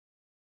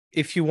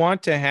 if you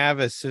want to have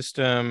a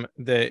system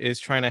that is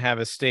trying to have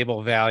a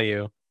stable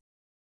value,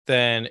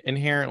 then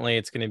inherently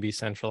it's going to be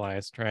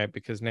centralized, right?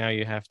 Because now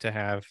you have to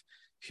have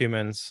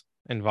humans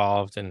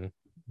involved in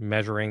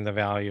measuring the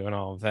value and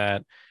all of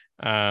that.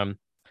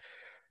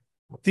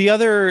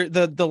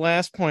 The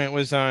last point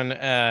was on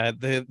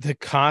the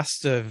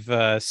cost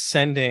of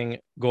sending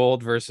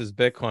gold versus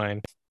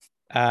Bitcoin.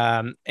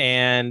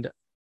 And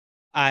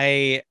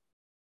I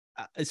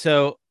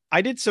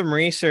did some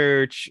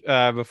research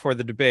before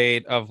the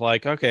debate of,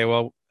 like, okay,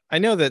 well, I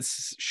know that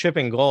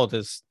shipping gold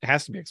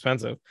has to be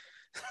expensive.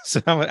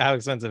 So how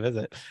expensive is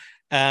it?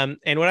 And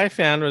what I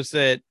found was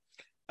that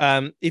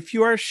if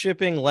you are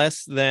shipping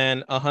less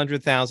than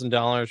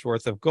 $100,000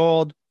 worth of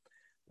gold,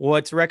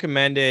 what's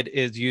recommended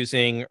is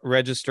using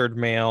registered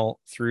mail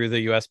through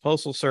the U.S.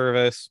 Postal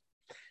Service.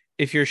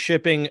 If you're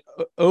shipping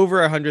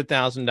over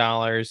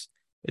 $100,000,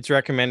 it's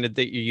recommended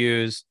that you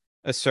use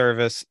a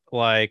service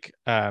like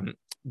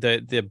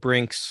the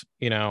Brinks,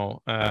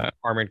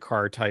 armored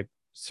car type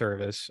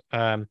service.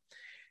 And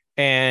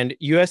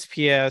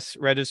USPS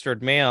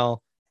registered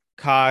mail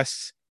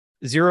costs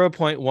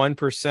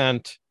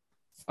 0.1%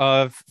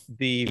 of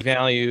the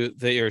value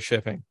that you're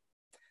shipping.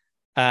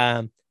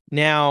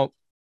 Now,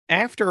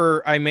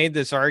 after I made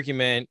this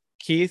argument,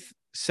 Keith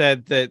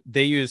said that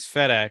they use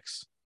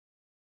FedEx.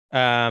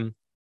 And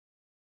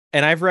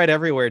I've read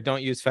everywhere,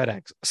 don't use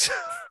FedEx.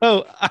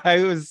 So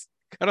I was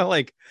kind of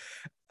like,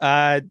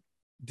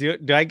 do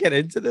I get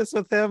into this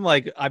with him?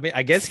 Like, I mean,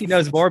 I guess he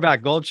knows more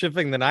about gold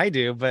shipping than I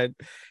do, but it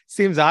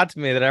seems odd to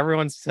me that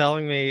everyone's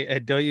telling me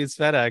don't use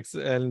FedEx,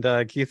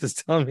 and Keith is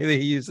telling me that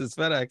he uses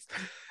FedEx.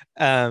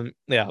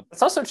 Yeah,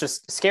 it's also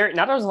just scary.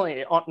 Not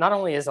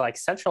only is it like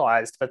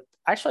centralized, but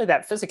actually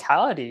that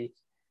physicality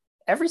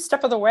every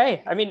step of the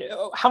way. I mean,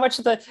 how much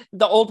of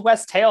the Old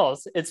West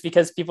tales, it's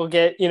because people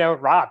get,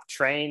 robbed,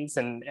 trains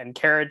and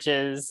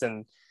carriages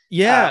and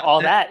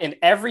all that. And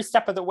every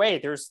step of the way,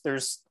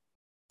 there's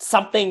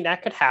something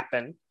that could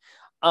happen.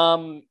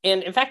 And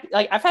in fact,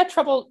 like, I've had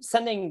trouble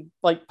sending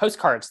like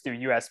postcards through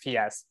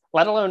USPS,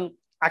 let alone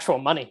actual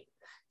money,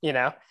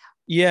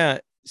 Yeah.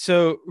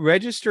 So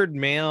registered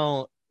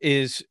mail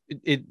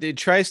it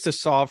tries to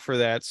solve for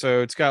that.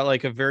 So it's got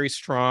like a very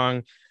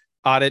strong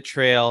audit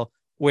trail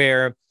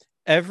where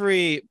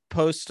every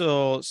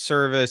postal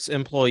service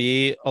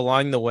employee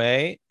along the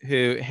way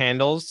who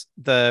handles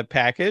the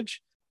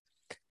package,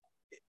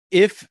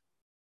 if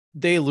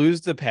they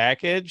lose the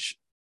package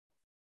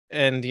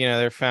and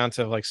they're found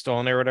to have like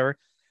stolen it or whatever,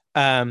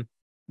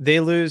 they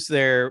lose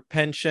their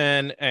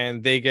pension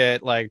and they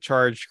get like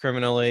charged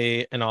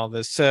criminally and all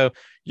this. So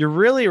you're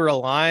really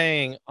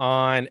relying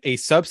on a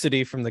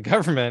subsidy from the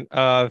government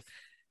of,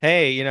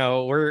 hey,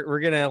 we're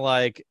gonna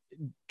like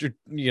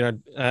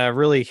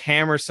really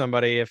hammer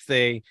somebody if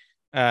they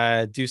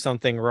do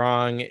something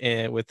wrong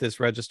with this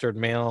registered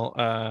mail.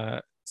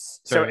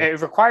 So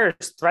it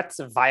requires threats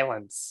of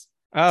violence.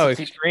 Oh,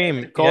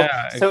 extreme gold.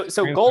 Yeah. So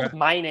extreme gold threat.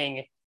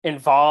 mining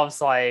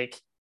involves like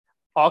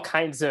all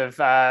kinds of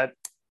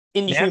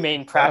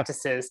inhumane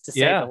practices, to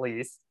say the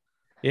least.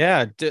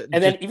 Yeah.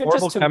 And then even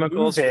just to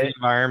chemicals move for it, the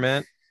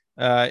environment.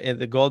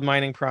 The gold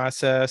mining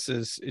process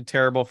is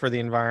terrible for the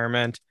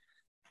environment.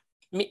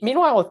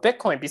 Meanwhile, with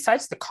Bitcoin,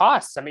 besides the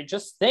costs, I mean,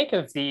 just think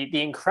of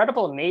the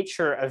incredible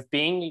nature of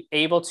being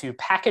able to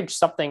package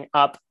something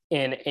up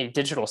in a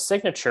digital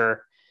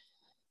signature.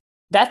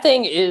 That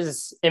thing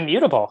is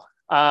immutable.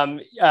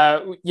 We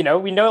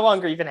no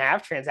longer even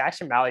have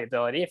transaction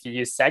malleability if you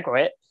use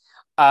SegWit.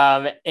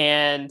 But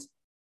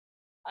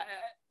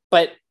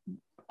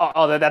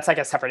although that's like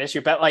a separate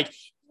issue, but like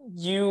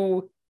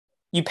you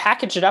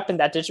package it up in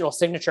that digital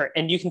signature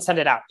and you can send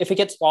it out. If it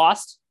gets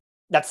lost,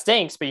 that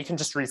stinks, but you can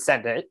just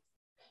resend it.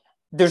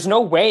 There's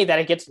no way that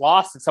it gets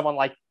lost and someone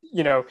like,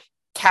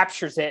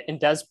 captures it and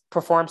does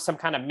perform some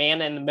kind of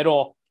man in the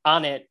middle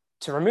on it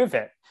to remove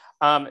it.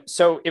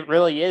 So it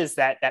really is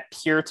that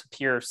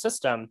peer-to-peer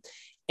system.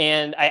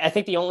 And I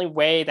think the only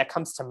way that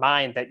comes to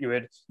mind that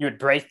you would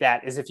break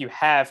that is if you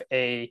have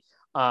a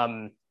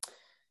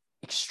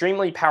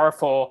extremely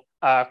powerful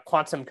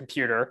quantum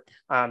computer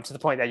to the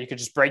point that you could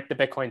just break the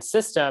Bitcoin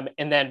system.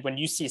 And then when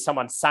you see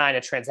someone sign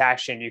a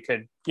transaction, you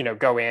could,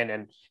 go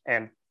in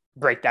and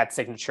break that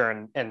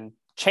signature and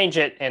change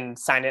it and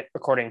sign it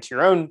according to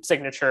your own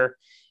signature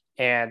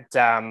and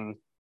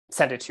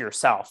send it to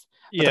yourself.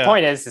 But the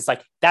point is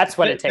like, that's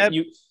what it takes.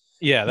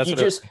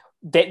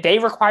 They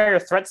require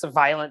threats of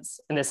violence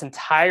in this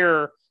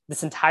entire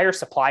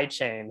supply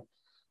chain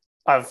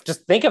of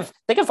just think of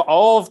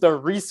all of the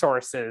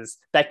resources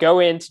that go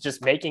into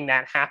just making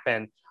that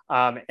happen.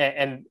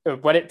 And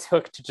what it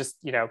took to just,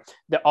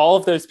 all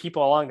of those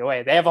people along the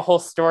way, they have a whole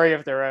story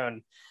of their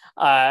own.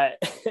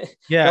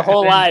 Their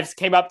whole lives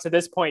came up to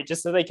this point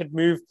just so they could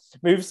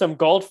move some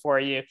gold for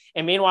you.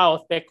 And meanwhile,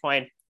 with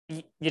Bitcoin,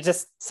 you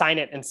just sign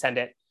it and send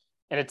it,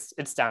 and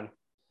it's done.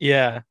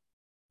 Yeah.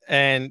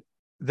 And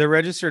the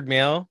registered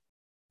mail,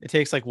 it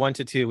takes like 1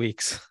 to 2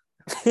 weeks.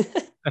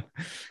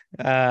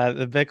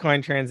 The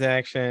Bitcoin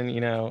transaction,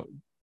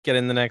 get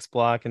in the next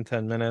block in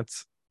 10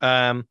 minutes.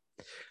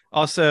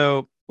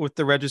 Also with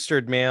the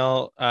registered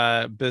mail,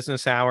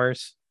 business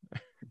hours,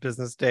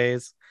 business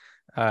days,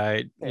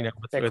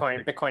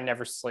 Bitcoin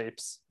never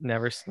sleeps.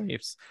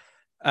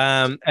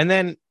 And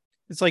then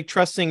it's like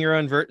trusting your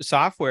own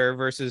software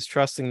versus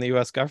trusting the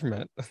US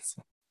government.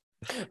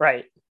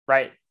 Right.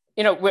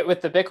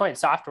 With the Bitcoin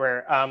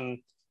software,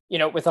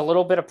 with a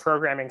little bit of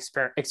programming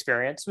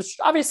experience, which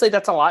obviously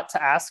that's a lot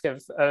to ask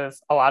of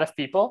a lot of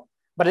people,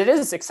 but it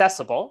is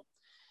accessible.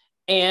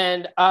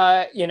 And,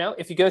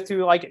 if you go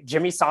through like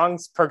Jimmy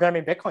Song's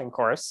programming Bitcoin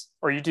course,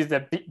 or you do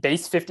the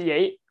base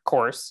 58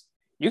 course,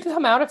 you can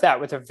come out of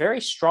that with a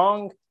very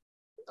strong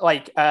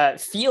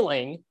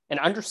feeling and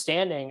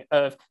understanding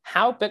of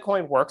how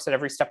Bitcoin works at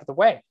every step of the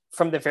way,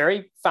 from the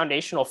very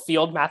foundational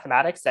field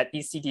mathematics that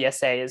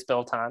ECDSA is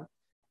built on,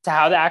 to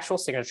how the actual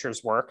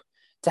signatures work,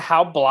 to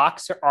how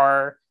blocks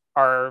are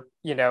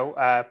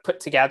put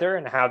together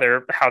and how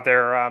they're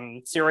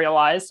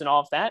serialized and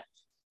all of that.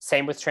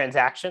 Same with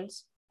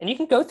transactions. And you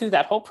can go through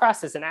that whole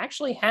process and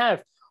actually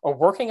have a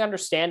working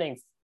understanding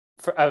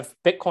of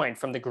Bitcoin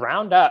from the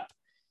ground up,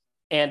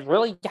 and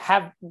really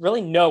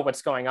know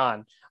what's going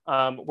on.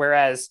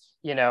 Whereas,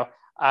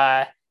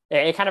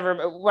 it kind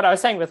of what I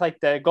was saying with like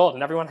the gold,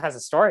 and everyone has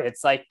a story.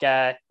 It's like,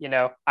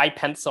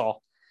 iPencil,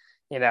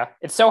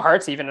 it's so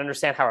hard to even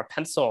understand how a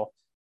pencil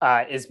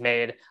is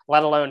made,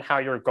 let alone how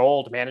your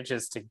gold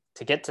manages to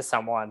get to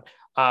someone.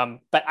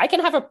 But I can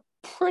have a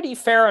pretty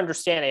fair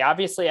understanding.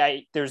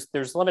 Obviously,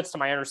 there's limits to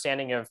my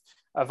understanding of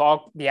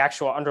all the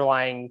actual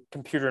underlying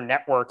computer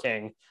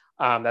networking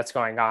that's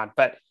going on.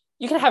 But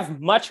you can have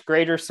much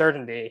greater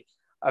certainty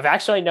of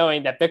actually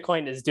knowing that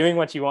Bitcoin is doing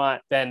what you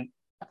want than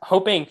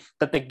hoping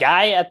that the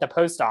guy at the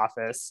post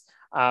office,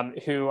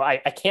 who I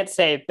can't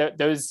say that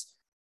those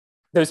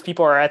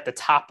people are at the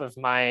top of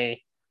my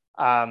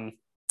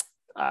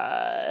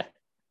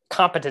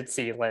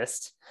competency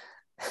list.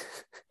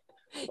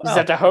 You just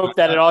have to hope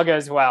that it all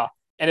goes well.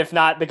 And if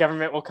not, the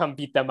government will come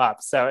beat them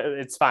up. So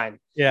it's fine.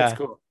 Yeah. It's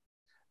cool.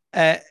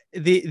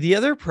 The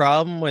other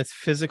problem with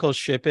physical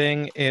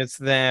shipping is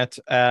that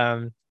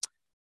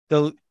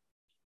you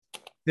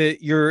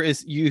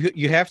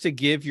have to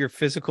give your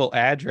physical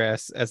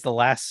address as the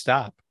last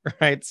stop,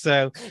 right?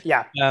 So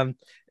yeah.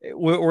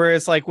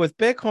 Whereas like with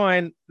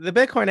Bitcoin, the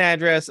Bitcoin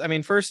address, I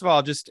mean, first of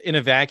all, just in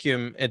a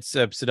vacuum, it's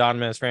a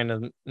pseudonymous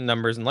random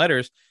numbers and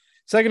letters.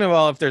 Second of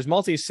all, if there's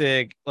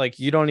multi-sig, like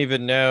you don't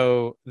even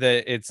know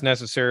that it's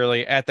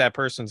necessarily at that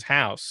person's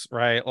house,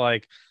 right?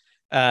 Like,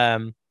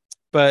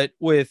 but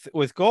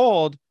with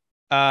gold,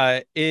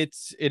 it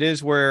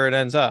is where it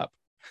ends up.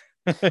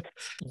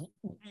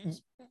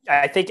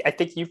 I think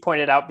you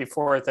pointed out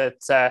before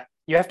that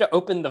you have to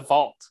open the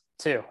vault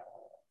too.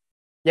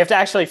 You have to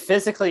actually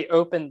physically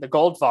open the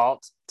gold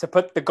vault to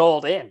put the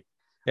gold in,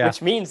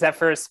 which means that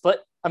for a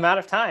split amount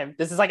of time,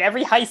 this is like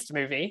every heist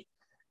movie.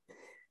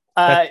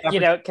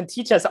 Can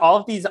teach us all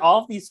of these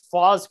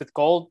flaws with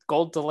gold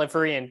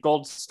delivery and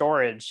gold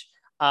storage.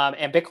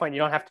 And Bitcoin, you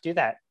don't have to do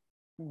that.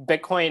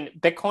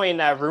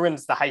 Bitcoin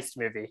ruins the heist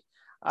movie.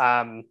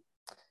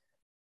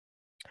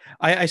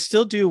 I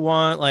still do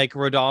want like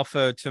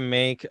Rodolfo to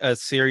make a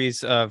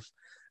series of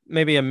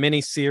maybe a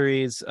mini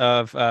series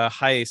of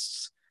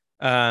heists,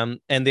 and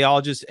they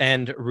all just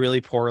end really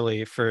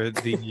poorly for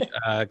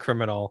the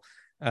criminal,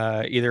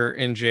 either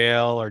in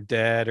jail or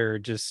dead or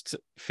just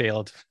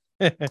failed.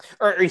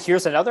 or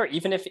here's another,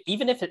 even if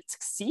it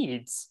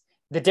succeeds,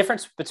 the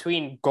difference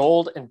between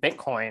gold and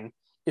Bitcoin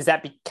is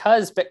that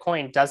because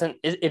Bitcoin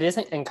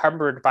isn't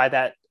encumbered by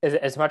that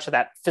as much of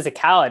that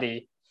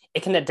physicality,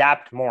 it can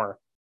adapt more.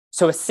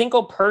 So a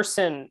single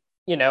person,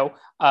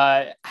 having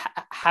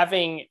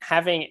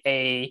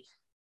a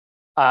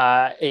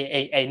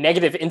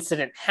negative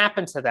incident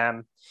happen to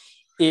them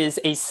is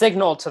a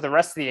signal to the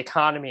rest of the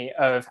economy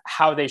of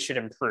how they should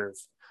improve.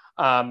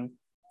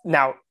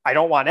 Now, I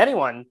don't want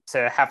anyone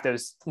to have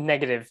those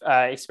negative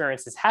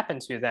experiences happen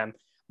to them,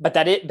 but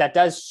that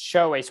does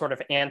show a sort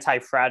of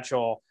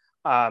anti-fragile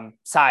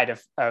side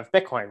of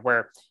Bitcoin,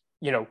 where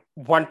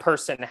one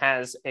person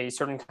has a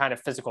certain kind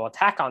of physical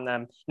attack on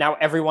them. Now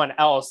everyone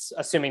else,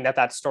 assuming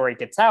that story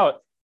gets out,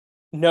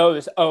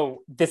 knows, oh,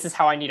 this is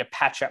how I need to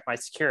patch up my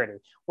security.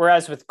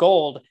 Whereas with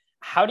gold,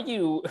 how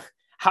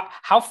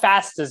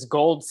fast does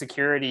gold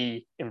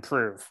security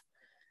improve?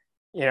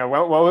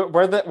 what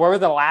were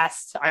the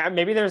last?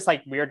 Maybe there's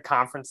like weird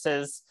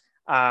conferences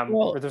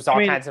Well, where there's I all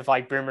mean, kinds of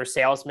like boomer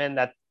salesmen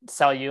that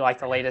sell you like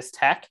the latest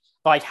tech.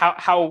 But like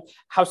how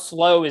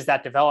slow is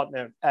that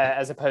development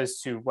as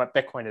opposed to what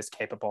Bitcoin is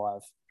capable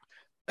of?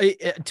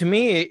 to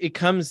me, it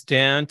comes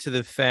down to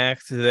the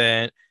fact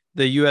that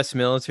the U.S.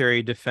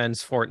 military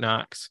defends Fort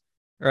Knox,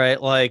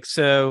 right? Like,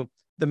 so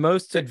the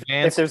most If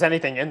advanced. there's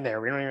anything in there,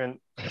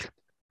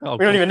 Oh,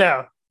 we don't even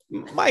know.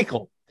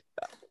 Michael,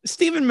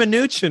 Stephen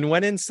Mnuchin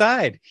went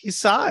inside. He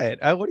saw it.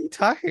 What are you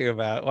talking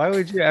about? Why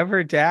would you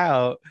ever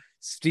doubt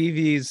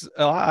Stevie's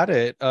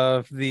audit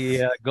of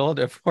the gold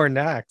at Fort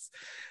Knox?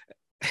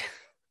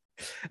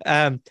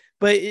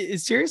 But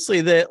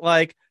seriously, that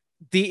like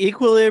the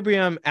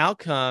equilibrium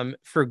outcome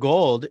for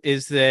gold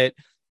is that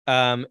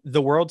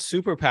the world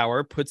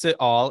superpower puts it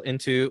all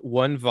into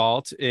one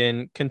vault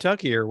in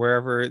Kentucky or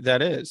wherever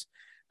that is.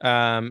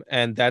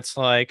 And that's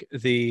like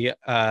the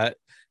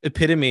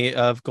epitome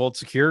of gold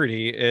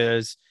security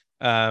is,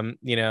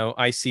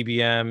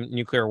 ICBM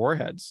nuclear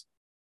warheads.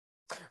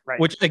 Right.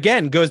 Which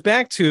again goes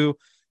back to,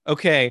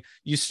 okay,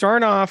 you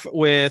start off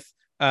with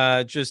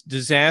just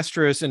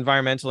disastrous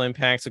environmental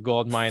impacts of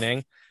gold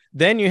mining.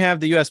 Then you have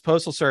the U.S.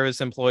 Postal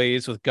Service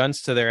employees with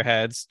guns to their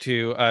heads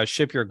to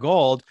ship your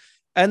gold.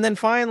 And then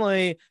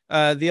finally,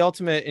 the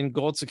ultimate in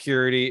gold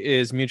security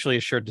is mutually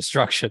assured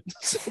destruction.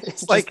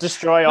 It's like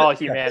destroy all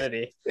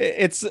humanity.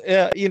 It's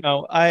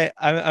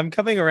I'm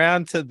coming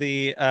around to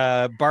the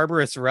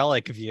barbarous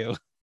relic view.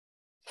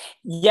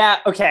 Yeah,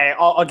 okay.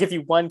 I'll give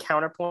you one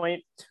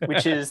counterpoint,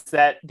 which is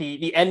that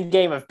the end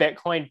game of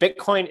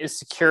Bitcoin is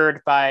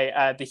secured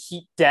by the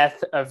heat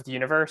death of the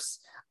universe,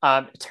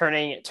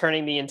 turning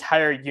the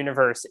entire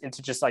universe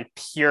into just like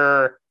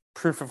pure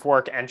proof of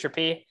work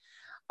entropy.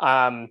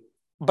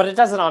 But it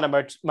does it on a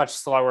much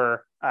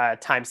slower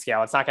time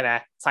scale. It's not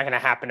gonna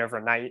happen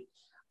overnight.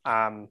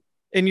 And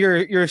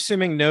you're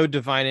assuming no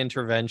divine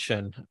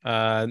intervention.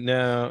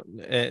 No.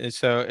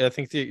 So I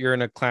think that you're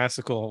in a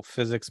classical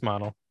physics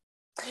model.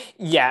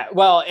 Yeah,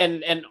 well,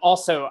 and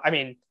also, I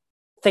mean,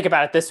 think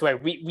about it this way: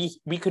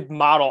 we could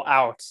model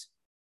out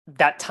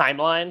that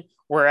timeline,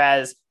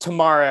 whereas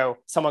tomorrow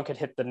someone could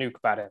hit the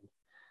nuke button,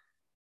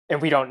 and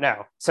we don't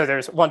know. So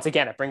there's once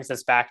again, it brings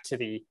us back to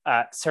the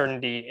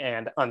certainty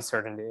and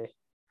uncertainty.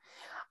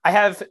 I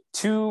have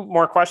two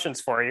more questions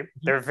for you.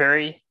 They're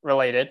very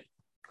related.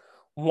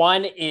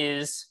 One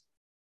is,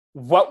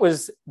 what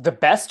was the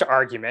best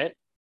argument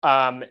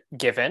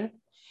given?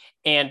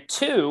 And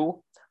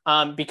two,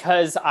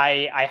 because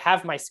I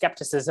have my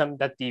skepticism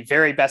that the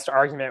very best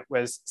argument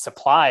was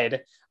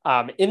supplied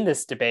in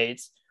this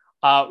debate,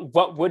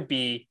 what would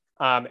be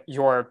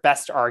your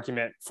best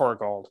argument for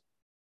gold?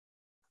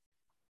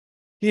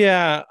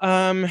 Yeah.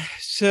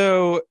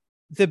 So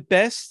the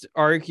best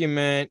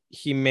argument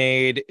he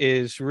made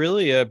is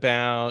really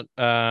about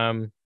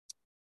kind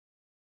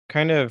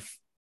of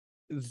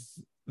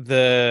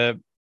the.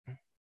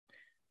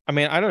 I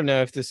mean, I don't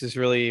know if this is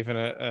really even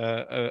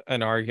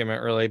an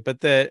argument, really,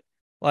 but that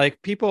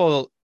like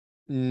people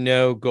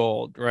know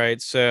gold, right?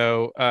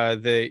 So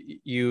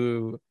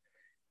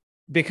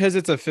because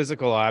it's a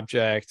physical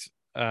object,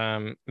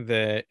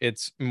 that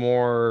it's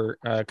more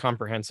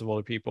comprehensible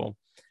to people.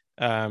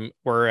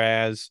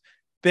 Whereas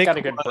It's got Bitcoin,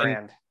 a good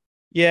brand.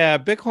 yeah,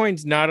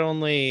 Bitcoin's not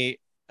only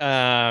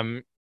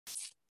even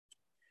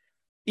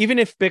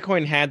if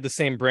Bitcoin had the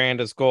same brand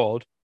as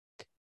gold,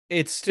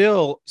 it's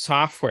still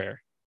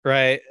software,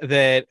 right?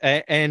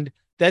 And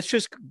that's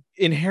just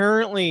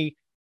inherently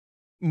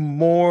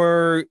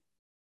more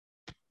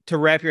to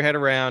wrap your head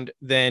around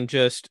than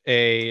just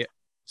a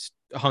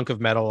hunk of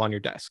metal on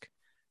your desk.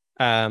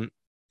 Now,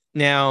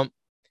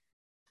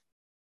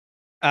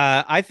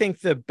 I think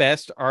the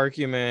best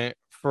argument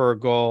for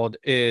gold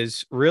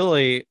is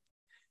really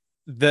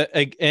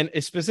and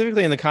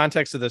specifically in the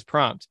context of this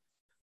prompt,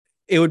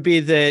 it would be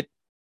that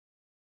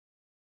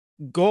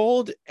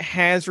gold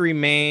has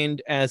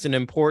remained as an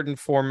important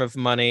form of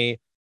money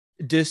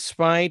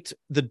despite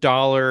the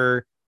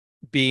dollar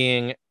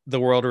being the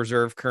world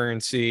reserve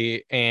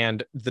currency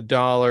and the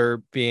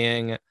dollar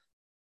being,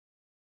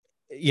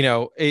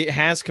 it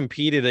has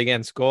competed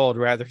against gold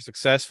rather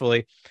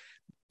successfully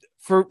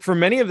for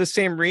many of the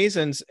same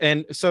reasons.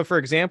 And so, for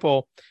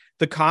example,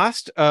 the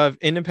cost of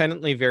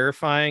independently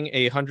verifying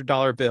a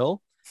 $100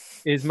 bill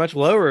is much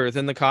lower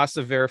than the cost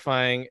of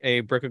verifying a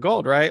brick of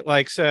gold, right?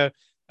 Like, so,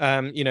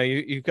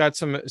 you've got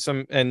some,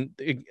 and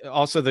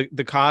also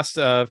the cost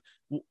of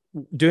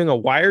doing a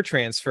wire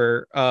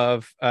transfer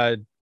of,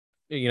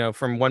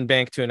 from one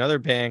bank to another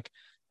bank,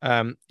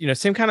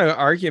 same kind of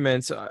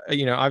arguments.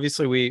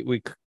 Obviously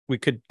we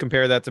could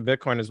compare that to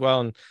Bitcoin as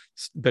well, and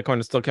Bitcoin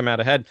has still come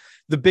out ahead.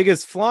 The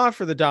biggest flaw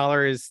for the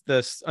dollar is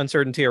this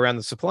uncertainty around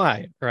the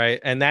supply, right?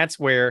 And that's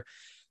where,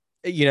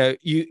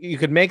 you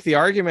could make the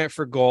argument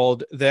for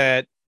gold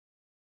that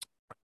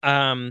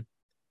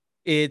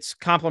it's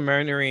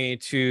complementary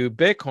to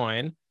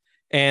Bitcoin,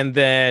 and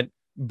that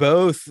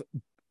both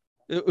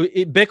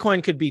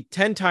Bitcoin could be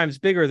 10 times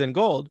bigger than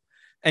gold,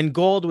 and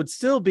gold would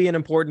still be an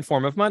important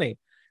form of money.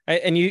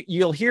 And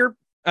you'll hear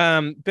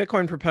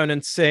Bitcoin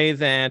proponents say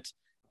that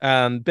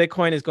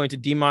Bitcoin is going to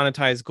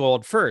demonetize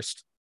gold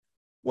first.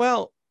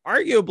 Well,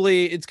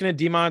 arguably, it's going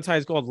to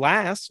demonetize gold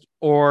last,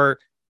 or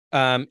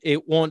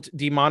it won't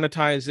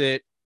demonetize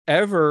it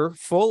ever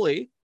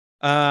fully.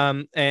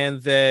 And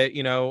that,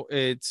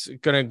 it's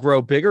going to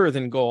grow bigger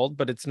than gold,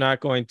 but it's not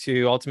going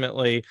to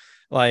ultimately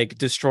like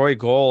destroy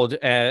gold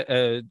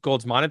at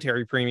gold's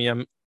monetary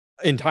premium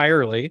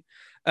entirely.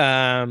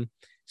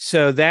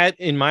 So that,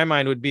 in my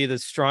mind, would be the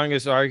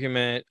strongest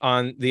argument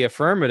on the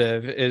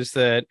affirmative, is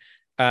that,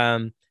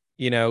 both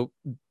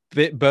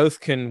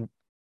can,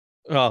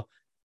 well,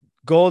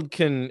 gold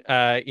can,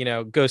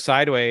 go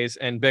sideways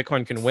and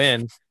Bitcoin can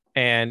win.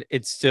 And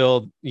it's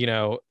still,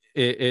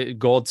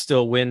 gold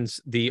still wins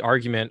the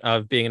argument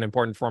of being an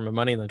important form of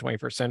money in the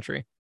 21st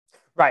century.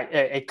 Right.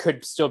 It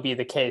could still be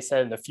the case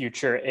that in the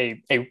future,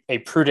 a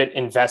prudent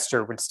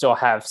investor would still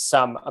have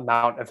some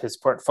amount of his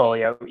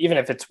portfolio, even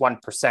if it's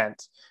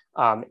 1%,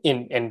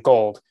 in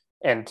gold.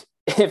 And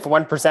if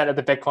 1% of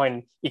the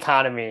Bitcoin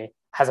economy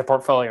has a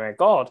portfolio in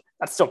gold,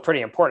 that's still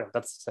pretty important.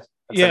 That's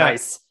a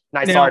nice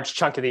now, large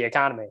chunk of the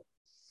economy.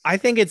 I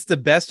think it's the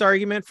best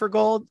argument for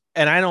gold,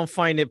 and I don't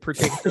find it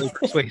particularly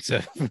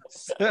persuasive.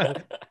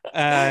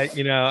 I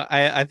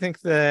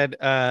think that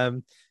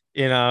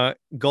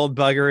gold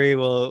buggery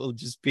will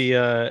just be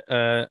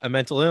a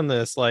mental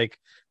illness, like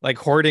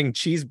hoarding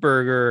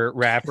cheeseburger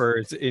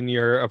wrappers in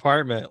your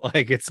apartment.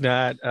 Like, it's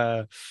not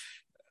a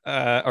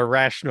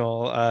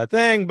rational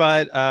thing,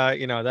 but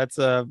that's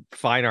a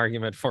fine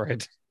argument for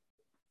it.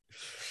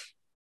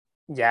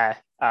 Yeah.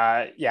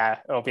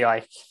 It'll be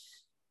like,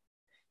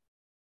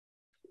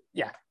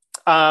 yeah.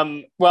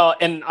 Well,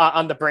 and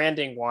on the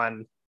branding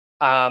one,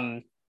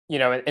 in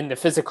the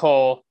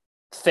physical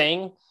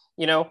thing,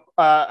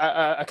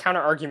 a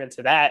counter argument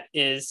to that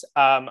is,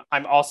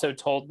 I'm also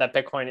told that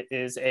Bitcoin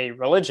is a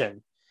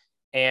religion.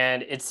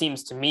 And it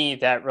seems to me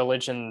that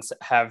religions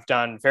have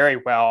done very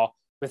well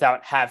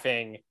without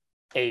having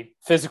a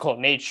physical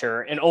nature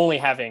and only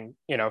having,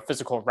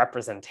 physical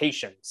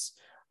representations.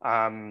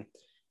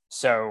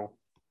 So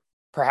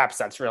perhaps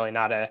that's really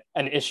not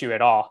an issue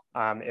at all,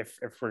 if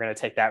we're going to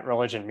take that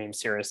religion meme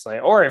seriously,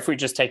 or if we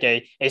just take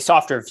a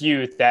softer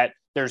view that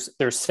there's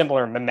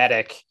similar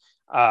memetics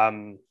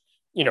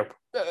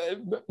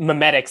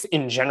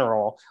in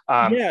general,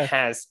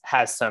 has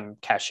some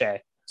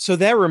cachet. So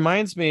that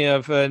reminds me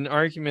of an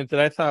argument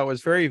that I thought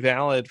was very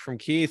valid from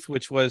Keith,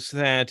 which was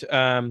that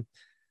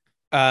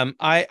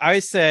I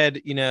said,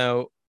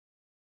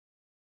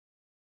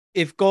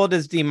 if gold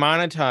is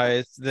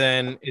demonetized,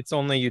 then its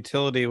only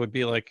utility would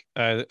be like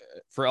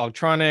for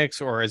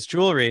electronics or as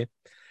jewelry.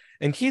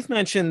 And Keith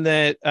mentioned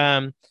that,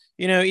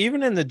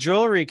 even in the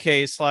jewelry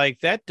case,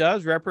 like that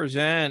does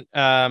represent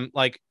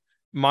like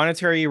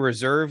monetary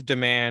reserve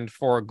demand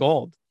for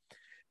gold.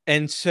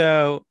 And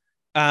so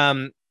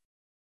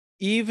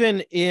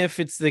even if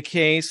it's the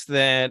case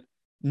that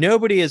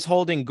nobody is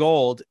holding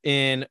gold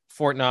in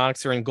Fort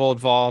Knox or in gold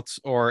vaults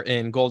or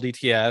in gold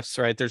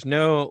ETFs, right? There's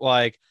no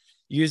like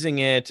using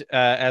it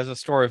as a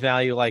store of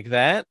value like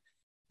that,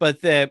 but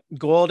that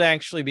gold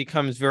actually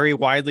becomes very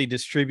widely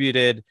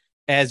distributed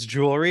as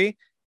jewelry,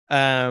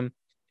 and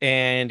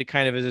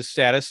kind of as a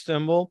status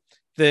symbol,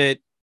 that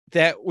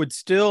would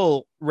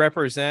still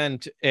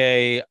represent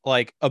a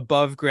like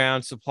above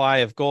ground supply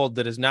of gold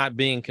that is not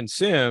being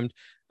consumed,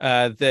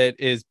 that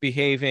is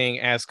behaving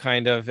as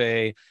kind of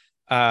a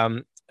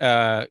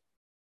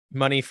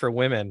money for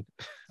women.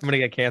 I'm gonna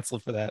get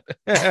canceled for that.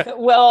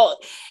 Well,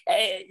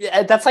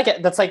 that's like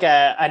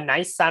a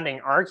nice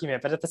sounding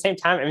argument, but at the same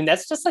time, I mean,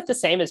 that's just like the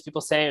same as people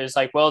saying it's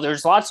like, well,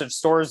 there's lots of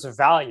stores of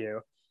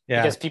value,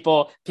 because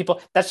people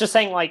that's just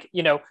saying like,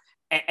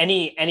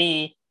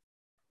 any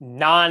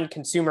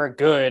non-consumer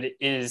good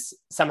is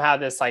somehow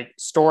this like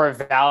store of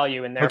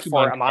value and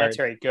therefore a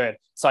monetary good.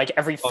 So like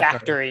every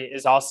factory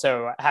is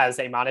also has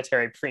a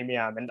monetary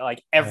premium, and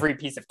like every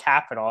piece of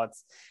capital,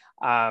 it's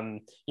I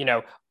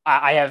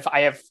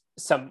have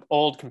some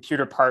old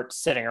computer parts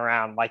sitting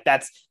around, like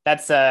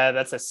that's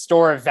a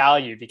store of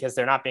value because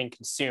they're not being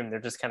consumed, they're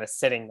just kind of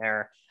sitting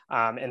there,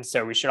 and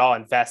so we should all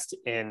invest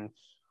in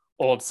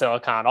old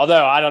silicon.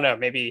 Although I don't know,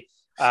 maybe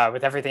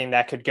with everything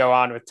that could go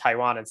on with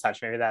Taiwan and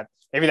such,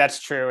 maybe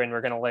that's true, and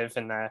we're going to live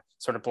in the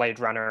sort of Blade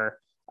Runner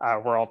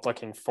world,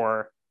 looking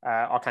for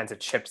all kinds of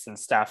chips and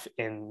stuff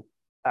in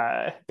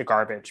the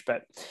garbage.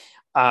 But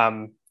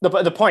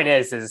the point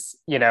is it's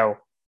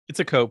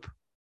a cope.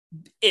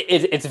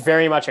 It's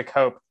very much a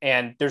cope,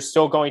 and there's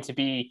still going to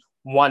be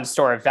one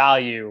store of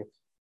value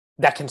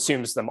that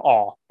consumes them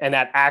all, and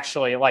that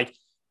actually, like,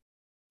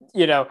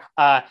 maybe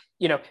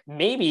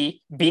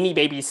Beanie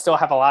Babies still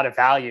have a lot of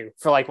value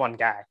for like one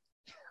guy,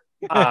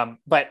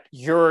 but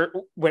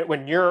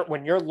when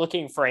you're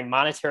looking for a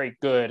monetary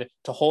good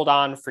to hold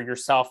on for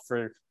yourself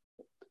for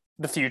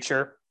the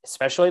future,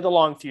 especially the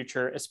long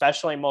future,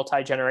 especially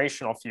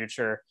multi-generational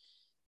future,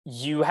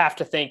 you have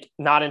to think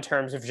not in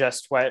terms of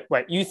just what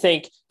you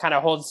think kind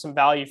of holds some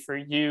value for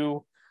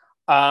you,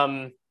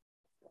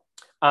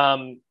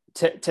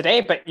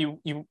 today, but you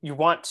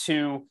want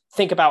to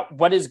think about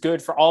what is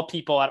good for all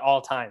people at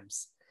all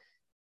times.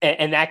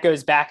 And that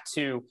goes back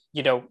to,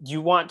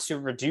 you want to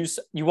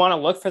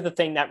look for the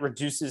thing that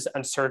reduces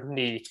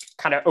uncertainty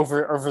kind of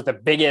over the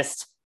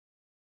biggest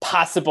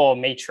possible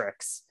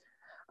matrix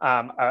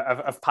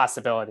of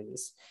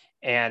possibilities.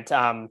 And,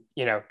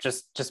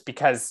 just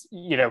because,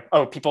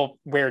 people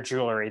wear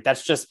jewelry,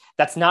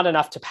 that's not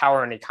enough to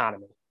power an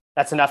economy.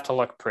 That's enough to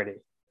look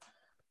pretty.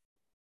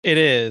 It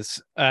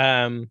is.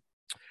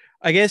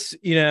 I guess,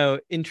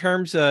 in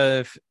terms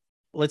of,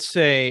 let's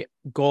say,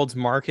 gold's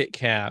market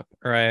cap,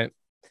 right?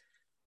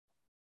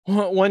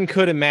 One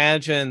could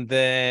imagine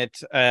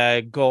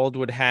that gold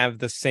would have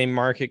the same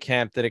market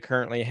cap that it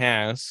currently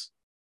has,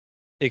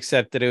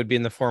 except that it would be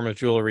in the form of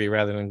jewelry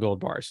rather than gold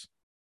bars,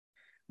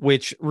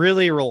 which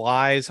really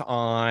relies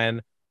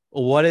on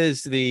what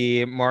is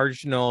the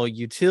marginal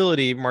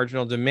utility,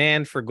 marginal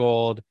demand for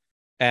gold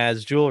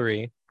as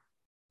jewelry.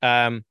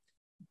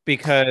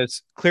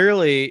 Because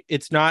clearly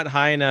it's not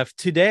high enough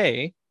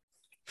today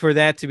for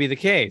that to be the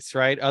case,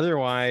 right?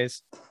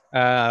 Otherwise,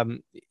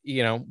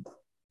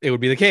 it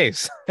would be the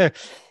case. But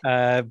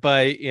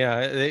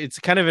it's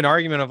kind of an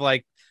argument of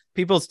like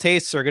people's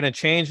tastes are going to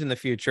change in the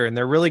future, and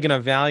they're really going to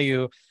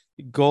value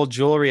gold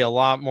jewelry a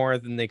lot more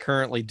than they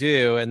currently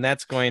do, and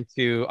that's going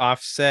to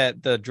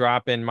offset the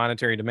drop in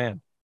monetary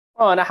demand.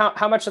 Well, and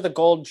how much of the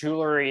gold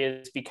jewelry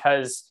is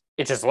because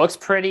it just looks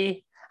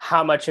pretty?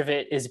 How much of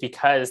it is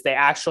because they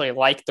actually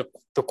like the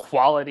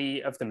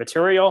quality of the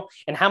material?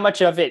 And how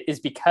much of it is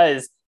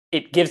because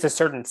it gives a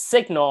certain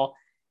signal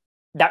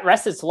that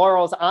rests its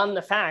laurels on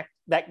the fact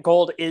that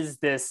gold is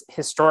this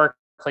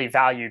historically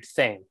valued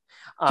thing?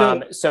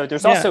 So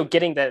there's also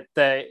getting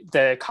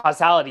the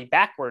causality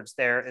backwards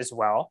there as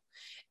well.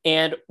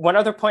 And one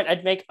other point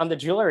I'd make on the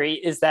jewelry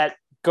is that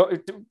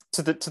to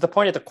the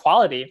point of the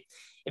quality,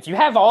 if you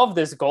have all of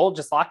this gold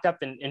just locked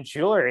up in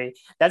jewelry,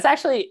 that's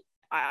actually,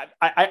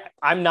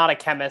 I'm not a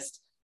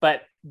chemist,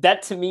 but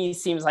that to me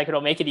seems like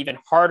it'll make it even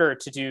harder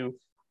to do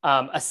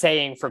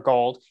assaying for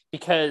gold,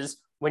 because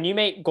when you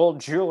make gold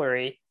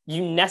jewelry,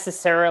 you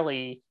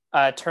necessarily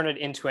turn it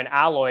into an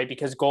alloy,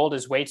 because gold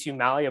is way too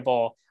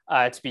malleable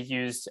to be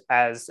used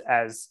as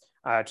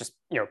just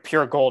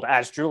pure gold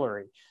as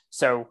jewelry.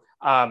 So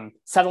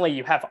suddenly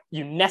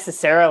you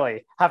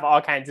necessarily have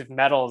all kinds of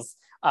metals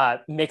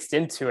mixed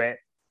into it,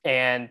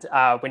 and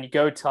when you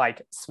go to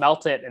like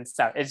smelt it and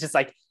stuff, it's just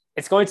like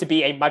it's going to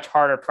be a much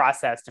harder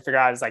process to figure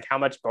out is like how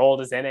much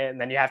gold is in it,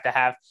 and then you have to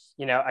have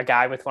a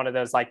guy with one of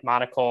those like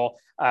monocular,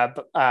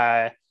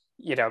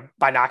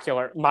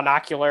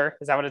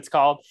 is that what it's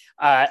called?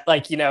 Kind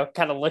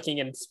of looking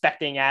and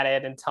inspecting at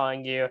it and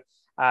telling you,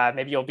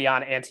 maybe you'll be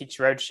on Antiques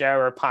Roadshow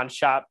or pawn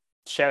shop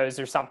shows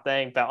or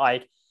something. But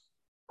like,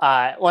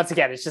 once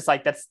again, it's just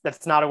like,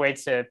 that's not a way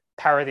to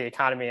power the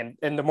economy.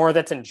 And the more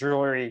that's in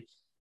jewelry,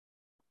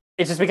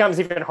 it just becomes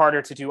even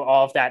harder to do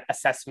all of that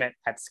assessment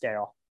at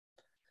scale.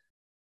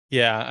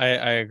 Yeah,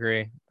 I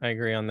agree. I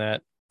agree on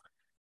that.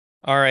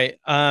 All right.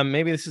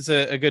 Maybe this is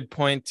a good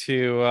point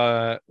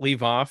to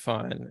leave off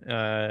on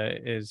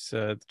is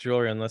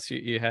jewelry, unless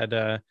you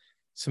had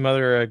some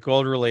other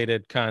gold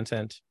related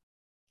content.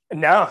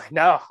 No.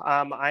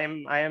 I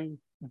am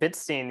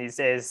Bitstein these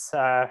days,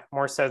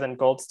 more so than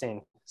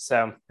Goldstein.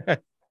 So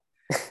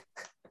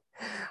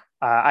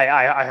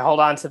I hold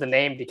on to the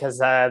name because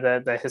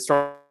the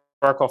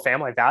historical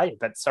family value,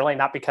 but certainly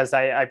not because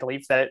I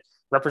believe that it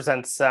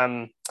represents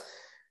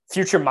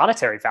future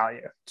monetary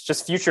value. It's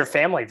just future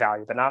family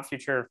value, but not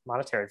future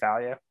monetary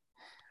value.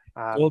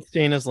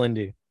 Goldstein is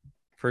Lindy,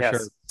 for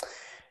sure.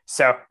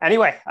 So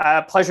anyway,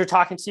 pleasure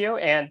talking to you.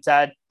 And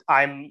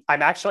I'm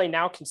actually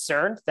now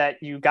concerned that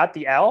you got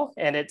the L,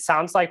 and it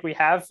sounds like we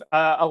have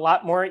a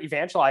lot more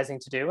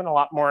evangelizing to do and a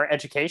lot more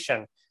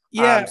education.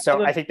 Yeah.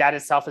 So I think that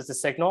itself is a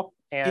signal,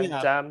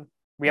 and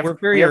we have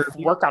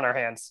work on our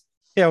hands.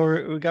 Yeah,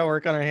 we got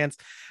work on our hands.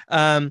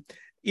 I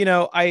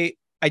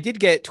did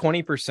get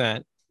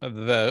 20% of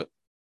the vote.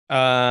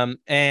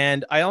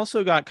 And I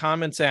also got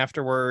comments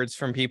afterwards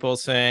from people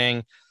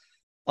saying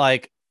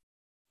like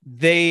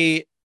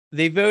they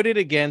voted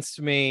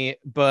against me,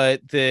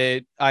 but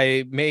that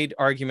I made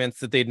arguments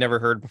that they'd never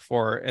heard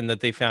before and that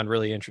they found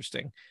really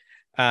interesting.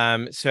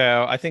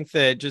 So I think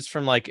that just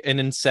from like an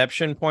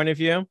inception point of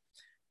view,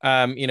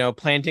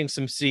 planting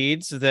some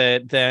seeds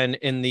that then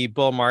in the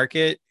bull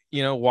market,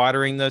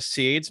 watering those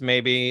seeds,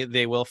 maybe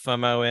they will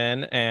FOMO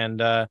in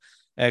and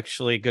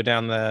actually go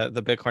down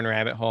the Bitcoin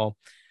rabbit hole.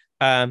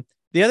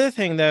 The other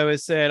thing, though,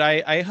 is that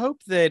I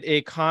hope that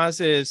it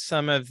causes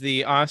some of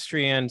the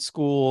Austrian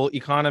school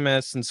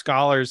economists and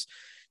scholars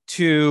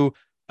to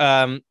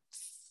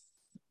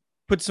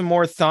put some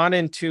more thought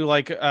into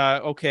like,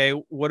 okay,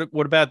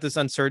 what about this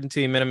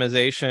uncertainty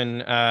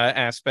minimization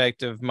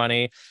aspect of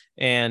money,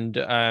 and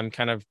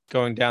kind of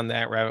going down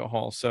that rabbit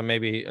hole. So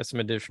maybe some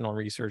additional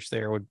research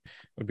there would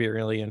be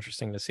really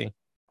interesting to see.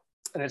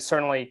 And it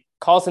certainly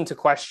calls into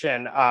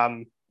question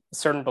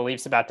certain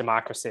beliefs about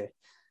democracy.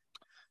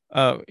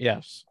 Oh,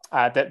 yes.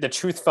 The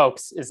truth,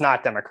 folks, is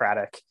not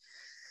democratic.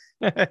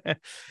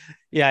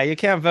 Yeah, you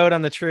can't vote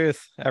on the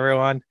truth,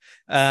 everyone.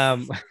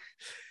 Um,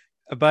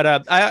 but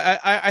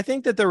I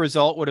think that the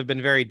result would have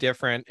been very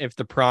different if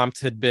the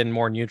prompt had been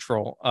more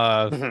neutral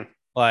of Mhm.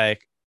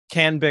 like,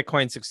 can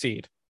Bitcoin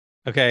succeed?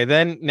 Okay,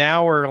 then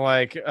now we're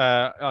like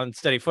on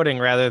steady footing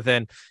rather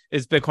than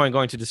is Bitcoin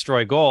going to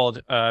destroy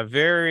gold?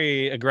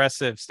 Very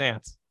aggressive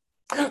stance.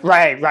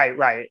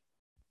 Right.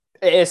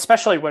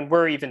 Especially when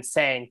we're even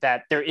saying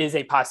that there is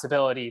a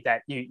possibility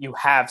that you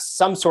have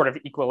some sort of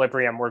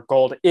equilibrium where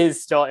gold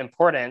is still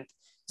important.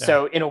 Yeah.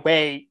 So in a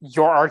way,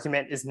 your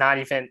argument is not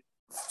even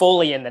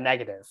fully in the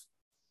negative.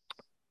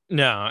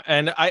 No,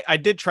 and I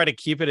did try to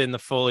keep it in the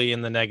fully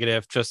in the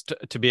negative just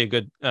to be a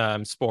good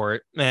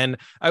sport. And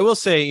I will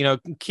say, you know,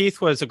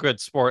 Keith was a good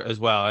sport as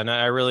well, and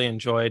I really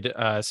enjoyed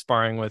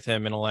sparring with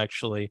him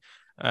intellectually.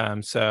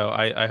 So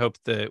I hope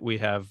that we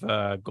have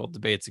gold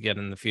debates again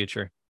in the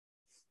future.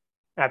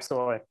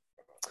 Absolutely.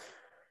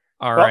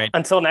 All Well, right.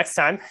 until next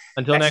time.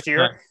 Until next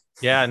year. time.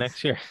 Yeah,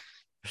 next year.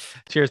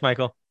 Cheers,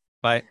 Michael.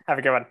 Bye. Have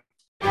a good one.